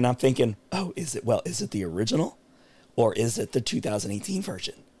 And I'm thinking, oh, is it the original or is it the 2018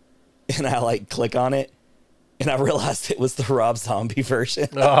 version? And I like click on it and I realized it was the Rob Zombie version.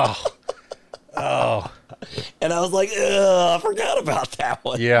 Oh. And I was like, ugh, I forgot about that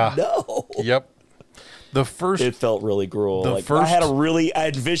one. Yeah. No. Yep. It felt really cruel. The Like first- I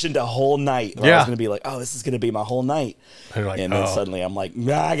envisioned a whole night where I was going to be like, oh, this is going to be my whole night. And you're like, And then oh. suddenly I'm like,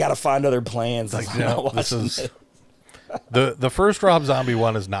 nah, I got to find other plans. Like, I'm not no, this watching is it. the first Rob Zombie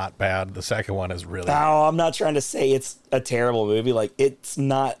one is not bad. The second one is really No, I'm not trying to say it's a terrible movie. Like, it's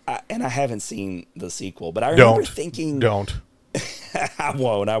not, and I haven't seen the sequel, but I remember thinking... Don't. I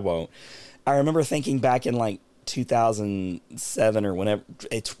won't. I remember thinking back in like 2007 or whenever,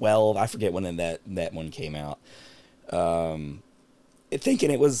 12, I forget when that one came out.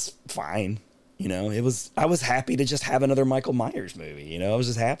 Thinking it was fine. You know, I was happy to just have another Michael Myers movie. You know, I was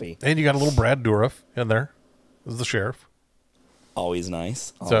just happy. And you got a little Brad Dourif in there as the sheriff. Always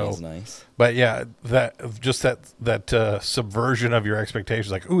nice. Nice. But yeah, that subversion of your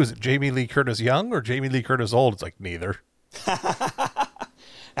expectations. Like, ooh, is it Jamie Lee Curtis young or Jamie Lee Curtis old? It's like neither.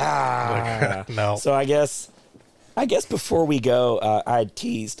 Like, no. So I guess before we go, I had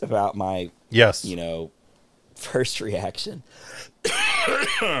teased about my Yes. first reaction.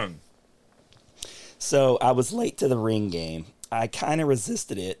 So I was late to the Ring game. I kind of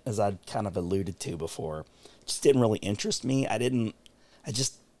resisted it, as I kind of alluded to before. Just didn't really interest me.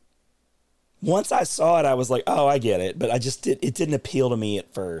 Once I saw it, I was like, oh, I get it. But it didn't appeal to me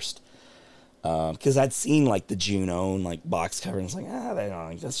at first. Because I'd seen like the Juno like box cover and it's like, I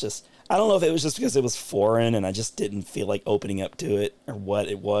don't know if it was just because it was foreign and I just didn't feel like opening up to it or what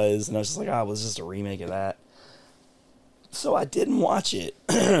it was. And I was just like, it was just a remake of that. So I didn't watch it.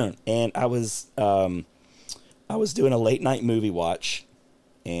 And I was doing a late night movie watch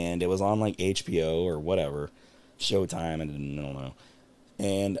and it was on like HBO or whatever, Showtime, I don't know.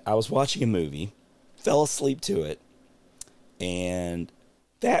 And I was watching a movie, fell asleep to it, and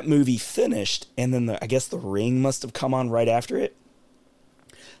that movie finished, and then I guess The Ring must have come on right after it.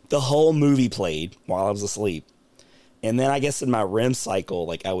 The whole movie played while I was asleep. And then I guess in my REM cycle,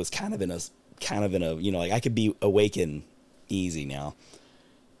 like I was kind of in a, like I could be awakened easy now.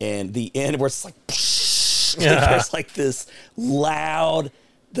 And the end where it's like, there's like this loud,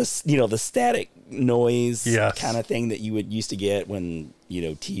 the static noise kind of thing that you would used to get when,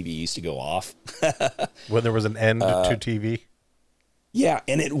 TV used to go off. When there was an end to TV. Yeah,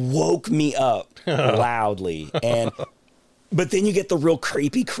 and it woke me up loudly. But then you get the real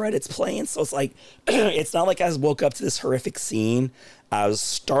creepy credits playing. So it's like, it's not like I woke up to this horrific scene. I was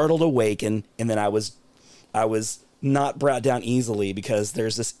startled, awakened, and then I was not brought down easily because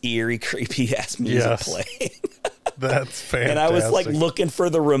there's this eerie, creepy ass music playing. That's fantastic. And I was like looking for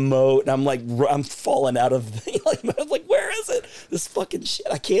the remote, and I'm falling out of the, I'm like, where is it? This fucking shit.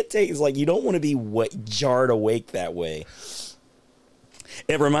 I can't take. It's like, you don't want to be jarred awake that way.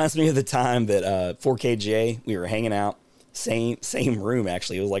 It reminds me of the time that 4KJ, we were hanging out, same room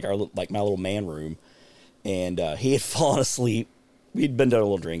actually. It was like my little man room, and he had fallen asleep. We'd been doing a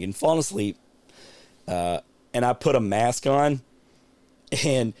little drinking, fallen asleep, and I put a mask on,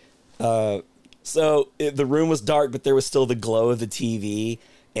 and so the room was dark, but there was still the glow of the TV,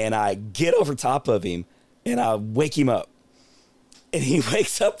 and I get over top of him, and I wake him up. And he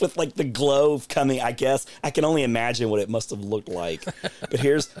wakes up with like the glow coming, I guess. I can only imagine what it must have looked like. But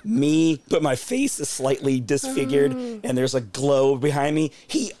here's me, but my face is slightly disfigured and there's a glow behind me.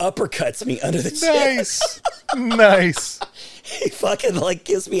 He uppercuts me under the chin. Nice. He fucking like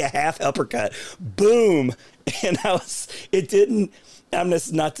gives me a half uppercut. Boom. And I'm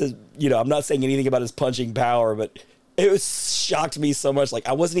just not to, I'm not saying anything about his punching power, but it was shocked me so much. Like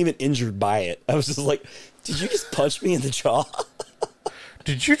I wasn't even injured by it. I was just like, did you just punch me in the jaw?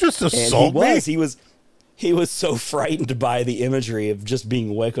 Did you just assault me? He was so frightened by the imagery of just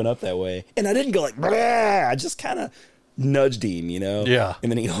being woken up that way. And I didn't go like, bah! I just kind of nudged him, Yeah.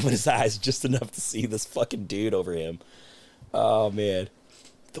 And then he opened his eyes just enough to see this fucking dude over him. Oh, man.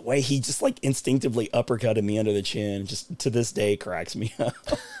 The way he just like instinctively uppercutted me under the chin just to this day cracks me up.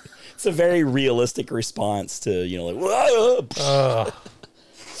 It's a very realistic response to, like, whoa.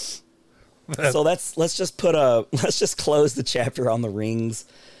 So let's just close the chapter on the Rings.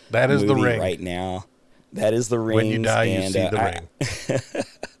 That is the Ring right now. That is the Ring. When you die, you see the Ring.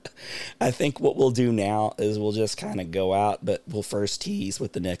 I think what we'll do now is we'll just kind of go out, but we'll first tease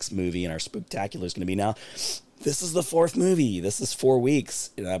what the next movie in our spooktacular is going to be. Now, this is the fourth movie. This is 4 weeks,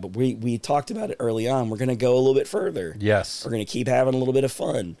 but we talked about it early on. We're going to go a little bit further. Yes, we're going to keep having a little bit of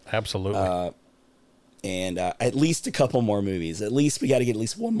fun. Absolutely. and at least a couple more movies. At least we got to get at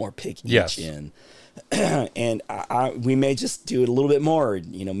least one more pick each in. And we may just do it a little bit more,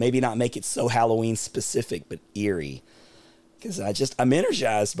 maybe not make it so Halloween specific, but eerie. Because I'm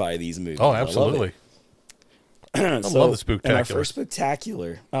energized by these movies. Oh, absolutely. I love the Spooktacular. Our first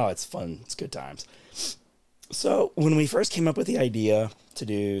Spooktacular. Oh, it's fun. It's good times. So when we first came up with the idea to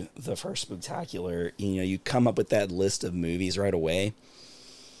do the first Spooktacular, you come up with that list of movies right away.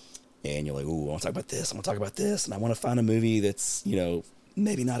 And you're like, ooh, I want to talk about this. I want to talk about this. And I want to find a movie that's,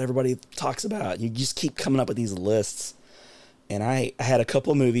 maybe not everybody talks about. You just keep coming up with these lists. And I had a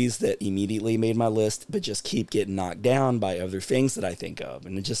couple of movies that immediately made my list, but just keep getting knocked down by other things that I think of.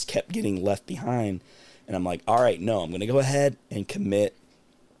 And it just kept getting left behind. And I'm like, all right, no, I'm going to go ahead and commit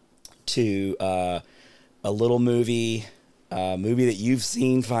to a little movie that you've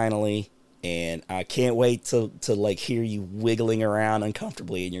seen finally. And I can't wait to like hear you wiggling around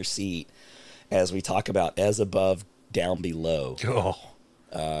uncomfortably in your seat as we talk about As Above, Down Below.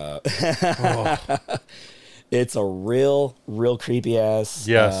 It's a real creepy ass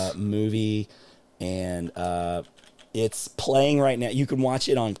movie, and it's playing right now. You can watch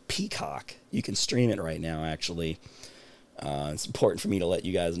it on Peacock. You can stream it right now, actually. It's important for me to let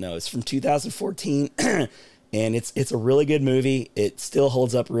you guys know. It's from 2014, and it's a really good movie. It still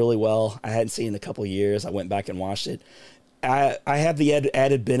holds up really well. I hadn't seen it in a couple of years. I went back and watched it. I have the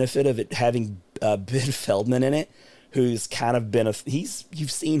added benefit of it having Ben Feldman in it, who's kind of been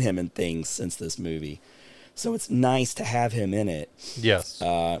you've seen him in things since this movie, so it's nice to have him in it. Yes.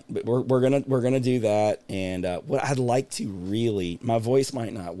 But we're gonna do that, and what I'd like to really, my voice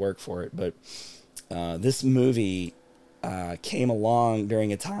might not work for it, but this movie came along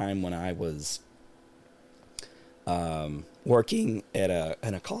during a time when I was working at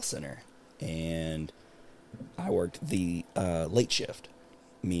in a call center, and I worked the late shift,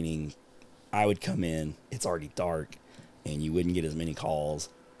 meaning I would come in, it's already dark, and you wouldn't get as many calls,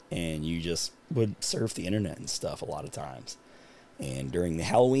 and you just would surf the internet and stuff a lot of times. And during the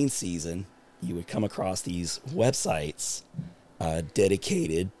Halloween season, you would come across these websites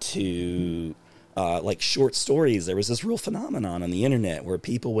dedicated to like short stories. There was this real phenomenon on the internet where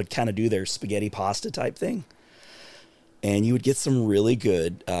people would kind of do their spaghetti pasta type thing, and you would get some really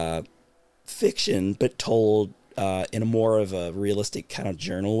good fiction, but told in a more of a realistic kind of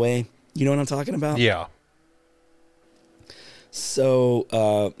journal way. You know what I'm talking about? Yeah.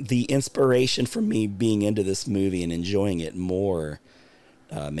 So the inspiration for me being into this movie and enjoying it more,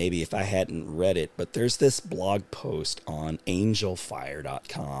 maybe if I hadn't read it, but there's this blog post on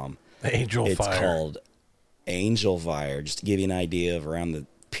angelfire.com. It's called Angel Fire, just to give you an idea of around the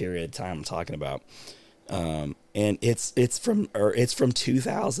period of time I'm talking about. And it's from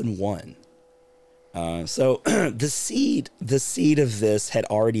 2001. So the seed of this had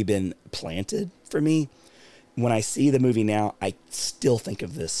already been planted for me. When I see the movie now, I still think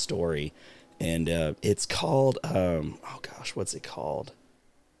of this story, and it's called what's it called?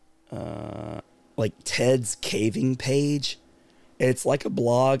 Like Ted's Caving Page. It's like a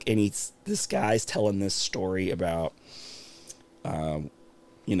blog, and this guy's telling this story about the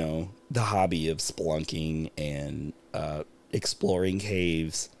hobby of spelunking and exploring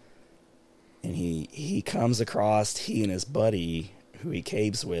caves. And he comes across, he and his buddy, who he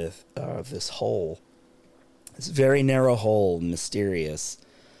caves with, this hole. This very narrow hole, mysterious,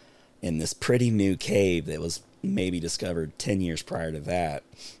 in this pretty new cave that was maybe discovered 10 years prior to that.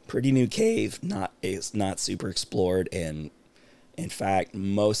 Pretty new cave, it's not super explored, and in fact,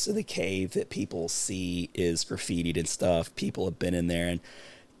 most of the cave that people see is graffitied and stuff. People have been in there, and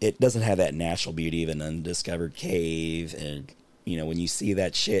it doesn't have that natural beauty of an undiscovered cave. And when you see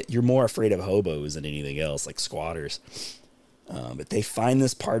that shit, you're more afraid of hobos than anything else, like squatters. But they find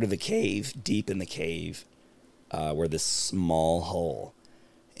this part of the cave, deep in the cave, where this small hole,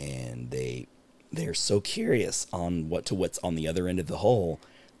 and they're so curious on what's on the other end of the hole.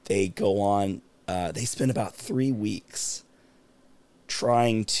 They go on. They spend about 3 weeks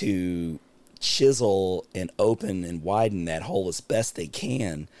trying to chisel and open and widen that hole as best they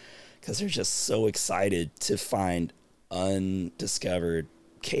can, because they're just so excited to find undiscovered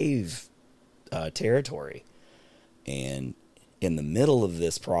cave territory. And in the middle of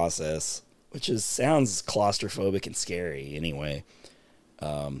this process, which sounds claustrophobic and scary anyway,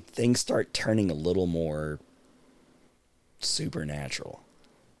 things start turning a little more supernatural,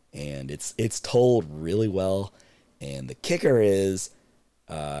 and it's told really well. And the kicker is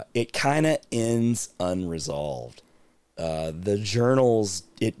it kind of ends unresolved. The journals,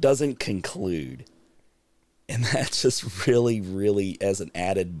 it doesn't conclude, and that's just really, really as an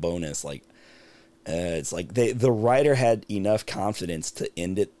added bonus. Like it's like the writer had enough confidence to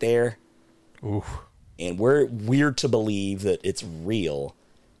end it there. Oof. And we're to believe that it's real,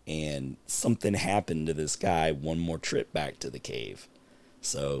 and something happened to this guy one more trip back to the cave.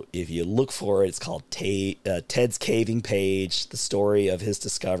 So if you look for it, it's called Ted's Caving Page, the story of his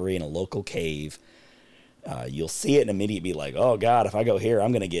discovery in a local cave. You'll see it and immediately be like, oh God, if I go here,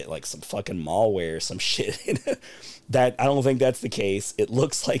 I'm going to get like some fucking malware or some shit. That I don't think that's the case. It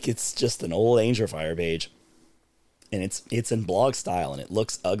looks like it's just an old Angelfire page, and it's in blog style, and it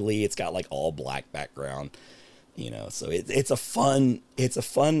looks ugly. It's got like all black background, so it's a fun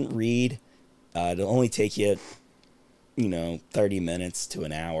read. It'll only take you 30 minutes to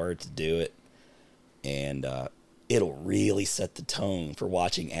an hour to do it. And it'll really set the tone for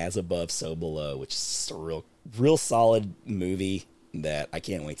watching As Above, So Below, which is just a real solid movie that I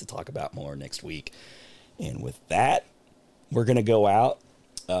can't wait to talk about more next week. And with that, we're going to go out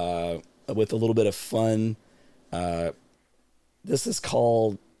with a little bit of fun. This is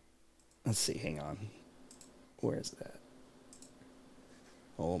called, let's see, hang on. Where is that?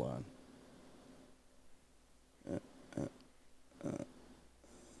 Hold on.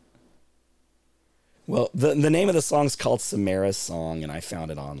 Well, the name of the song is called Samara's Song, and I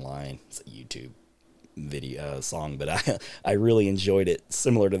found it online. It's a YouTube video song, but I really enjoyed it,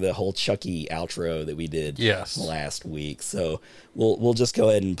 similar to the whole Chucky outro that we did last week. So we'll just go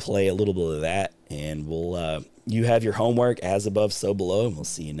ahead and play a little bit of that, and you have your homework, As Above, So Below, and we'll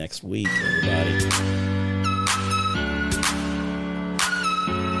see you next week, everybody.